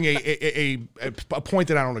arguing a point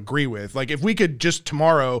that I don't agree with. Like if we could just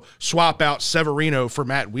tomorrow swap out Severino for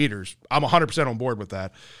Matt Wieters, I'm 100% on board with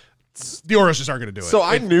that. The Orioles just aren't going to do it. So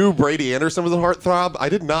I knew Brady Anderson was a heartthrob. I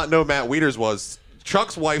did not know Matt Wieters was.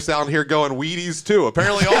 Chuck's wife's out here going Wheaties too.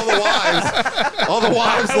 Apparently, all the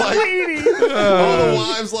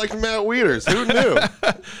wives like Matt Wieters. Who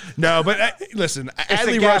knew? No, but listen, It's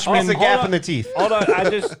Adley a gap, Rutschman. it's a gap in the teeth. Hold on,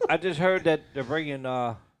 I just heard that they're bringing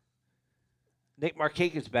Nick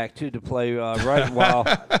Markakis back too to play right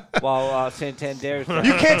while Santander's.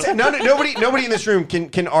 You can't say nobody in this room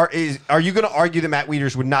are you going to argue that Matt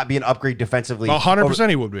Wieters would not be an upgrade defensively? 100%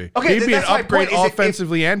 he would be. Okay, He'd be an that's my upgrade point, is if-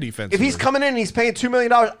 offensively and defensively. If he's coming in and he's paying $2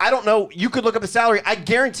 million, I don't know. You could look up the salary. I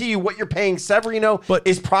guarantee you what you're paying Severino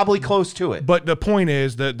is probably close to it. But the point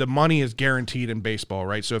is that the money is guaranteed in baseball,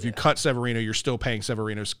 right? So if you cut Severino, you're still paying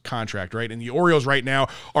Severino's contract, right? And the Orioles right now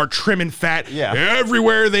are trimming fat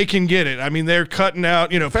everywhere they can get it. I mean, they're cutting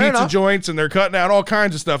out, Fair pizza enough. joints and they're cutting out all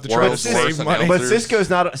kinds of stuff to try to World's save worst money. But announcers. Cisco's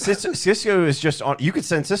not. Cisco is just on. You could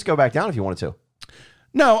send Cisco back down if you wanted to.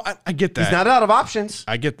 No, I get that. He's not out of options.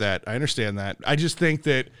 I get that. I understand that. I just think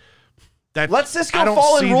that Let Cisco I don't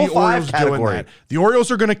fall in see Rule the 5 Orioles doing category. that. The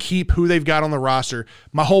Orioles are going to keep who they've got on the roster.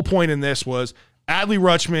 My whole point in this was Adley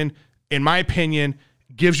Rutschman, in my opinion,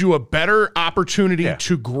 gives you a better opportunity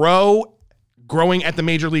to growing at the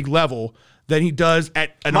major league level than he does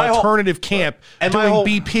at an alternative camp doing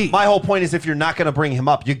BP. My whole point is, if you're not going to bring him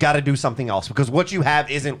up, you got to do something else because what you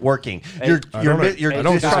have isn't working. You're I don't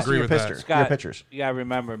distrusting disagree your with that. pitchers. Scott, Your pitchers. You gotta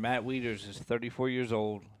remember, Matt Wieters is 34 years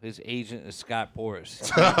old. His agent is Scott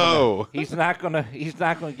Boras. Oh. He's not gonna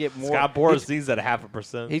get more. Scott Boras sees at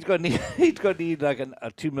 0.5%. He's gonna need like a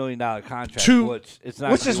 $2 million contract. Which it's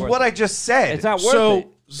not Which gonna is be what worth I just said. It's not worth So, it.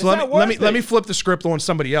 It's so let not me worth let me it. flip the script on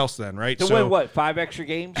somebody else then, right? To win what? 5 extra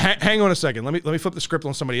games? Hang on a second. Let me flip the script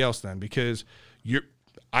on somebody else then, because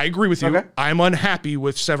I agree with you. Okay. I'm unhappy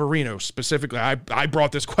with Severino specifically. I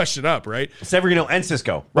brought this question up, right? Severino and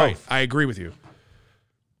Cisco. Right. I agree with you.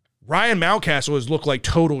 Ryan Mountcastle has looked like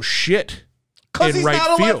total shit Because in he's right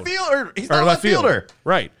not a field. left fielder. He's Or not a left fielder.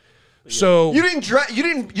 Right. So You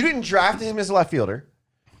didn't draft him as a left fielder.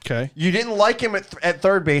 okay, You didn't like him at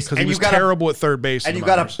third base, because and he was you got terrible at third base, and in you the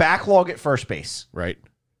got minors. a backlog at first base. right.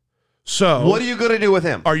 So What are you going to do with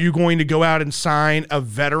him? are you going to go out and sign a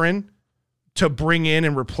veteran to bring in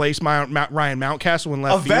and replace Ryan Mountcastle in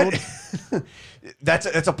left field? That's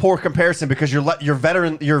a poor comparison because your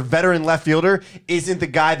veteran left fielder isn't the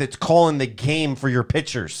guy that's calling the game for your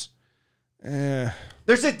pitchers.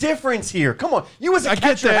 There's a difference here. Come on. You as a I get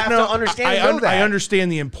catcher that. have No, to understand and know that. I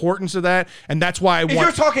understand the importance of that, and that's why I want. If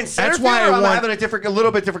you're talking center fielder, I'm having a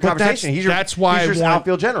little bit different conversation. He's your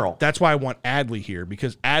outfield general. That's why I want Adley here,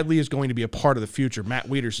 because Adley is going to be a part of the future. Matt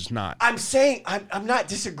Wieters is not. I'm saying, I'm not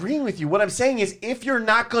disagreeing with you. What I'm saying is, if you're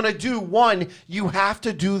not going to do one, you have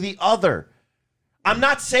to do the other. I'm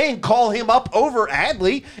not saying call him up over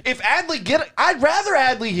Adley. If Adley I'd rather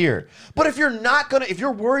Adley here. But if if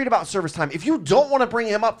you're worried about service time, if you don't want to bring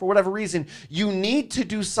him up for whatever reason, you need to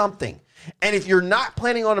do something. And if you're not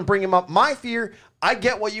planning on bringing him up, my fear, I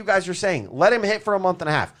get what you guys are saying. Let him hit for a month and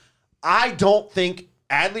a half. I don't think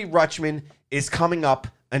Adley Rutschman is coming up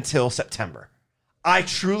until September. I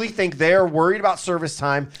truly think they're worried about service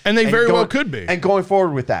time. And they very well could be. And going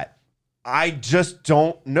forward with that. I just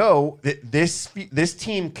don't know that this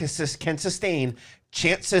team can sustain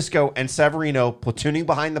Chance Sisco and Severino platooning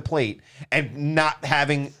behind the plate and not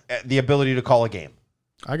having the ability to call a game.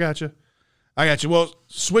 I got you. Well,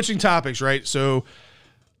 switching topics, right? So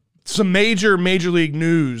some major league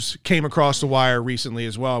news came across the wire recently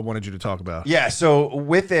as well. I wanted you to talk about. Yeah. So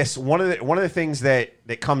with this, one of the things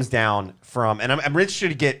that comes down from, and I'm interested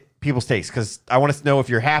to get people's takes because I want to know if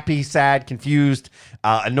you're happy, sad, confused,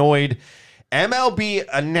 annoyed. MLB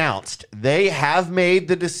announced they have made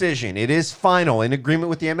the decision. It is final in agreement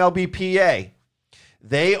with the MLBPA.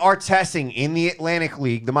 They are testing in the Atlantic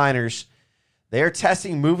League, the minors. They are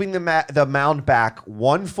testing moving the mound back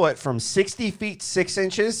 1 foot from 60 feet 6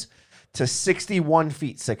 inches to 61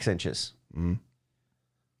 feet 6 inches. Mm.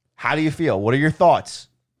 How do you feel? What are your thoughts?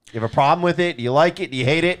 You have a problem with it? Do you like it? Do you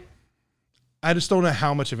hate it? I just don't know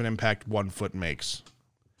how much of an impact 1 foot makes.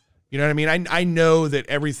 You know what I mean? I know that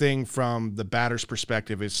everything from the batter's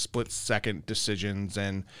perspective is split-second decisions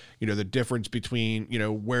and, the difference between,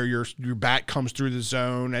 where your bat comes through the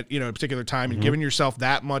zone at, a particular time and giving yourself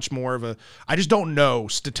that much more of I just don't know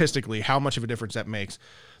statistically how much of a difference that makes.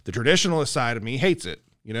 The traditionalist side of me hates it.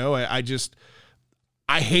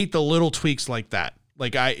 I hate the little tweaks like that.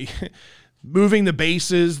 Like moving the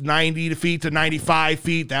bases 90 feet to 95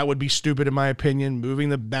 feet, that would be stupid in my opinion. Moving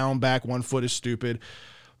the mound back 1 foot is stupid.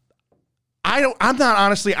 I'm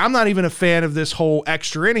not even a fan of this whole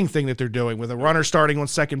extra inning thing that they're doing with a runner starting on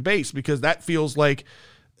second base because that feels like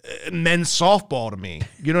men's softball to me.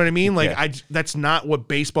 You know what I mean? Like that's not what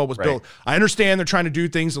baseball was built. I understand they're trying to do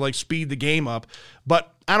things to speed the game up,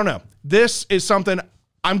 but I don't know. This is something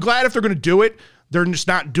I'm glad if they're going to do it, they're just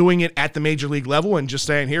not doing it at the major league level and just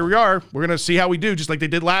saying, here we are, we're going to see how we do, just like they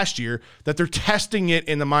did last year, that they're testing it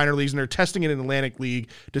in the minor leagues and they're testing it in the Atlantic League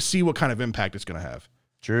to see what kind of impact it's going to have.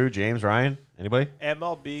 Drew, James, Ryan, anybody?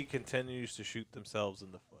 MLB continues to shoot themselves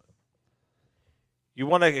in the foot. You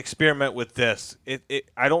want to experiment with this.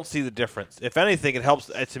 I don't see the difference. If anything, it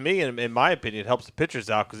helps, to me, in my opinion, it helps the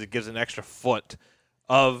pitchers out because it gives an extra foot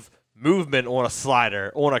of movement on a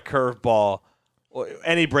slider, on a curveball, or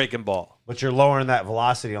any breaking ball. But you're lowering that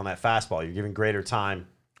velocity on that fastball. You're giving greater time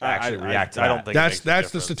to actually react to that. I don't think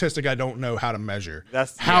that's the statistic I don't know how to measure.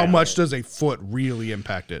 How much does a foot really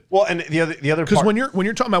impact it? Well, and the other because when you're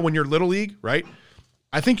talking about when you're little league, right?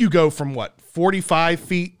 I think you go from 45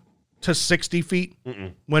 feet to 60 feet.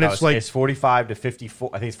 When it's 45 to 54.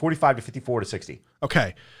 I think it's 45 to 54 to 60.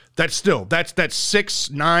 Okay, that's 6,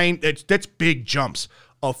 9. That's big jumps.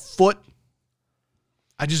 A foot.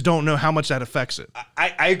 I just don't know how much that affects it.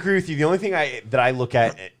 I agree with you. The only thing that I look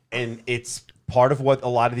at, and it's part of what a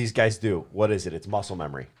lot of these guys do. What is it? It's muscle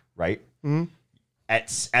memory, right? Mm-hmm.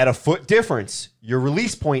 At a foot difference, your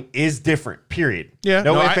release point is different, period. Yeah.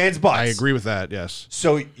 No ifs, ands, buts. I agree with that, yes.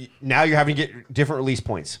 So now you're having to get different release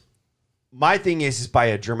points. My thing is by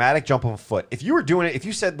a dramatic jump of a foot. If you were doing it, if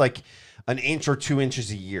you said like an inch or 2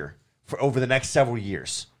 inches a year for over the next several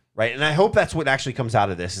years, right? And I hope that's what actually comes out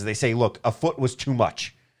of this is they say, look, a foot was too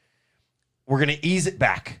much. We're going to ease it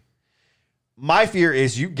back. My fear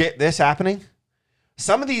is you get this happening.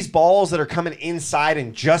 Some of these balls that are coming inside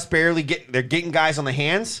and just barely they're getting guys on the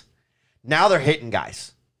hands. Now they're hitting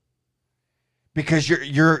guys because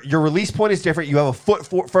your release point is different. You have a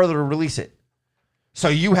foot further to release it. So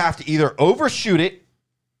you have to either overshoot it,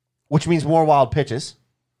 which means more wild pitches,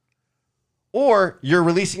 or you're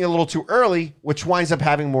releasing a little too early, which winds up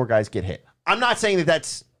having more guys get hit. I'm not saying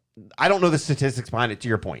that's I don't know the statistics behind it, to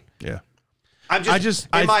your point. Yeah.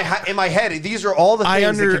 In my head, these are all the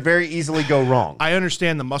things that could very easily go wrong. I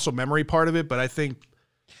understand the muscle memory part of it, but I think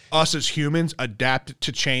us as humans adapt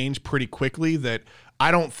to change pretty quickly that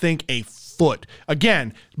I don't think a foot,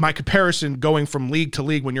 again, my comparison going from league to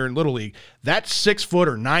league when you're in Little League, that 6 foot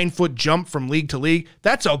or 9 foot jump from league to league,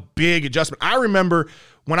 that's a big adjustment. I remember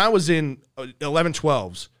when I was in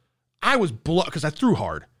 11-12s, I was because I threw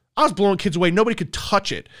hard. I was blowing kids away. Nobody could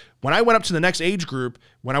touch it. When I went up to the next age group,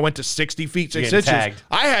 when I went to 60 feet, 6 inches,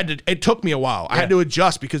 tagged. it took me a while. I had to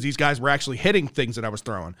adjust because these guys were actually hitting things that I was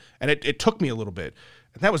throwing. And it took me a little bit.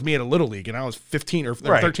 And that was me at a little league, and I was 15 or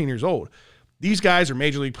 13 years old. These guys are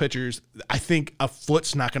major league pitchers. I think a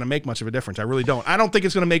foot's not going to make much of a difference. I really don't. I don't think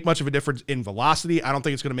it's going to make much of a difference in velocity. I don't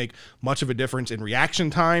think it's going to make much of a difference in reaction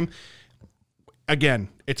time. Again,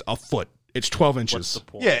 it's a foot. It's 12 inches. What's the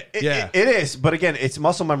point? Yeah, it is. But again, it's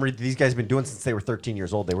muscle memory that these guys have been doing since they were 13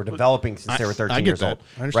 years old. They were developing since they were 13 years old.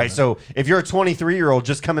 Right? That. So if you're a 23-year-old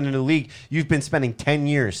just coming into the league, you've been spending 10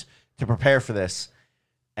 years to prepare for this.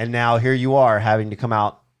 And now here you are having to come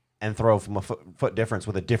out and throw from a foot difference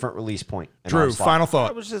with a different release point. Drew, final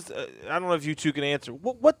thought. I was just, I don't know if you two can answer.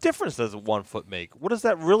 What difference does a 1 foot make? What does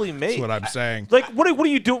that really make? That's what I'm saying. Like, what are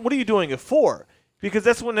you doing? What are you doing it for? Because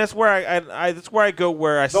that's where I go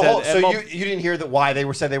where I said. So you didn't hear why they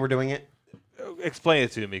said they were doing it? Explain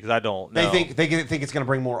it to me because I don't know. They think it's going to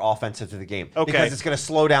bring more offensive to the game. Okay. Because it's going to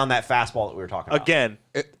slow down that fastball that we were talking about. Again,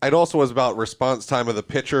 it also was about response time of the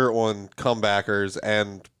pitcher on comebackers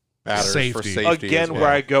and batters for safety. Again, as well.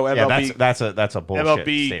 where I go, MLB. Yeah, that's a bullshit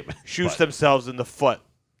MLB statement. shoots themselves in the foot.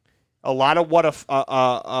 A lot of what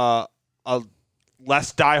a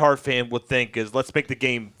less diehard fan would think is let's make the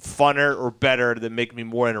game funner or better than make me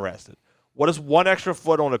more interested. What does 1 extra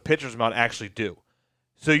foot on a pitcher's mound actually do?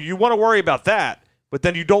 So you want to worry about that, but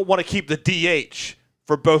then you don't want to keep the DH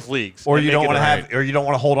for both leagues, or you don't want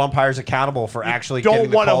to hold umpires accountable for actually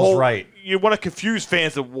getting the calls right. You want to confuse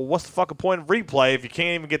fans that, well, what's the fucking point of replay if you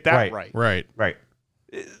can't even get that right? Right.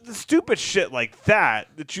 The stupid shit like that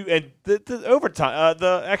you and the overtime,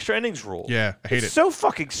 the extra innings rule. Yeah, I hate it. It's so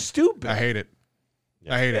fucking stupid. I hate it.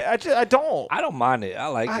 I hate it. I don't. I don't mind it. I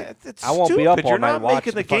like it. It's I won't stupid. be up all You're night not watching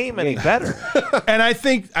making the game any better. And I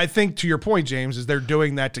think to your point, James, is they're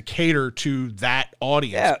doing that to cater to that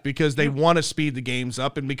audience because they want to speed the games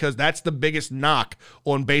up, and because that's the biggest knock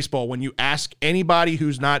on baseball. When you ask anybody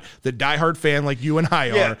who's not the diehard fan like you and I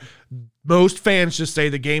are, most fans just say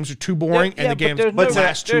the games are too boring and the games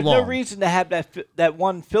last too long. There's no reason to have that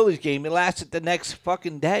one Phillies game. It lasted the next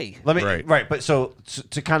fucking day. But so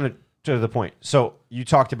to kind of to the point. So you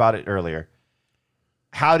talked about it earlier.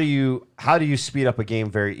 How do you speed up a game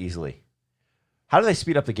very easily? How do they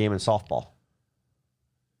speed up the game in softball?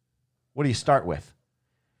 What do you start with?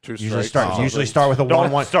 Usually start with a 1-1.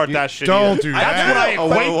 Don't start that shit. Don't do that.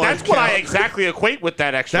 That's what I exactly equate with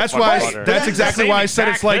that extra. That's exactly why I said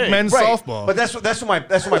it's like men's softball. But that's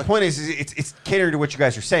what my point is. It's catered to what you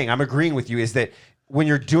guys are saying. I'm agreeing with you. Is that when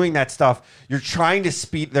you're doing that stuff, they're trying to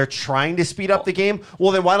speed up the game.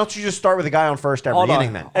 Well, then why don't you just start with a guy on first every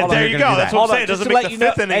inning then? And there you go. That's what I'm saying. It doesn't make the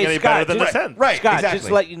fifth inning any better than the 10th. Right, Scott, exactly. just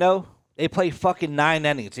to let you know, they play fucking 9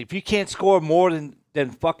 innings. If you can't score more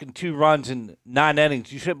than fucking 2 runs in 9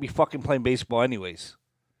 innings, you shouldn't be fucking playing baseball anyways.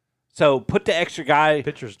 So put the extra guy.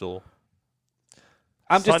 Pitcher's duel.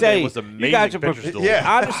 I'm just saying, you guys are. Yeah,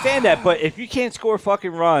 I understand that, but if you can't score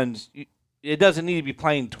fucking runs, it doesn't need to be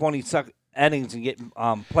playing 20 innings and get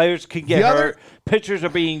players can get hurt. Pitchers are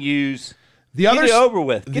being used. Get it over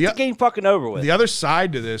with. Get the game fucking over with. The other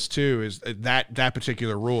side to this too is that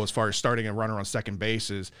particular rule, as far as starting a runner on second base,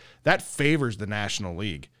 is that favors the National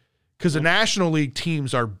League. Because the National League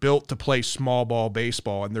teams are built to play small ball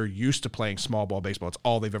baseball, and they're used to playing small ball baseball. It's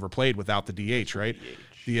all they've ever played without the DH, right?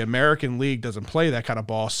 The American League doesn't play that kind of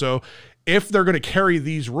ball. So if they're going to carry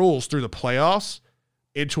these rules through the playoffs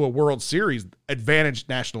into a World Series, advantage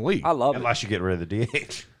National League. I love it. Unless you get rid of the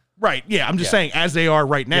DH. Right, yeah. I'm just saying, as they are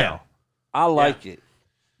right now. Yeah. I like it.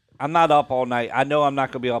 I'm not up all night. I know I'm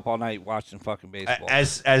not going to be up all night watching fucking baseball.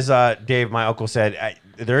 As Dave, my uncle, said,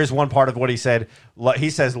 there is one part of what he said.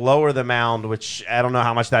 He says lower the mound, which I don't know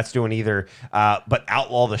how much that's doing either, but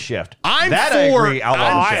outlaw the shift. I'm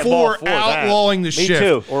for outlawing the shift. Me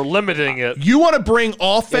too. Or limiting it. You want to bring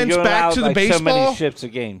offense back to the baseball? So many shifts a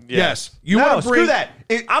game. Yes. You want to bring... Screw that.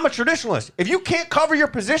 I'm a traditionalist. If you can't cover your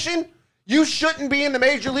position... You shouldn't be in the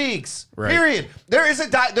major leagues. Right. Period. There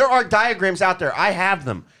are diagrams out there. I have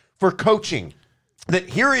them for coaching.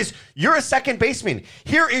 That you're a second baseman.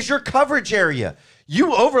 Here is your coverage area.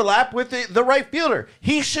 You overlap with the right fielder.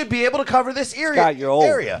 He should be able to cover this area. Scott, you're old.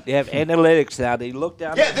 They have analytics now. They look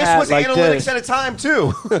down. Yeah, this was like analytics at a time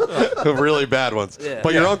too. Really bad ones. Yeah.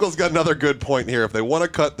 But your uncle's got another good point here. If they want to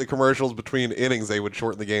cut the commercials between innings, they would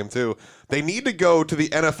shorten the game too. They need to go to the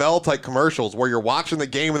NFL type commercials where you're watching the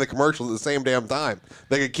game and the commercials at the same damn time.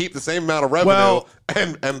 They could keep the same amount of revenue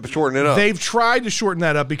and shorten it up. They've tried to shorten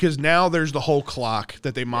that up because now there's the whole clock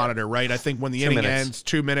that they monitor, right? I think when the inning ends,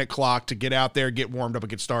 2-minute clock to get out there, get warmed up, and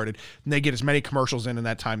get started. And they get as many commercials in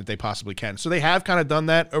that time that they possibly can. So they have kind of done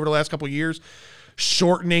that over the last couple of years.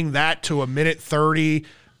 shortening that to a minute 30.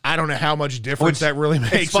 I don't know how much difference that really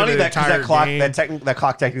makes. It's funny in an that entire clock game. that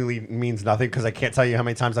clock technically means nothing because I can't tell you how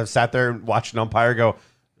many times I've sat there and watched an umpire go,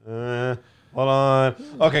 hold on.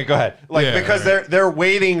 Okay, go ahead. Because they're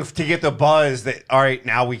waiting to get the buzz that all right,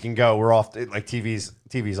 now we can go. We're off. Like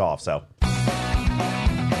TV's off. So.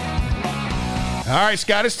 All right,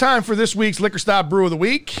 Scott, it's time for this week's Liquor Stop Brew of the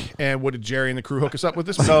Week. And what did Jerry and the crew hook us up with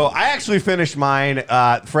this week? So I actually finished mine.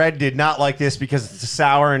 Fred did not like this because it's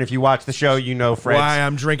sour, and if you watch the show, you know Fred. Why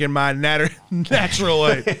I'm drinking my natural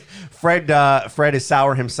way. Fred is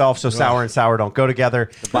sour himself, so sour and sour don't go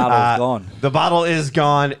together. The bottle is gone. The bottle is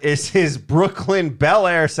gone. It's his Brooklyn Bel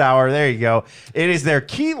Air sour. There you go. It is their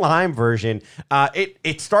key lime version.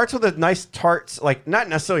 It starts with a nice tart, like not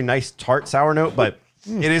necessarily nice tart sour note, but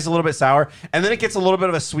it is a little bit sour, and then it gets a little bit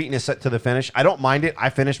of a sweetness to the finish. I don't mind it. I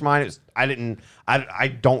finished mine. I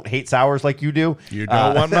don't hate sours like you do. You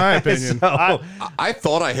don't want my opinion. So, I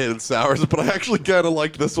thought I hated sours, but I actually kind of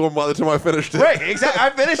liked this one by the time I finished it. right, exactly. I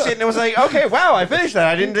finished it, and it was like, okay, wow, I finished that.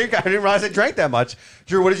 I didn't realize I drank that much.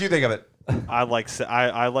 Drew, what did you think of it? I like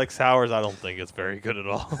sours. I don't think it's very good at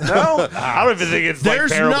all. No, I don't even think it's. There's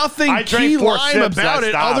like terrible. nothing I drank key 4 lime sips, about I it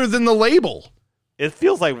stopped. other than the label. It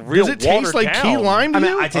feels like real. Does it taste like key lime to I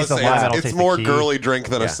mean, you? I taste the lime. I don't It's taste more the key. girly drink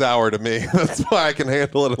than Yeah. a sour to me. That's why I can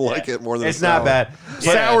handle it and like it more than It's a sour. not bad.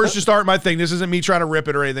 Sours just aren't my thing. This isn't me trying to rip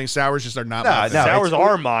it or anything. Sours just are not my thing. no. Sours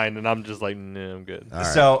are mine, and I'm just like, nah, I'm good.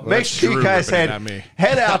 So make that's sure you Drew guys ripping it, not me.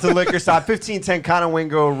 head out to Liquor Stop, 1510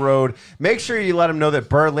 Conowingo Road. Make sure you let them know that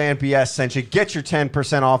Birdland BS sent you. Get your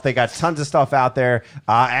 10% off. They got tons of stuff out there.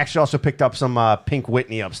 I actually also picked up some Pink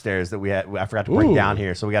Whitney upstairs that I forgot to bring down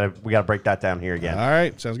here. So we gotta break that down here again. All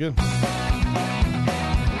right, sounds good. All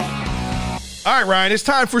right, Ryan, it's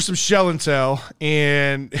time for some Shell and Tell.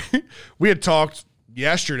 And we had talked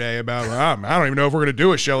yesterday about, I don't even know if we're going to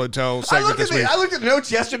do a Shell and Tell segment this week. I looked at the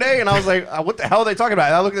notes yesterday, and I was like, what the hell are they talking about?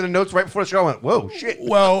 And I looked at the notes right before the show and went, whoa, shit.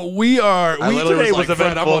 Well, we Literally today was was Fred,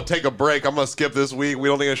 I'm eventful. going to take a break. I'm going to skip this week. We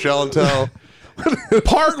don't need a Shell and Tell.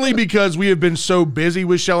 partly because we have been so busy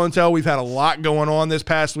with Shell and Tell. We've had a lot going on this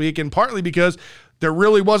past week, and partly because there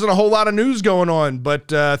really wasn't a whole lot of news going on, but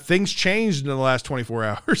things changed in the last 24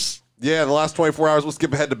 hours. Yeah, in the last 24 hours, we'll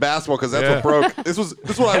skip ahead to basketball because that's what broke. This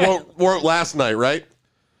is what I wrote last night, right?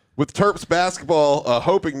 With Terps basketball,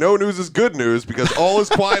 hoping no news is good news because all is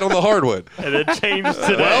quiet on the hardwood. And it changed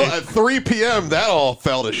today. Well, at 3 p.m., that all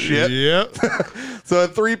fell to shit. Yep. So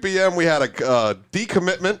at 3 p.m., we had a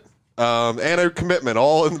decommitment and a commitment,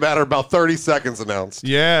 all in the matter of about 30 seconds announced.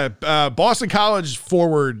 Yeah. Boston College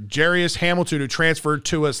forward Jarius Hamilton, who transferred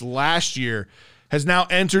to us last year, has now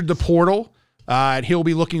entered the portal. And he'll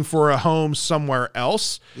be looking for a home somewhere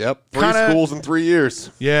else. Yep, 3 schools in 3 years.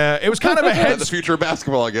 Yeah, it was kind of a The future of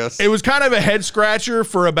basketball, I guess. It was kind of a head scratcher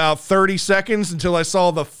for about 30 seconds until I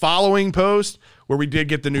saw the following post where we did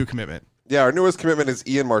get the new commitment. Yeah, our newest commitment is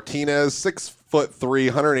Ian Martinez, 6'3",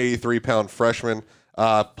 183-pound freshman.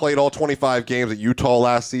 Played all 25 games at Utah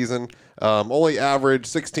last season. Only averaged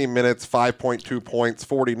 16 minutes, 5.2 points,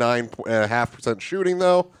 49.5% shooting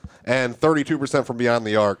though, and 32% from beyond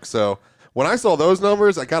the arc. So when I saw those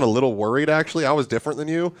numbers, I got a little worried, actually. I was different than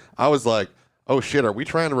you. I was like, oh, shit, are we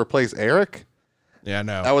trying to replace Eric? Yeah,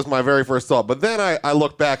 no. That was my very first thought. But then I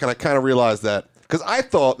looked back and I kind of realized that, because I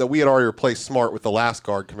thought that we had already replaced Smart with the last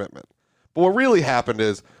guard commitment. But what really happened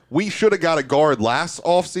is we should have got a guard last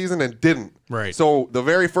offseason and didn't. Right. So the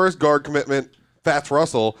very first guard commitment, Fats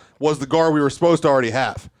Russell, was the guard we were supposed to already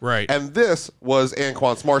have. Right. And this was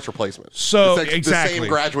Anquan Smart's replacement. So It's exactly the same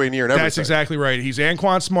graduating year and everything. That's exactly right. He's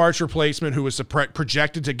Anquan Smart's replacement, who was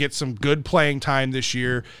projected to get some good playing time this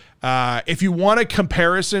year. If you want a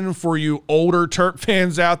comparison for you older Terp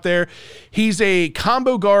fans out there, he's a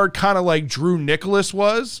combo guard, kind of like Drew Nicholas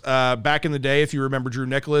was back in the day. If you remember Drew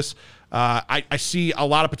Nicholas, I see a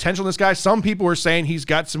lot of potential in this guy. Some people are saying he's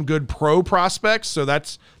got some good pro prospects, so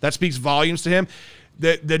that speaks volumes to him.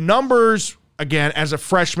 The numbers, again, as a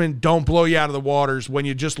freshman, don't blow you out of the waters when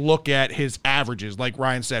you just look at his averages. Like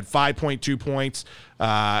Ryan said, 5.2 points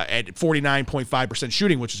at 49.5%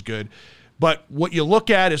 shooting, which is good. But what you look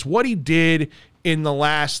at is what he did in the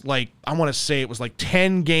last, I want to say it was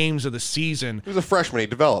 10 games of the season. He was a freshman. He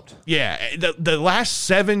developed. Yeah. The last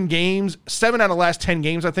 7 games, 7 out of the last 10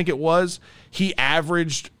 games, I think it was, he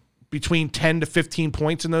averaged between 10 to 15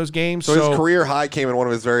 points in those games. So his career high came in one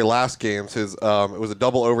of his very last games. It was a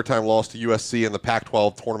double overtime loss to USC in the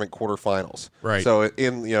Pac-12 tournament quarterfinals. Right. So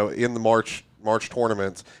in the March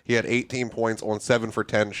tournaments, he had 18 points on 7 for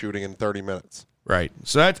 10 shooting in 30 minutes. Right.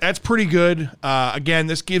 So that's pretty good. Again,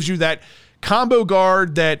 this gives you that combo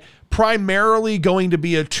guard that primarily going to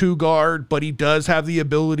be a 2 guard, but he does have the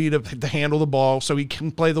ability to handle the ball, so he can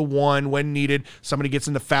play the 1 when needed. Somebody gets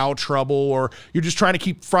into foul trouble, or you're just trying to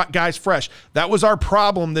keep guys fresh. That was our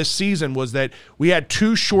problem this season, was that we had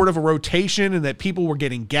too short of a rotation and that people were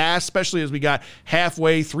getting gassed, especially as we got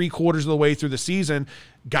halfway, 3/4 of the way through the season.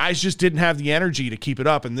 Guys just didn't have the energy to keep it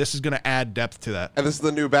up, and this is going to add depth to that. And this is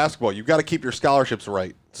the new basketball. You've got to keep your scholarships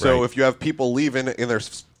right. So if you have people leaving in their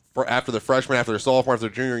after the freshman, after their sophomore, after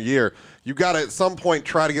their junior year, you got to at some point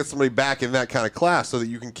try to get somebody back in that kind of class so that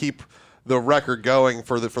you can keep the record going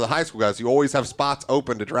for the high school guys. You always have spots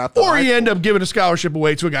open to draft them. Or you end up giving a scholarship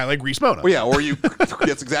away to a guy like Reese Mona. Well, yeah, or you.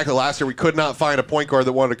 That's exactly last year. We could not find a point guard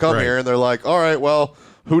that wanted to come here, and they're like, all right, well,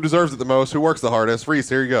 who deserves it the most? Who works the hardest? Reese,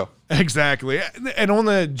 here you go. Exactly. And on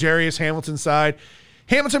the Jarius Hamilton side,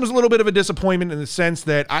 Hamilton was a little bit of a disappointment in the sense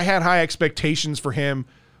that I had high expectations for him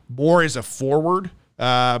more as a forward.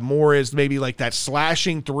 More as maybe like that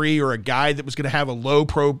slashing 3 or a guy that was going to have a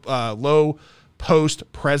low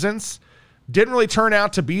post presence. Didn't really turn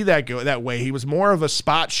out to be that way. He was more of a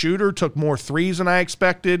spot shooter, took more threes than I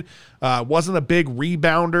expected. Wasn't a big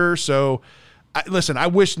rebounder. So, listen, I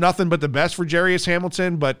wish nothing but the best for Jarius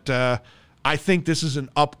Hamilton, but I think this is an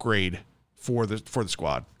upgrade for the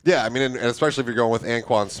squad. Yeah, I mean, and especially if you're going with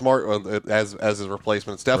Anquan Smart as his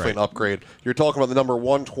replacement, it's definitely an upgrade. You're talking about the number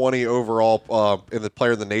 120 overall in the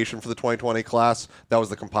player of the nation for the 2020 class. That was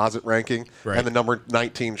the composite ranking, and the number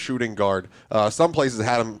 19 shooting guard. Some places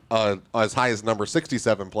had him as high as number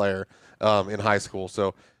 67 player in high school.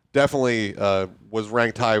 So definitely was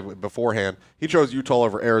ranked high beforehand. He chose Utah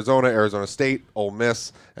over Arizona, Arizona State, Ole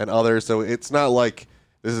Miss, and others. So it's not like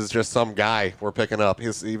this is just some guy we're picking up.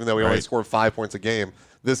 Even though he only scored 5 points a game,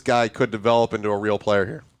 this guy could develop into a real player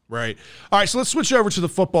here. Right. All right, so let's switch over to the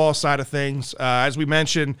football side of things. As we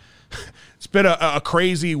mentioned, it's been a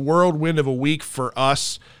crazy whirlwind of a week for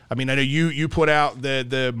us. I mean, I know you put out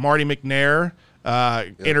the Marty McNair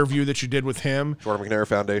interview that you did with him. Jordan McNair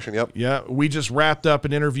Foundation, yep. Yeah, we just wrapped up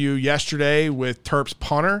an interview yesterday with Terps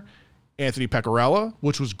punter Anthony Pecorella,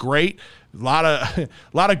 which was great. A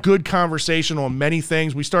lot of good conversation on many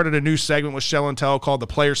things. We started a new segment with Shell and Tell called the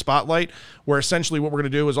Player Spotlight, where essentially what we're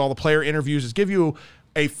going to do is all the player interviews is give you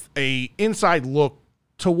a inside look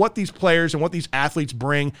to what these players and what these athletes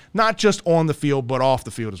bring, not just on the field, but off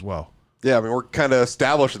the field as well. Yeah, I mean, we're kind of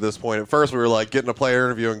established at this point. At first, we were like getting a player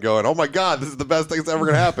interview and going, oh my God, this is the best thing that's ever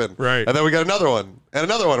going to happen. Right. And then we got another one and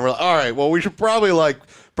another one. And we're like, all right, well, we should probably like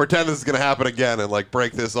pretend this is going to happen again and like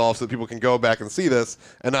break this off so that people can go back and see this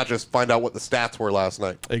and not just find out what the stats were last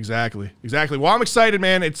night. Exactly. Well, I'm excited,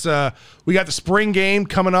 man. It's we got the spring game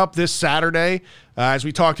coming up this Saturday. As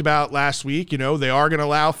we talked about last week, they are going to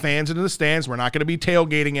allow fans into the stands. We're not going to be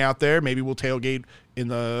tailgating out there. Maybe we'll tailgate in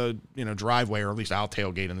the driveway, or at least I'll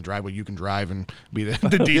tailgate in the driveway. You can drive and be the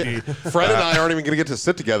DD. Fred and I aren't even going to get to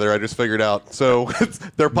sit together. I just figured out. So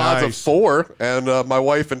they're pods of 4, and my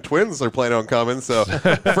wife and twins are planning on coming. So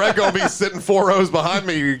Fred going to be sitting 4 rows behind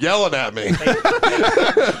me, yelling at me.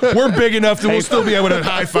 We're big enough that we'll still be able to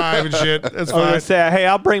high five and shit. That's fine. I was gonna say, hey,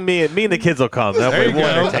 I'll bring me and the kids will come. That way we'll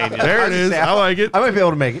entertain you. There it is. I like it. I might be able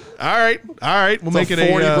to make it. All right. We'll make it a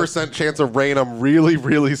 40% chance of rain. I'm really,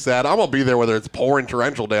 really sad. I'm gonna be there whether it's pouring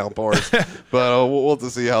torrential downpours, but we'll have to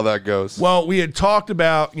see how that goes. Well, we had talked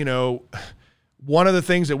about, one of the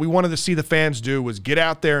things that we wanted to see the fans do was get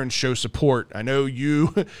out there and show support. I know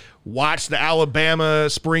you watched the Alabama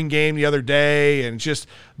spring game the other day and just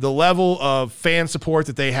the level of fan support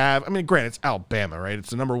that they have. I mean, granted, it's Alabama, right? It's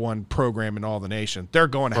the number 1 program in all the nation. They're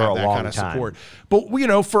going to have that kind of support.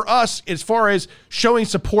 But, for us, as far as showing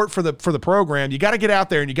support for the program, you got to get out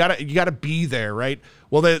there and you got to be there, right?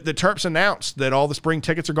 Well, the Terps announced that all the spring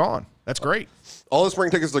tickets are gone. That's great. All the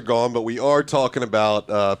spring tickets are gone, but we are talking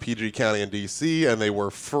about PG County and D.C., and they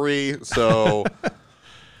were free, so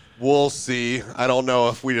we'll see. I don't know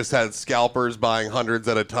if we just had scalpers buying hundreds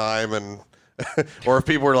at a time, and or if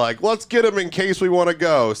people were like, let's get them in case we want to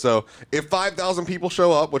go. So if 5,000 people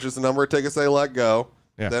show up, which is the number of tickets they let go,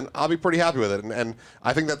 then I'll be pretty happy with it. And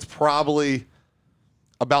I think that's probably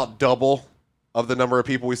about double of the number of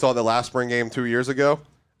people we saw at the last spring game 2 years ago.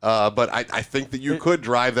 But I think that you could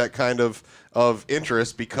drive that kind of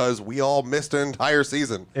interest because we all missed an entire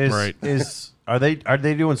season. Are they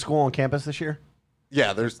doing school on campus this year?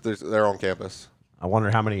 Yeah, they're on campus. I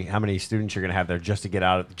wonder how many students you're going to have there just to get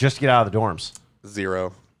out of the dorms.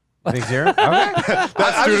 0. I think 0. Okay.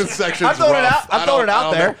 That student section. I'm throwing it out. I'm throwing it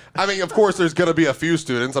out there. I mean, of course, there's going to be a few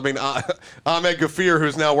students. I mean, Ahmed Gafir,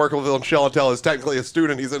 who's now working with Shell and Tell, is technically a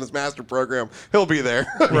student. He's in his master program. He'll be there.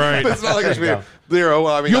 Right. It's not like it should be 0.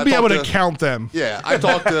 I mean, You'll be able to count them. Yeah, I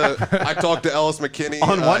talked to Ellis McKinney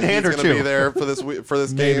on one hand or he's two. Going to be there for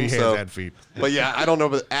this Maybe game. hands So, and feet. but yeah, I don't know,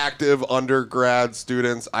 but active undergrad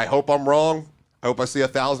students. I hope I'm wrong. I hope I see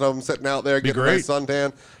 1,000 of them sitting out there getting a nice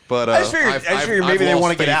suntan. But I just figured maybe they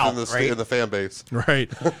want to get out in the fan base.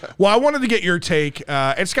 Right. Well, I wanted to get your take,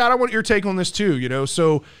 and Scott, I want your take on this too. You know,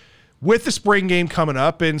 so with the spring game coming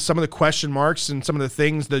up and some of the question marks and some of the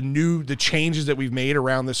things, the changes that we've made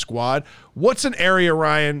around this squad, what's an area,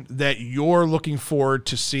 Ryan, that you're looking forward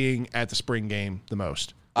to seeing at the spring game the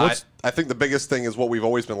most? I think the biggest thing is what we've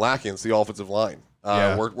always been lacking. It's the offensive line.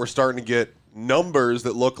 We're starting to get numbers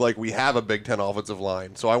that look like we have a Big Ten offensive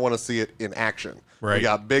line. So I want to see it in action. Right. We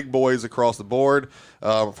got big boys across the board.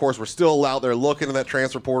 Of course, we're still out there looking in that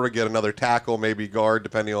transfer portal to get another tackle, maybe guard,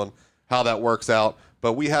 depending on how that works out.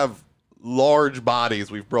 But we have large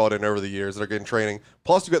bodies we've brought in over the years that are getting training.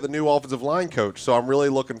 Plus, you got the new offensive line coach. So I'm really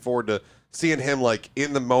looking forward to seeing him like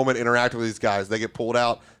in the moment interact with these guys. They get pulled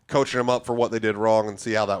out, coaching them up for what they did wrong and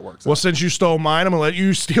see how that works. Well, since you stole mine, I'm going to let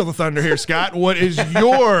you steal the thunder here, Scott. What is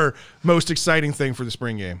your most exciting thing for the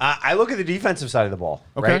spring game? I look at the defensive side of the ball.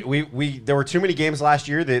 Okay. Right? There were too many games last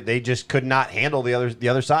year that they just could not handle the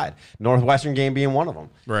other side. Northwestern game being one of them.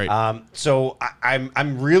 Right. So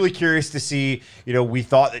I'm really curious to see. You know, we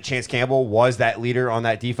thought that Chance Campbell was that leader on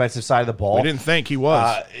that defensive side of the ball. We didn't think he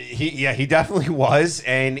was. He definitely was.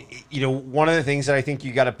 And you know, one of the things that I think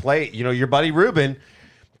you got to play. You know, your buddy Ruben.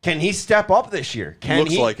 Can he step up this year?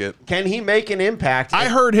 Looks like it. Can he make an impact? I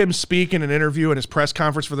heard him speak in an interview in his press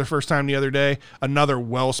conference for the first time the other day. Another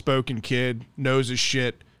well-spoken kid, knows his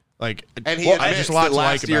shit. Like, and he admits just a lot that to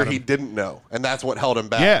last like year about him. he didn't know, and that's what held him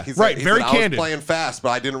back. Yeah, he right, very said, candid. I was playing fast, but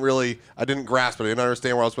I didn't grasp it. I didn't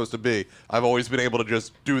understand where I was supposed to be. I've always been able to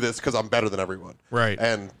just do this because I'm better than everyone. Right.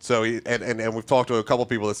 And so and we've talked to a couple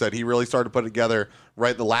people that said he really started to put it together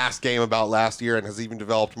right the last game about last year and has even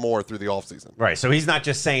developed more through the offseason. Right. So he's not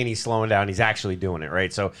just saying he's slowing down; he's actually doing it.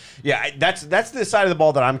 Right. So yeah, that's the side of the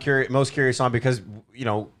ball that I'm most curious on because you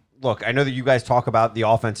know, look, I know that you guys talk about the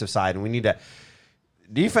offensive side, and we need to.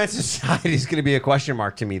 Defensive side is going to be a question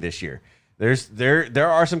mark to me this year. There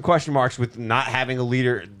are some question marks with not having a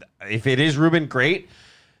leader. If it is Ruben, great.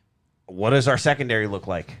 What does our secondary look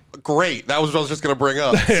like? Great. That was what I was just going to bring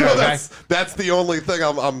up. So that's the only thing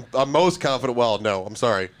I'm most confident. Well, no, I'm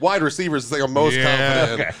sorry. Wide receivers is the thing I'm most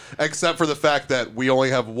confident in, except for the fact that we only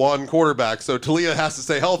have one quarterback. So Talia has to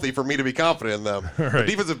stay healthy for me to be confident in them. Right. The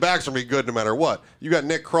defensive backs are going to be good no matter what. You got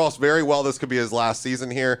Nick Cross very well. This could be his last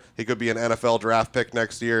season here. He could be an NFL draft pick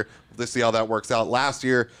next year. Let's see how that works out. Last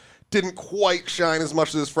year, didn't quite shine as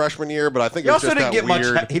much as his freshman year, but I think it was just that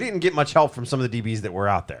weird. He didn't get much help from some of the DBs that were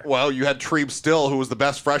out there. Well, you had Trebe Still, who was the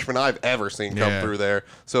best freshman I've ever seen come through there.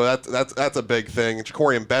 So that's a big thing.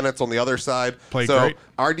 Jacorian Bennett's on the other side. Played so great.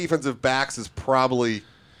 Our defensive backs is probably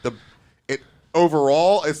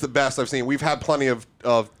overall it's the best I've seen. We've had plenty of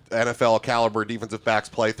NFL caliber defensive backs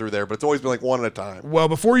play through there, but it's always been like one at a time. Well,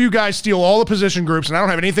 before you guys steal all the position groups, and I don't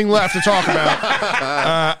have anything left to talk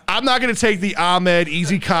about, I'm not going to take the Ahmed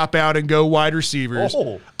easy cop out and go wide receivers.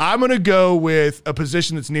 I'm going to go with a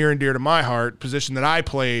position that's near and dear to my heart, position that I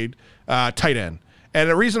played, tight end. And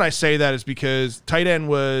the reason I say that is because tight end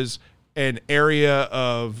was an area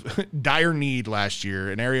of dire need last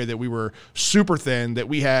year, an area that we were super thin, that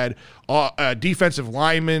we had defensive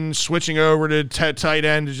linemen switching over to tight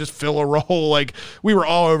end to just fill a role. Like, we were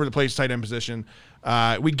all over the place, tight end position.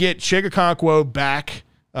 We get Chigakonkwo back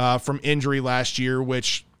from injury last year,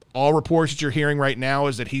 which all reports that you're hearing right now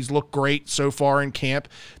is that he's looked great so far in camp.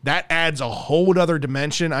 That adds a whole other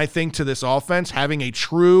dimension, I think, to this offense, having a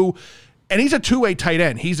true – and he's a two-way tight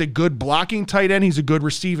end. He's a good blocking tight end. He's a good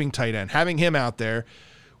receiving tight end. Having him out there,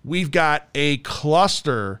 we've got a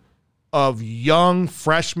cluster of young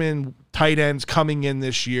freshman tight ends coming in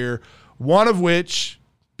this year, one of which,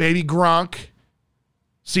 baby Gronk,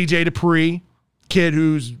 CJ Dupree, kid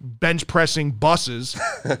who's bench pressing buses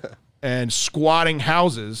and squatting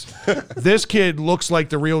houses. This kid looks like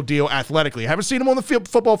the real deal athletically. I haven't seen him on the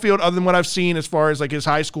football field other than what I've seen as far as like his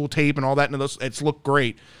high school tape and all that. And it's looked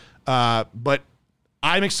great. But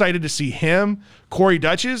I'm excited to see him. Corey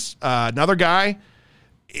Dutches, another guy.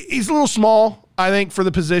 He's a little small, I think, for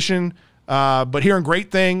the position, but hearing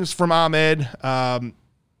great things from Ahmed.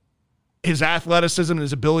 His athleticism and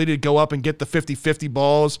his ability to go up and get the 50-50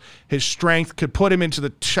 balls, his strength could put him into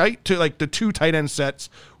the two tight end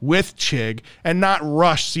sets with Chig and not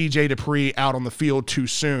rush CJ Dupree out on the field too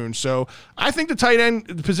soon. So I think the tight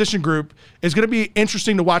end position group is going to be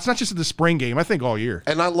interesting to watch, not just at the spring game, I think all year.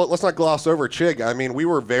 And let's not gloss over Chig. I mean, we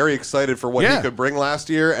were very excited for what he could bring last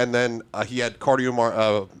year, and then he had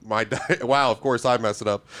wow, of course I messed it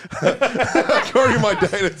up.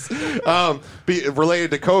 Cardiomyositis related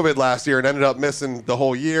to COVID last year and ended up missing the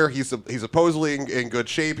whole year. He's supposedly in good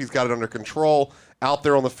shape. He's got it under control out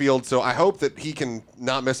there on the field. So I hope that he can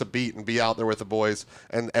not miss a beat and be out there with the boys.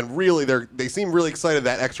 And really, they seem really excited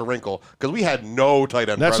that extra wrinkle because we had no tight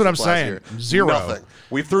end. That's what I'm last saying. Year. Zero. Nothing.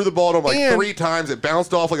 We threw the ball to him 3 times. It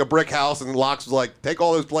bounced off like a brick house, and Locks was like, "Take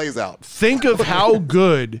all those plays out." Think of how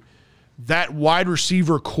good that wide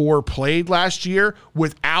receiver core played last year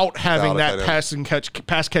without having that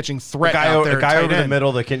pass catching threat out there. A guy over the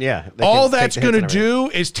middle that can, all that's going to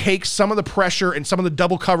do is take some of the pressure and some of the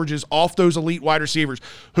double coverages off those elite wide receivers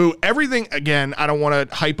who everything, again, I don't want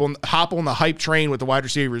to hop on the hype train with the wide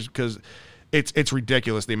receivers because it's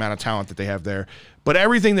ridiculous the amount of talent that they have there. But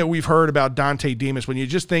everything that we've heard about Dante Demas, when you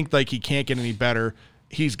just think like he can't get any better,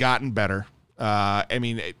 he's gotten better. I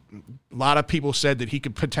mean, a lot of people said that he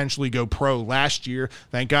could potentially go pro last year.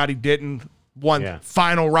 Thank God he didn't.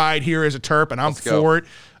 Final ride here as a Terp, and I'm for it.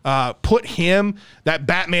 Put him, that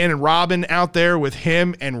Batman and Robin out there with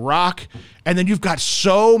him and Rock, and then you've got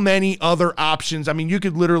so many other options. I mean, you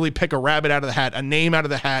could literally pick a rabbit out of the hat, a name out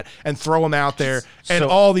of the hat, and throw them out there, and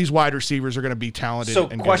all these wide receivers are going to be talented. So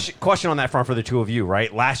question on that front for the two of you,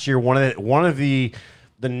 right? Last year, one of the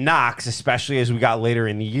knocks, especially as we got later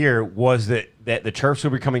in the year, was that the Terps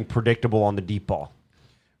were becoming predictable on the deep ball.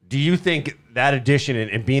 Do you think that addition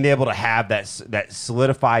and being able to have that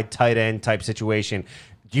solidified tight end type situation,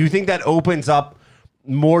 do you think that opens up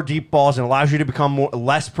more deep balls and allows you to become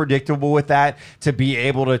less predictable with that, to be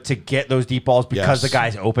able to get those deep balls because the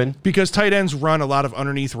guy's open? Because tight ends run a lot of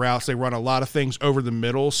underneath routes. They run a lot of things over the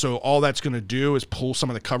middle. So all that's going to do is pull some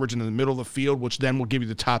of the coverage into the middle of the field, which then will give you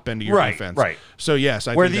the top end of your defense. Right. So yes,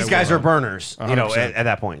 I think these guys are burners, 100%. At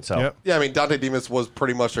that point. So yeah, I mean, Dante Demas was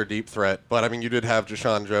pretty much their deep threat, but I mean, you did have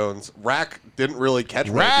Deshaun Jones. Rack didn't really catch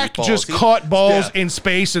Rack just caught balls in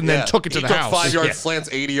space and then took it to the house. 5-yard slants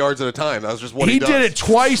 80 yards at a time. That was just what he does. He did it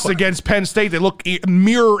twice against Penn State. They look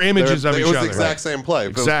mirror images of each other. It was the exact same play.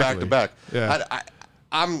 It was back to back. Yeah.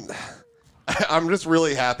 I'm just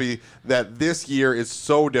really happy that this year is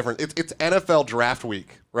so different. It's NFL draft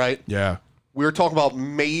week, right? Yeah. We were talking about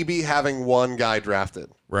maybe having one guy drafted.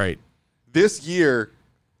 Right. This year,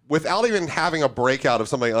 without even having a breakout of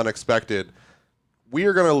somebody unexpected, we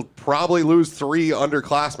are going to probably lose 3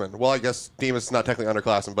 underclassmen. Well, I guess Demas is not technically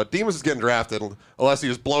underclassmen, but Demas is getting drafted unless he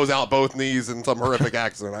just blows out both knees in some horrific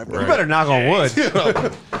accident. You better knock on wood. You know.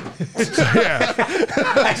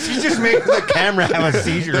 She just made the camera have a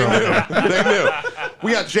seizure. They knew.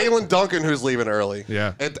 We got Jalen Duncan who's leaving early.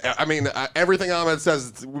 Yeah. And, I mean, everything Ahmed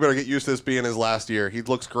says, we better get used to this being his last year. He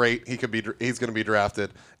looks great. He's going to be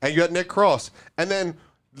drafted. And you got Nick Cross. And then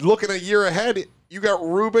looking a year ahead, you got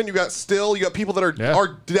Ruben, you got Still, you got people that are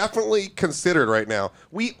definitely considered right now.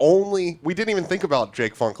 We didn't even think about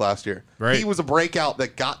Jake Funk last year. Right. He was a breakout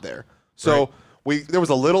that got there. So there was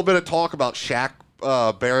a little bit of talk about Shaq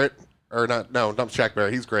Barrett. Or not Shaq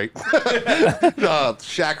Barrett. He's great.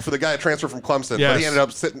 Shaq for the guy that transferred from Clemson, but he ended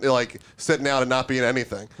up sitting out and not being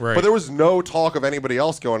anything. Right. But there was no talk of anybody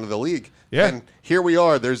else going to the league. Yeah. And here we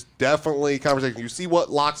are. There's definitely conversation. You see what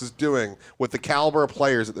Locks is doing with the caliber of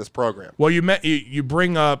players at this program. Well, you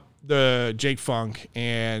bring up the Jake Funk,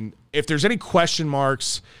 and if there's any question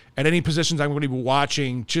marks at any positions I'm going to be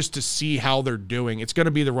watching just to see how they're doing, it's going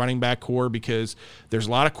to be the running back core because there's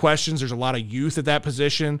a lot of questions. There's a lot of youth at that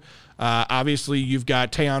position. Obviously, you've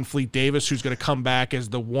got Tayon Fleet Davis, who's going to come back as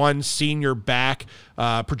the one senior back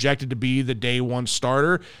projected to be the day one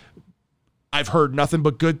starter. I've heard nothing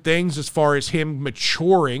but good things as far as him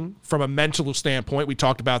maturing from a mental standpoint. We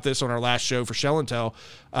talked about this on our last show for Shell and Tell,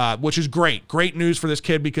 which is great. Great news for this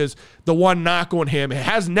kid because the one knock on him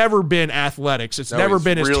has never been athletics. It's never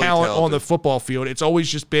been his really talent on the football field. It's always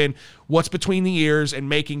just been what's between the ears and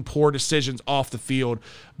making poor decisions off the field.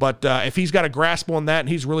 But if he's got a grasp on that and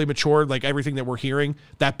he's really matured, like everything that we're hearing,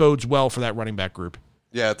 that bodes well for that running back group.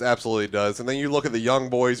 Yeah, it absolutely does. And then you look at the young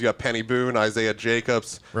boys, you got Penny Boone, Isaiah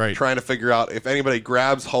Jacobs, trying to figure out if anybody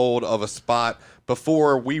grabs hold of a spot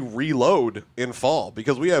before we reload in fall,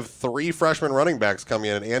 because we have 3 freshman running backs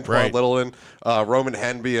coming in, Antoine Littleton, Roman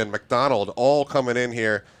Henby, and McDonald all coming in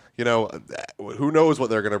here. who knows what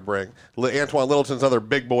they're going to bring. Antoine Littleton's another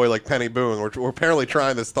big boy like Penny Boone. We're apparently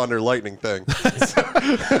trying this Thunder Lightning thing.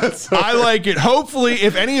 I like it. Hopefully,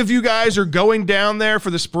 if any of you guys are going down there for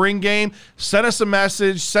the spring game, send us a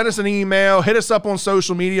message, send us an email, hit us up on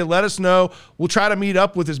social media, let us know. We'll try to meet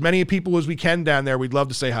up with as many people as we can down there. We'd love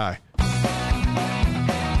to say hi.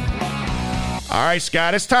 All right,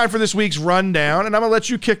 Scott, it's time for this week's rundown, and I'm going to let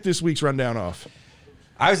you kick this week's rundown off.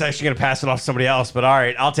 I was actually going to pass it off to somebody else, but all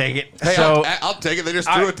right, I'll take it. Hey, so I'll take it. They just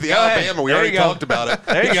threw it to the Alabama. We already talked about it.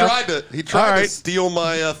 He tried to steal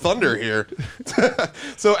my thunder here.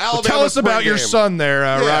 So Alabama. Tell us about your son there,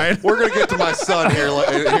 Ryan. We're going to get to my son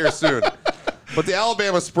here soon. But the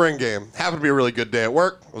Alabama spring game happened to be a really good day at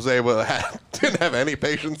work. I was able to didn't have any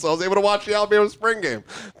patience, so I was able to watch the Alabama spring game.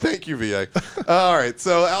 Thank you, VA. All right,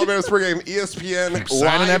 so Alabama spring game, ESPN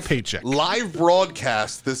signing that paycheck. Live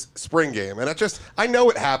broadcast this spring game, and I know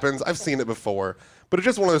it happens. I've seen it before, but it's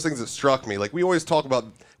just one of those things that struck me. Like we always talk about,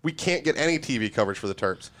 we can't get any TV coverage for the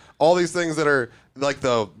Terps. All these things that are like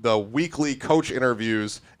the weekly coach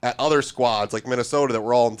interviews at other squads, like Minnesota, that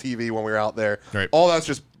were all on TV when we were out there. Right. All that's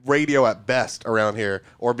just radio at best around here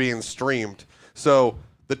or being streamed. So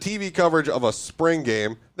the TV coverage of a spring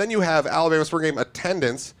game, then you have Alabama spring game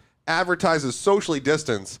attendance, advertises socially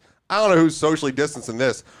distanced. I don't know who's socially distanced in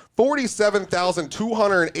this.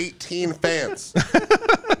 47,218 fans.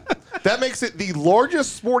 That makes it the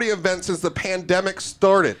largest sporting event since the pandemic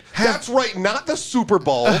started. That's right, not the Super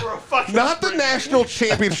Bowl, not the national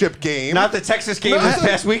championship game, not the Texas game this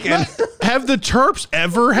past weekend. Have the Terps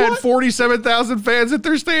ever had 47,000 fans at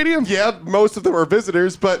their stadium? Yeah, most of them are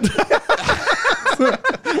visitors, but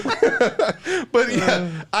but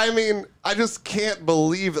yeah, I mean, I just can't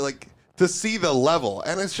believe it, like, to see the level,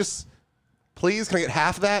 and it's just. Please, can I get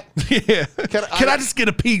half of that? Yeah. Can I just get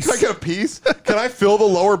a piece? Can I get a piece? Can I fill the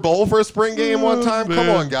lower bowl for a spring game one time?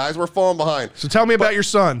 Come on, guys. We're falling behind. So tell me about your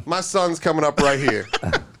son. My son's coming up right here.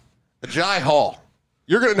 Jai Hall.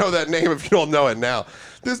 You're going to know that name if you don't know it now.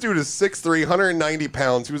 This dude is 6'3", 190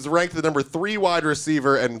 pounds. He was ranked the number 3 wide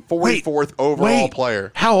receiver and 44th overall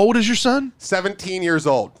player. How old is your son? 17 years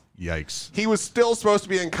old. Yikes. He was still supposed to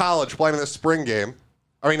be in college playing in this spring game.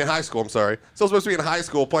 In high school, I'm sorry. Still supposed to be in high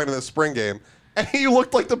school playing in this spring game. And he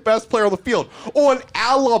looked like the best player on the field on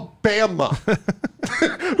Alabama,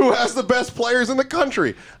 who has the best players in the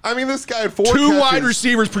country. I mean, this guy had 4 catches. 2 wide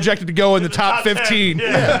receivers projected to go in the top 15.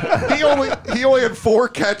 Yeah. He only had 4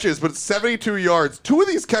 catches, but 72 yards. 2 of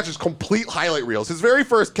these catches, complete highlight reels. His very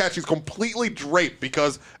first catch, he's completely draped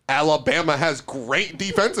because Alabama has great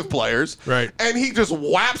defensive players. Right. And he just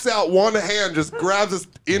whaps out one hand, just grabs this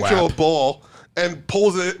inch of a ball and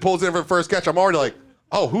pulls it in for the first catch. I'm already like,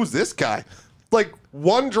 oh, who's this guy? Like,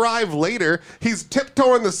 one drive later, he's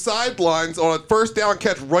tiptoeing the sidelines on a first down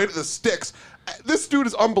catch right at the sticks. This dude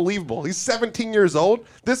is unbelievable. He's 17 years old.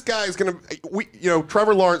 This guy is going to,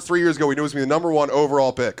 Trevor Lawrence 3 years ago, we knew he was going to be the number 1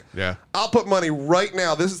 overall pick. Yeah. I'll put money right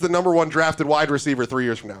now. This is the number 1 drafted wide receiver 3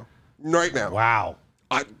 years from now. Right now. Wow.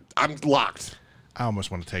 I'm locked. I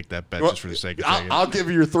almost want to take that bet just for the sake of taking it. I'll give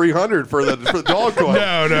you your $300 for the dog coin.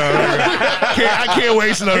 No. I can't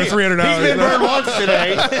waste another $300. He's been burned once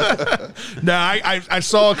today. No, I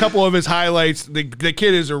saw a couple of his highlights. The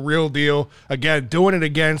kid is a real deal. Again, doing it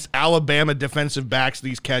against Alabama defensive backs,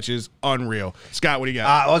 these catches, unreal. Scott, what do you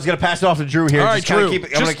got? I was going to pass it off to Drew here. All right, Drew. I'm going to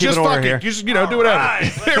keep it in order here. Just, do whatever.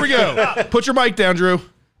 Right. There we go. Put your mic down, Drew.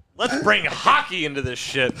 Let's bring hockey into this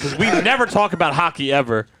shit because we never talk about hockey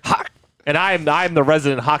ever. And I'm the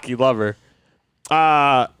resident hockey lover.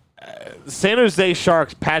 San Jose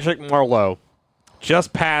Sharks' Patrick Marleau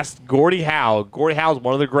just passed Gordie Howe. Gordie Howe is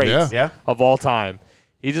one of the greats of all time.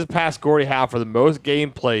 He just passed Gordie Howe for the most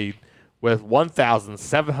game played with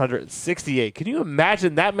 1,768. Can you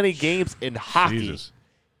imagine that many games in hockey? Jesus.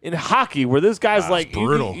 In hockey, where this guy's like,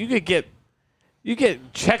 brutal. You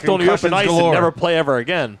get checked on the open ice and never play ever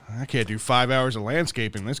again. I can't do 5 hours of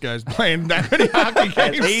landscaping. This guy's playing that many hockey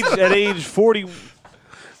games. At age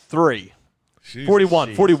 43. Jesus. 41.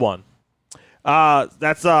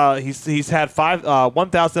 He's had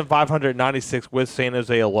 1,596 with San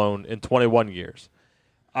Jose alone in 21 years.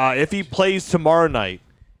 If he plays tomorrow night,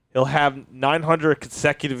 he'll have 900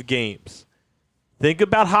 consecutive games. Think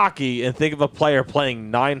about hockey and think of a player playing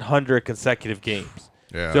 900 consecutive games.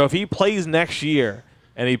 Yeah. So if he plays next year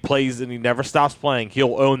and he never stops playing,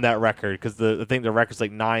 he'll own that record because I think the record's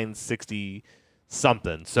like 960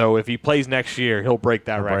 something. So if he plays next year, he'll break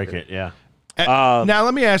that record. Break it, yeah. Now,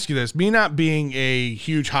 let me ask you this. Me not being a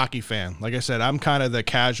huge hockey fan, like I said, I'm kind of the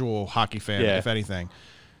casual hockey fan, if anything.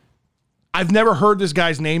 I've never heard this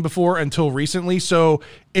guy's name before until recently. So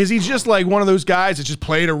is he just like one of those guys that just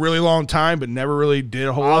played a really long time but never really did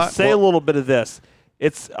a whole lot? I'll say a little bit of this.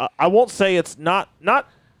 It's I won't say it's not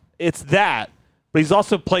it's that, but he's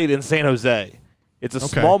also played in San Jose. It's a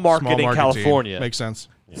small market in California. Makes sense.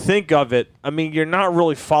 Think of it. I mean, you're not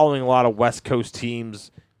really following a lot of West Coast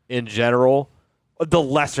teams in general, the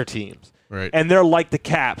lesser teams. Right. And they're like the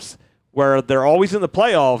Caps, where they're always in the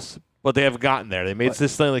playoffs, but they haven't gotten there. They made it to the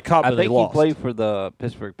Stanley Cup and they lost. I think he played for the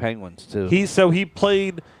Pittsburgh Penguins too. He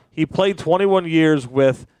played 21 years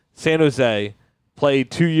with San Jose,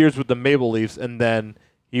 played 2 years with the Maple Leafs, and then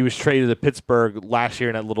he was traded to Pittsburgh last year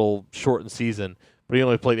in that little shortened season, but he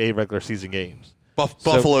only played 8 regular season games.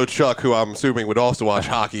 Buffalo Chuck, who I'm assuming would also watch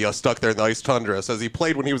hockey, stuck there in the ice tundra, says he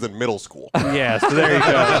played when he was in middle school. Yeah, so there you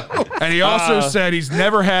go. And he also said he's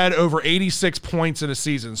never had over 86 points in a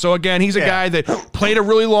season. So again, he's a guy that played a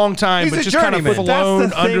really long time, but just kind of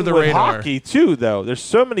flown under the radar. Hockey too, though. There's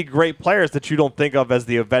so many great players that you don't think of as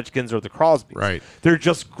the Ovechkins or the Crosbys. Right. They're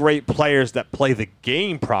just great players that play the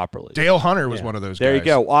game properly. Dale Hunter was one of those guys. There you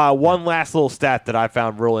go. One last little stat that I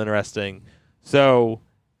found real interesting. So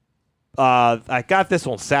I got this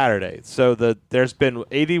on Saturday. So there's been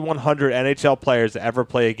 8,100 NHL players that ever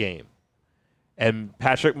play a game. And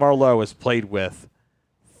Patrick Marleau has played with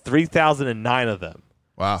 3,009 of them.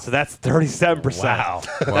 Wow. So that's 37%. Wow.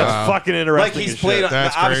 That's fucking interesting. Like he's played,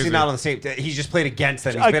 That's obviously crazy. not on the same. He's just played against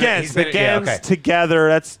them. Together.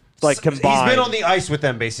 That's like combined. He's been on the ice with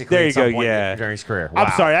them basically. There you at some go. point Yeah, during his career. Wow.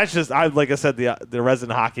 I'm sorry. That's just like I said, the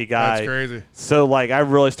resident hockey guy. That's crazy. So like I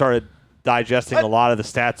really started digesting a lot of the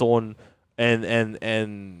stats on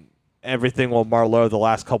and everything on Marleau the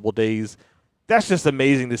last couple of days. That's just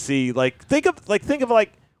amazing to see. Like think of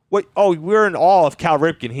what? Oh, we're in awe of Cal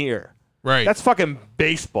Ripken here. Right. That's fucking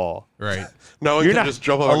baseball. Right. No one You're can not- just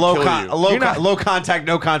jump over and kill you. Low contact,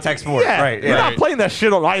 no contact sport. Yeah, Right. You're Yeah. not playing that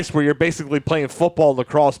shit on ice where you're basically playing football and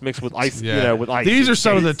lacrosse mixed with ice. Yeah. You know, with ice. These are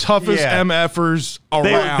some of the toughest Yeah. MFers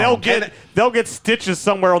around. They'll get stitches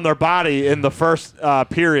somewhere on their body in the first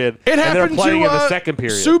period. It and they're happened playing to in the second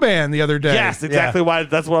period. Subban the other day. Yes, exactly. Why?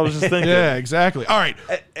 That's what I was just thinking. Yeah, exactly. All right.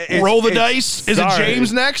 Roll the dice. Is it sorry.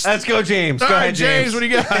 James next? Let's go, James. All Go right, ahead, James. What do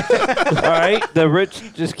you got? All right, the rich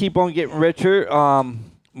just keep on getting richer.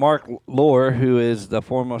 Mark Lohr, who is the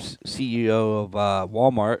former CEO of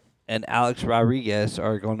Walmart, and Alex Rodriguez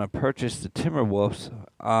are going to purchase the Timberwolves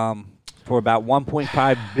for about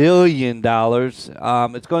 $1.5 billion.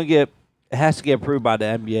 It's going to get. It has to get approved by the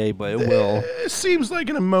NBA, but it will. It seems like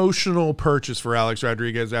an emotional purchase for Alex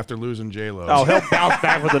Rodriguez after losing J-Lo. Oh, he'll bounce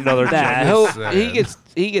back with another check.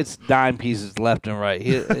 He gets dime pieces left and right.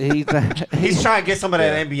 He's trying to get some of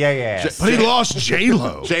that NBA ass. But he lost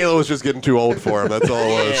J-Lo. J-Lo was just getting too old for him. That's all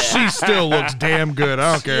it was. She still looks damn good.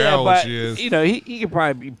 I don't care how old but, she is. You know, he could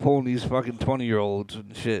probably be pulling these fucking 20-year-olds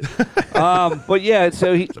and shit. But yeah,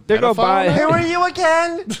 so they're going to buy. Who are you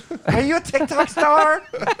again? Are you a TikTok star?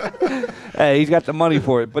 Hey, he's got the money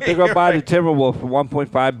for it, but they're going to buy the Timberwolves for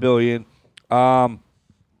 $1.5 billion.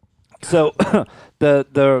 So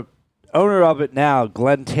the owner of it now,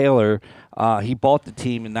 Glenn Taylor, he bought the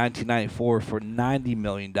team in 1994 for $90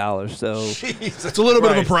 million. So It's a little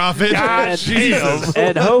bit of a profit. Jesus.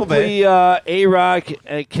 and hopefully A-Rod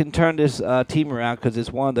can turn this team around because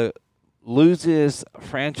it's one of the loses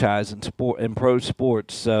franchise in pro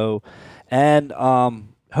sports. So, and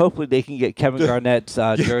hopefully they can get Kevin Garnett's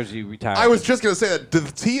jersey retired. I was just going to say that.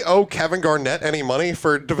 Did he owe Kevin Garnett any money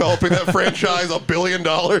for developing that franchise $1 billion?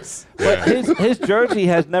 But his jersey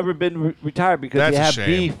has never been retired because That's they a have shame.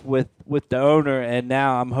 beef with the owner, and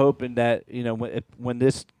now I'm hoping that when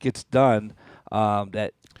this gets done,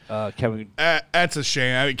 that Kevin. That's a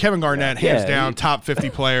shame. I mean, Kevin Garnett, hands down, top 50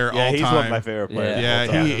 player all he's time. one of my favorite players.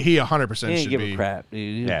 Yeah, he 100% He ain't should give be. a crap,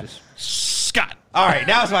 dude. Yeah. Scott. All right,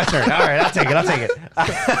 now it's my turn. All right, I'll take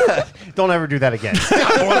it. Don't ever do that again.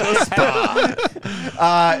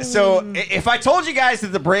 So if I told you guys that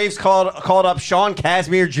the Braves called up Sean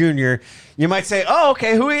Kazmir Jr., you might say, "Oh,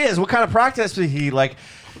 okay, who he is? What kind of practice did he like?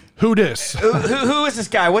 Who dis? Who is this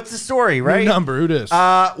guy? What's the story? Right? Number. Who dis?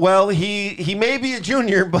 Well, he may be a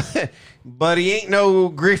junior, but he ain't no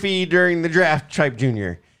Griffey during the draft type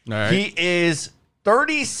junior. All right. He is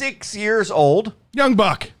 36 years old. Young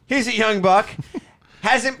buck. He's a young buck.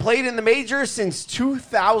 Hasn't played in the majors since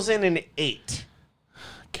 2008.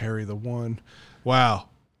 Carry the one. Wow.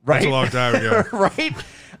 Right. That's a long time ago.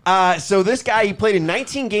 Right? So this guy, he played in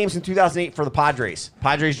 19 games in 2008 for the Padres.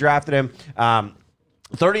 Padres drafted him.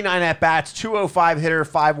 39 at-bats, 205 hitter,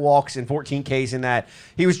 5 walks, and 14 Ks in that.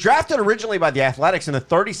 He was drafted originally by the Athletics in the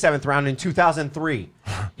 37th round in 2003.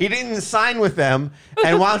 He didn't sign with them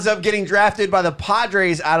and winds up getting drafted by the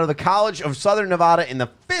Padres out of the College of Southern Nevada in the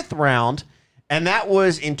 5th round, and that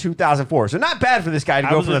was in 2004. So not bad for this guy to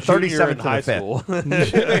go from the 37th to the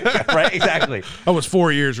 5th. Right, exactly. I was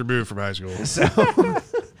 4 years removed from high school. So,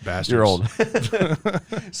 bastards. you're old.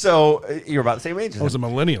 So you're about the same age as I was a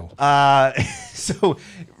millennial. So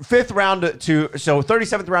 37th round to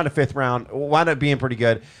 5th round wound up being pretty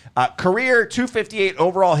good. Career 258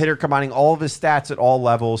 overall hitter, combining all of his stats at all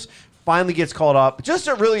levels. Finally gets called up. Just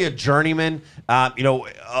a journeyman,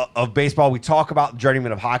 of baseball. We talk about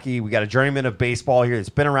journeyman of hockey. We got a journeyman of baseball here that's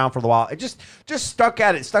been around for a while. It just stuck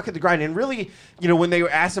at the grind. And really, when they were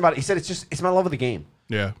asked about it, he said it's my love of the game.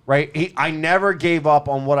 Yeah. Right. I never gave up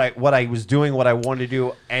on what I was doing, what I wanted to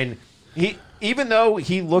do, and even though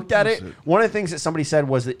he looked at it, one of the things that somebody said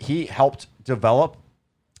was that he helped develop,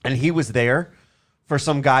 and he was there for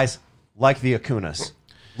some guys like the Acunas,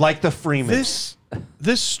 like the Freemans.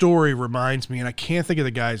 This story reminds me, and I can't think of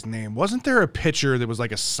the guy's name. Wasn't there a pitcher that was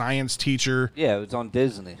like a science teacher? Yeah, it was on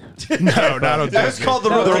Disney. No, not on Disney. That was called the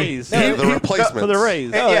Rays. The replacement For the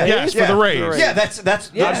Rays. Yes, for the Rays. Yeah,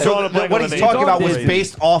 that's Yeah. so what he's It's talking on about was Disney.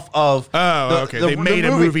 based off of. Okay. They made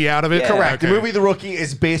a movie out of it. Yeah. Correct. Okay. The movie The Rookie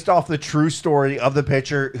is based off the true story of the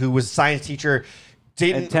pitcher who was a science teacher.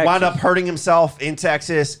 In Texas. Wound up hurting himself in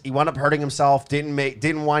Texas. He wound up hurting himself.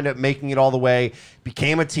 Didn't wind up making it all the way.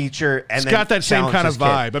 Became a teacher, and It's then got that same challenged kind of his kid.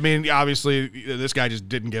 vibe. I mean, obviously, this guy just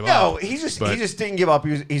didn't give No, up. he just But- didn't give up.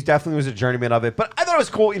 He's definitely was a journeyman of it. But I thought it was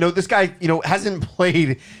cool. This guy hasn't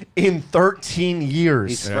played in 13 years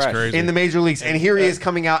He's That's fresh. crazy. in the major leagues, and here he is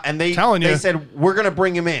coming out, and they Telling you. said we're gonna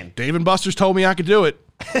bring him in. Dave and Buster's told me I could do it.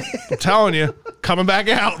 I'm telling you, coming back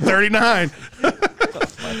out, 39.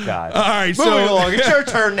 My God. All right, Moving so along, it's your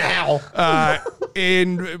turn now.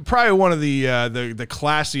 in probably one of the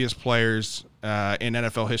classiest players in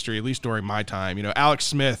NFL history, at least during my time. Alex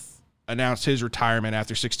Smith announced his retirement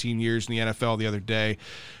after 16 years in the NFL the other day.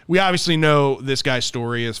 We obviously know this guy's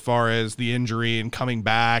story as far as the injury and coming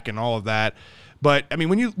back and all of that. But I mean,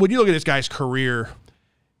 when you look at this guy's career,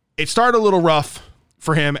 it started a little rough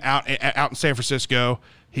for him out in San Francisco.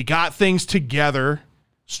 He got things together,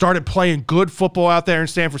 started playing good football out there in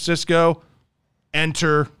San Francisco.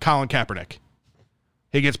 Enter Colin Kaepernick.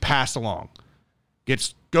 He gets passed along.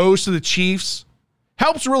 Goes to the Chiefs.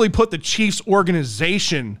 Helps really put the Chiefs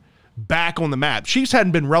organization back on the map. Chiefs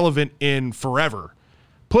hadn't been relevant in forever.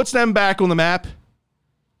 Puts them back on the map,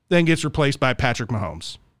 then gets replaced by Patrick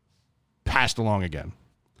Mahomes. Passed along again.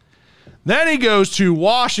 Then he goes to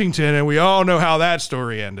Washington, and we all know how that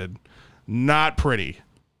story ended. Not pretty.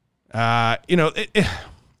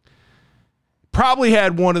 Probably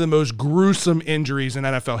had one of the most gruesome injuries in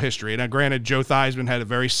NFL history. Now, granted, Joe Theismann had a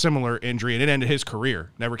very similar injury, and it ended his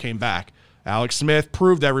career. Never came back. Alex Smith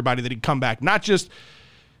proved to everybody that he'd come back. Not just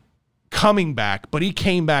coming back, but he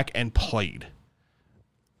came back and played.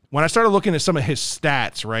 When I started looking at some of his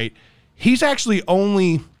stats, right, he's actually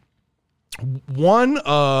only one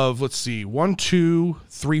of, 4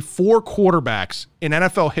 quarterbacks in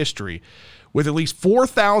NFL history with at least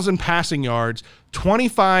 4,000 passing yards,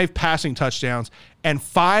 25 passing touchdowns, and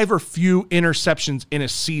 5 or few interceptions in a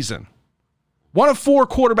season. One of 4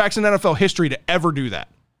 quarterbacks in NFL history to ever do that.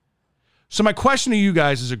 So my question to you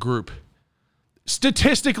guys as a group,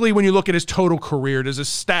 statistically, when you look at his total career, does his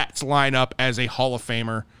stats line up as a Hall of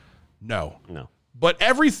Famer? No. But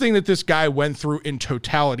everything that this guy went through in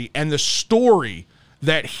totality and the story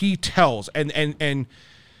that he tells and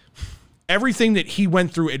everything that he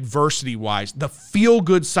went through adversity-wise, the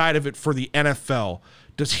feel-good side of it for the NFL,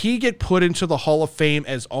 does he get put into the Hall of Fame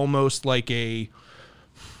as almost like an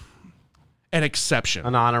exception?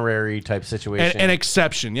 An honorary type situation. An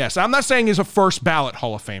exception, yes. I'm not saying he's a first ballot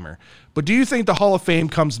Hall of Famer, but do you think the Hall of Fame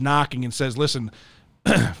comes knocking and says, listen,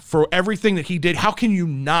 for everything that he did, how can you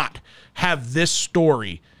not have this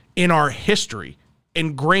story in our history,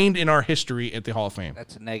 ingrained in our history at the Hall of Fame?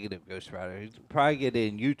 That's a negative Ghost Rider. He'd probably get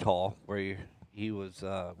in Utah where he was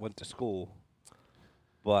went to school,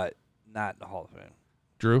 but not in the Hall of Fame.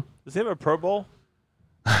 Drew? Does he have a Pro Bowl?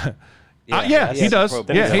 Yeah, he does. Pro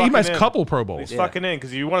Bowl. Yeah, he Fucking has a in. couple Pro Bowls. He's fucking in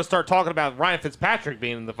because you want to start talking about Ryan Fitzpatrick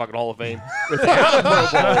being in the fucking Hall of Fame without a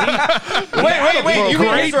Pro Bowl. Wait. You mean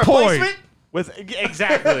Great his replacement? point.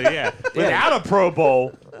 Exactly, yeah. Without a Pro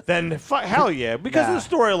Bowl, then hell yeah. Because of the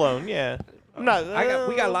story alone, yeah. I'm not.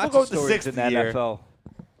 We got lots we'll of go with stories the in the 6th year. NFL.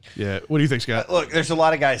 Yeah. What do you think, Scott? Look, there's a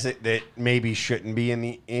lot of guys that maybe shouldn't be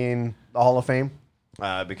in the Hall of Fame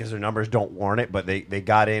because their numbers don't warrant it, but they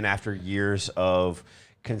got in after years of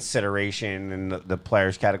consideration in the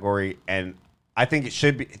players category, and I think it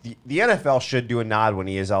should be the NFL should do a nod when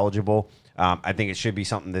he is eligible. I think it should be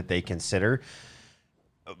something that they consider.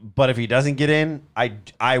 But if he doesn't get in,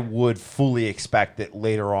 I would fully expect that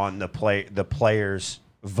later on the players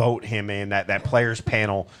vote him in, that players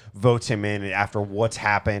panel votes him in after what's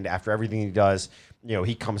happened, after everything he does. You know,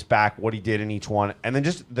 he comes back, what he did in each one, and then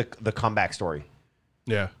just the comeback story.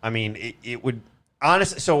 Yeah. I mean, it would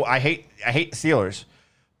honestly. So I hate the Steelers,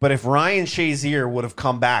 but if Ryan Shazier would have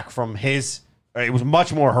come back from his, it was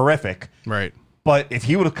much more horrific. Right. But if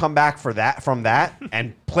he would have come back from that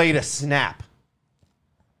and played a snap,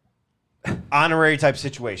 honorary type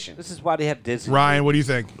situation. This is why they have Disney. Ryan, what do you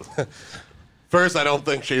think? First, I don't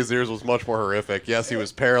think Shazier's was much more horrific. Yes, he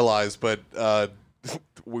was paralyzed, but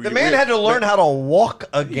the man had to learn how to walk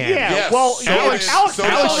again. Yeah, Yes. well, So Alex Alex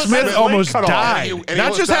Smith leg almost cut off. died. And he Not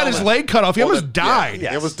was just had down his on- leg cut off, he almost died.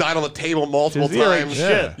 Yes. It was died on the table multiple Shazier ain't times.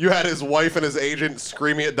 shit. You had his wife and his agent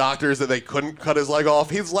screaming at doctors that they couldn't cut his leg off.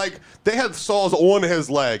 He's like, they had saws on his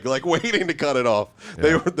leg, like waiting to cut it off.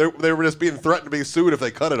 They were just being threatened to be sued if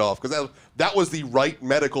they cut it off because that was the right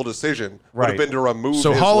medical decision. Would have Right. been to remove.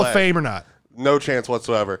 So his Hall leg. of Fame or not? No chance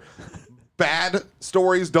whatsoever. Bad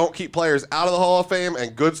stories don't keep players out of the Hall of Fame,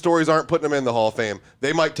 and good stories aren't putting them in the Hall of Fame.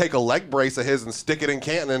 They might take a leg brace of his and stick it in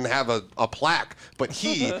Canton and have a plaque, but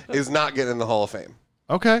he is not getting in the Hall of Fame.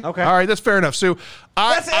 Okay. All right, that's fair enough. So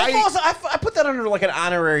I put that under like an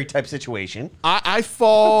honorary type situation. I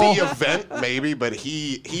fall. The event, maybe, but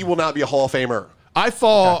he will not be a Hall of Famer. I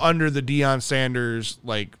fall under the Deion Sanders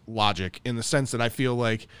like logic in the sense that I feel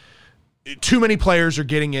like too many players are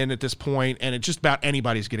getting in at this point, and it's just about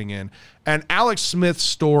anybody's getting in. And Alex Smith's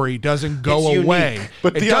story doesn't go It's away. unique.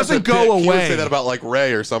 But It Deion's doesn't a go dick. away. He would say that about like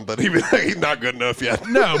Ray or something. He'd be like, he's not good enough yet.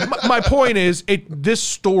 No, my point is, this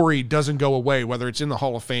story doesn't go away, whether it's in the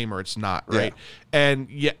Hall of Fame or it's not, right?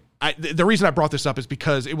 Yeah. And the reason I brought this up is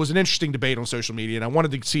because it was an interesting debate on social media, and I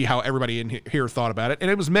wanted to see how everybody in here thought about it,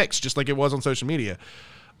 and it was mixed, just like it was on social media.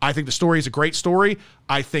 I think the story is a great story.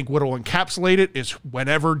 I think what will encapsulate it is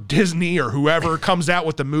whenever Disney or whoever comes out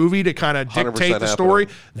with the movie to kind of dictate the story,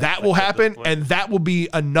 that will happen, and that will be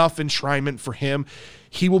enough enshrinement for him.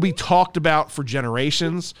 He will be talked about for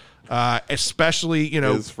generations, especially,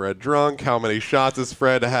 Is Fred drunk? How many shots has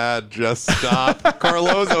Fred had? Just stop.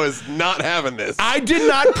 Carlozo is not having this. I did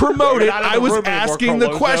not promote it. not in I the was room anymore, asking the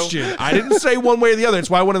Carlozo. question. I didn't say one way or the other. That's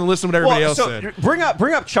why I wanted to listen to what everybody else said. Bring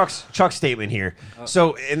up Chuck's statement here.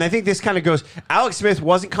 So, and I think this kind of goes. Alex Smith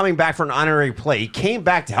wasn't coming back for an honorary play. He came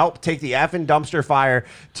back to help take the effing dumpster fire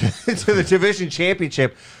to the division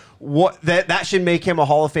championship. That should make him a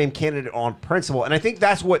Hall of Fame candidate on principle, and I think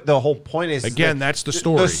that's what the whole point is. Again, that's the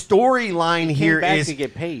story. The storyline here Came back is to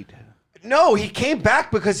get paid. no, he came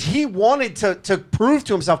back because he wanted to prove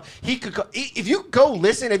to himself he could. If you go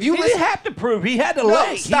listen, if you He listen, didn't have to prove. He had the no,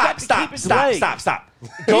 leg. He got to keep his leg. stop.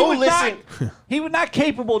 He Go was listen. He was not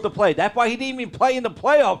capable to play. That's why he didn't even play in the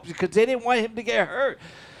playoffs because they didn't want him to get hurt.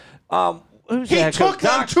 Who's He the head took coach?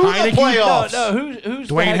 them Doc to the Heineke? playoffs. No, who's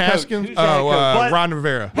the Dwayne head coach? Haskins? Who's the head coach? But- Ron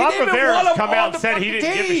Rivera. He Ron didn't even Rivera's want him come on out and the said he fucking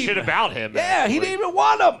didn't give a team. shit about him. Yeah, he didn't even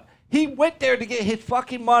want him. He went there to get his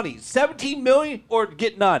fucking money, $17 million or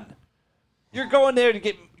get none. You're going there to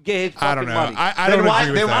get his fucking I don't know. money. I Then don't why-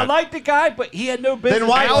 agree with then that. I like the guy, but he had no business. Then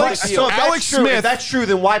why? being on the field. So if Alex that's true, Smith- if that's true,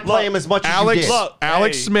 then why play him as much as you did?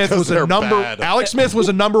 Alex Hey, Smith was they're a number. bad. Alex Smith was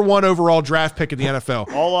a number 1 overall draft pick in the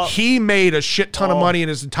NFL. All up. He made a shit ton of money in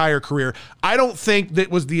his entire career. I don't think that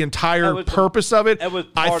was the entire That was the- purpose of it. that was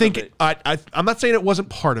I part think of it. I'm not saying it wasn't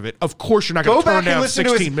part of it. Of course, you're not going Go to turn back and down listen to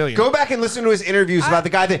 16 his. million. Go back and listen to his interviews about the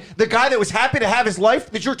guy that was happy to have his life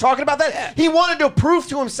that you're talking about. That he wanted to prove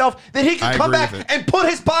to himself that he I could come agree back with it. and put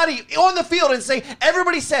his body on the field and say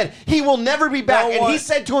everybody said he will never be back, Know and he what?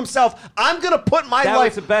 said to himself, "I'm going to put my That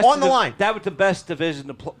life was the best on the line." That was the best division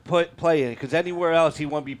to play in because anywhere else he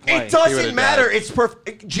wouldn't be playing. It He doesn't would've matter. died. It's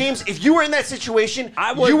perfect, James. If you were in that situation,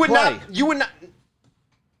 I would you would play. not. You would not.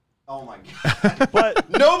 Oh my God! But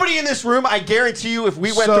Nobody in this room, I guarantee you, if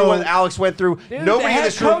we went So- through what Alex went through, Dude, nobody the in head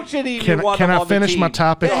this room. coach didn't even want Can him I on the finish my team.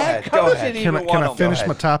 topic? The Go head ahead, go coach ahead. didn't Can even I want him. finish ahead.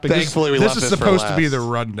 my topic? Thankfully, we this left is this for supposed to be last. the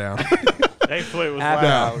rundown. thankfully it was No.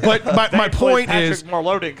 last. But my Thankfully, point Patrick is,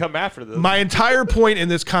 Marleau didn't come after this. my entire point in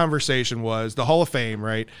this conversation was the Hall of Fame,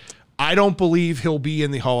 right? I don't believe he'll be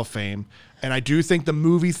in the Hall of Fame. And I do think the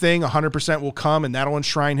movie thing 100% will come and that'll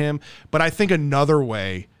enshrine him. But I think another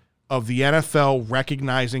way of the NFL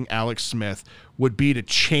recognizing Alex Smith would be to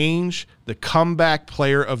change the Comeback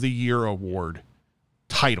Player of the Year award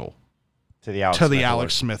title to the Alex to Smith the Award.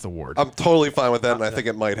 Alex Smith Award. I'm totally fine with that, and I think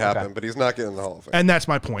it might happen, but he's not getting in the Hall of Fame. And that's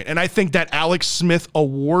my point. And I think that Alex Smith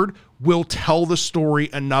Award will tell the story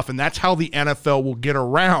enough, and that's how the NFL will get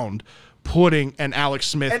around putting an Alex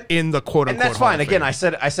Smith in the quote unquote. And that's Hall fine. of Again,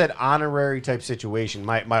 Fame. I said honorary type situation.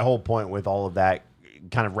 My whole point with all of that,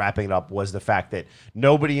 kind of wrapping it up, was the fact that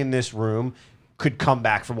nobody in this room could come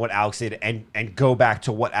back from what Alex did and go back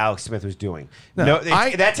to what Alex Smith was doing.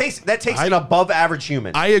 That takes an above average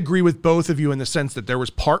human. I agree with both of you in the sense that there was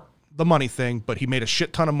part the money thing, but he made a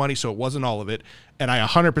shit ton of money, so it wasn't all of it. And I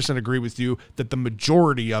 100% agree with you that the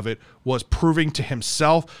majority of it was proving to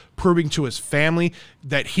himself, proving to his family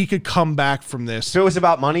that he could come back from this. If it was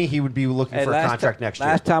about money, he would be looking for a contract next year.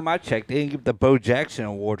 Last time I checked, they didn't give the Bo Jackson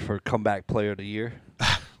Award for Comeback Player of the Year.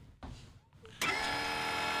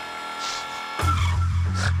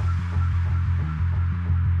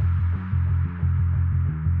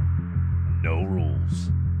 No rules.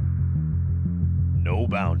 No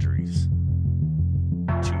boundaries.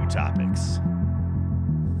 2 topics.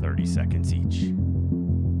 30 seconds each.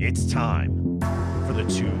 It's time for the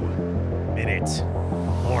 2-minute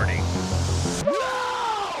warning.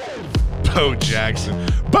 Bo Jackson.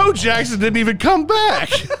 Bo Jackson didn't even come back.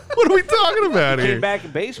 What are we talking about Came here? back in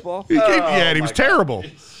baseball. He came, and he was terrible.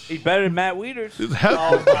 He's better than Matt Wieters.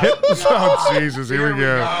 Oh, Jesus. Here we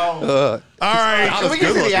go. All right. Can we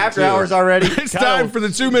get to the after hours already? It's time for the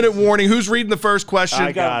 2-minute warning. Who's reading the first question?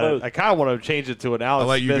 I got it. I kind of want to change it to an Alex I'll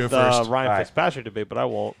let you Smith, go first. Ryan All right. Fitzpatrick debate, but I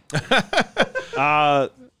won't.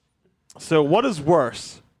 So what is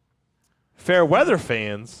worse, fair weather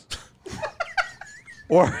fans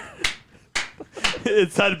or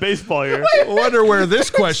inside baseball here? I wonder where this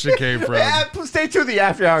question came from. Yeah, stay tuned to the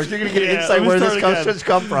after hours. You're going to get an Yeah, insight let me where this start again. should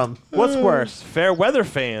come from. What's worse, fair weather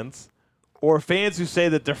fans or fans who say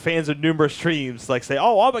that they're fans of numerous teams, like say,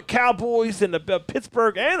 "Oh, I'm a Cowboys and a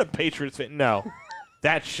Pittsburgh and a Patriots fan." No,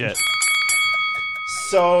 that shit.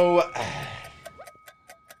 So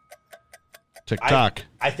TikTok.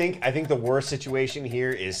 I think the worst situation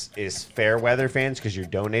here is fair weather fans because you're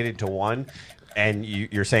donated to one, and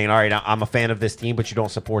you're saying, all right, I'm a fan of this team, but you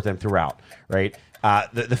don't support them throughout, right?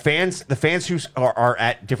 The fans who are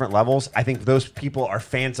at different levels, I think those people are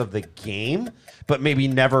fans of the game, but maybe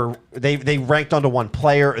never they ranked onto one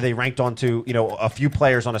player or they ranked onto a few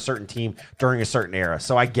players on a certain team during a certain era.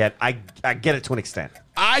 So I get it to an extent.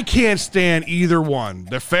 I can't stand either one.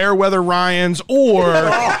 The Fairweather Ryans or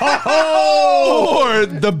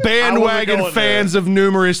the bandwagon fans of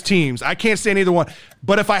numerous teams. I can't stand either one.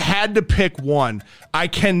 But if I had to pick one, I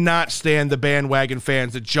cannot stand the bandwagon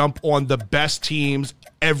fans that jump on the best teams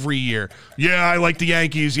every year. Yeah, I like the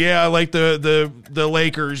Yankees. Yeah, I like the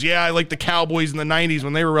Lakers. Yeah, I like the Cowboys in the 90s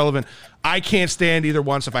when they were relevant. I can't stand either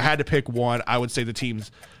one. So if I had to pick one, I would say the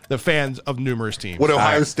fans of numerous teams. Would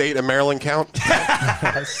Ohio State and Maryland count?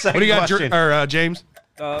 What do you got, James?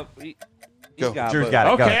 Go. Drew's got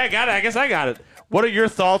it. Okay, Go. I got it. I guess I got it. What are your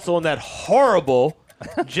thoughts on that horrible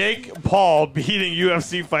Jake Paul beating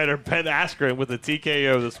UFC fighter Ben Askren with a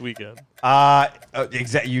TKO this weekend?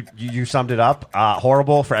 You summed it up.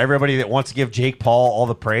 Horrible for everybody that wants to give Jake Paul all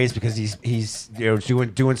the praise because he's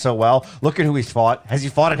doing so well. Look at who he's fought. Has he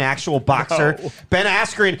fought an actual boxer? No. Ben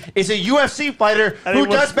Askren is a UFC fighter who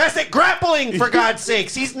does best at grappling. For God's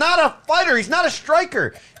sakes, he's not a fighter. He's not a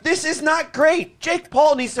striker. This is not great. Jake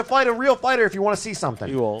Paul needs to fight a real fighter if you want to see something.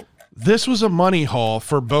 He won't. This was a money haul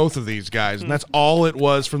for both of these guys, and that's all it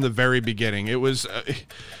was from the very beginning. It was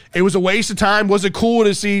a waste of time. Was it cool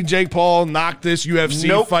to see Jake Paul knock this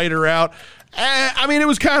UFC fighter out? I mean, it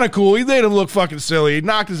was kind of cool. He made him look fucking silly. He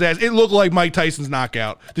knocked his ass. It looked like Mike Tyson's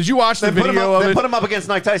knockout. Did you watch the video of it? They put him up against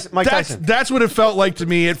Mike Tyson. That's what it felt like to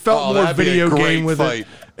me. It felt more video game with fight.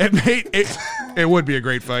 it. It would be a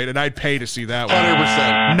great fight, and I'd pay to see that one.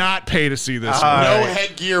 100%. Not pay to see this one. No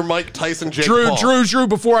headgear, Mike Tyson, Jake Paul. Drew,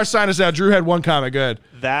 before I sign us out, Drew had one comment. Go ahead.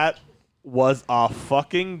 That was a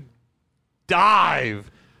fucking dive.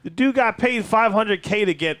 The dude got paid $500K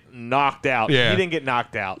to get knocked out. Yeah. He didn't get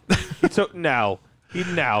knocked out. That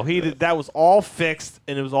was all fixed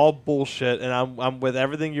and it was all bullshit. And I'm with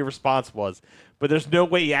everything your response was, but there's no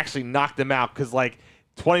way he actually knocked him out because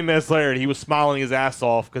 20 minutes later, he was smiling his ass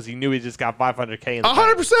off because he knew he just got $500K in the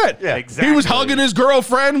 100%. Yeah, exactly. He was hugging his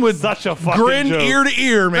girlfriend with such a fucking grin joke. ear to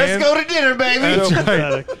ear, man. Let's go to dinner, baby. That's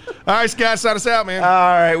right. All right, Scott, sign us out, man. All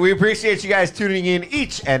right, we appreciate you guys tuning in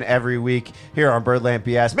each and every week here on Birdland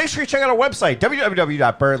BS. Make sure you check out our website,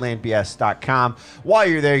 www.birdlandbs.com. While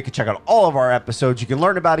you're there, you can check out all of our episodes. You can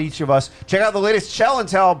learn about each of us. Check out the latest Shell and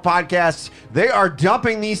Tell podcasts. They are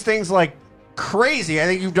dumping these things like crazy. I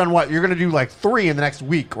think you've done what? You're going to do like 3 in the next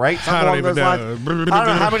week, right? I Something don't along even those know. lines. I don't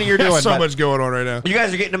know how many you're doing. There's so but much going on right now. you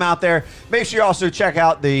guys are getting them out there. Make sure you also check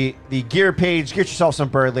out the gear page. Get yourself some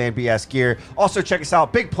Birdland BS gear. Also check us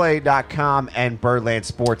out, bigplay.com and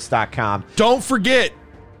birdlandsports.com. Don't forget,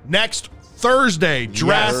 next Thursday,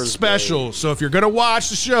 draft Thursday. special. So if you're going to watch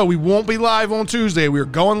the show, we won't be live on Tuesday. We're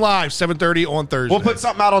going live 7:30 on Thursday. We'll put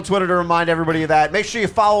something out on Twitter to remind everybody of that. Make sure you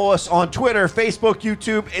follow us on Twitter, Facebook,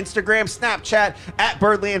 YouTube, Instagram, Snapchat. At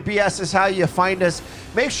BirdlandBS is how you find us.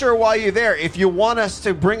 Make sure while you're there, if you want us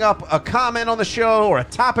to bring up a comment on the show or a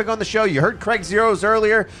topic on the show, you heard Craig Zeros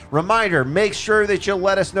earlier. Reminder, make sure that you'll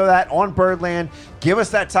let us know that on Birdland. Give us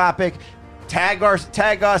that topic. Tag us,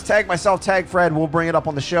 tag myself, tag Fred. We'll bring it up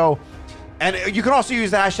on the show. And you can also use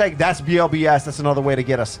the hashtag That's BLBS. That's another way to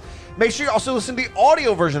get us. Make sure you also listen to the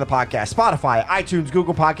audio version of the podcast. Spotify, iTunes,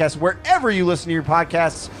 Google Podcasts, wherever you listen to your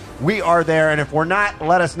podcasts, we are there. And if we're not,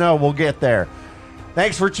 let us know. We'll get there.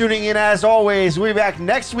 Thanks for tuning in as always. We'll be back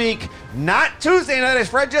next week, not Tuesday night, as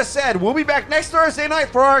Fred just said. We'll be back next Thursday night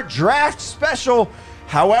for our draft special.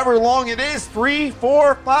 However long it is, 3,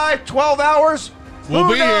 4, 5, 12 hours. We'll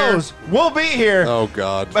Who be here. knows? We'll be here. Oh,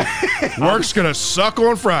 God. Work's going to suck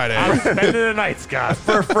on Friday. I'm spending the night, Scott.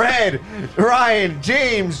 For Fred, Ryan,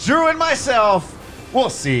 James, Drew, and myself,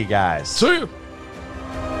 we'll see you guys. See you.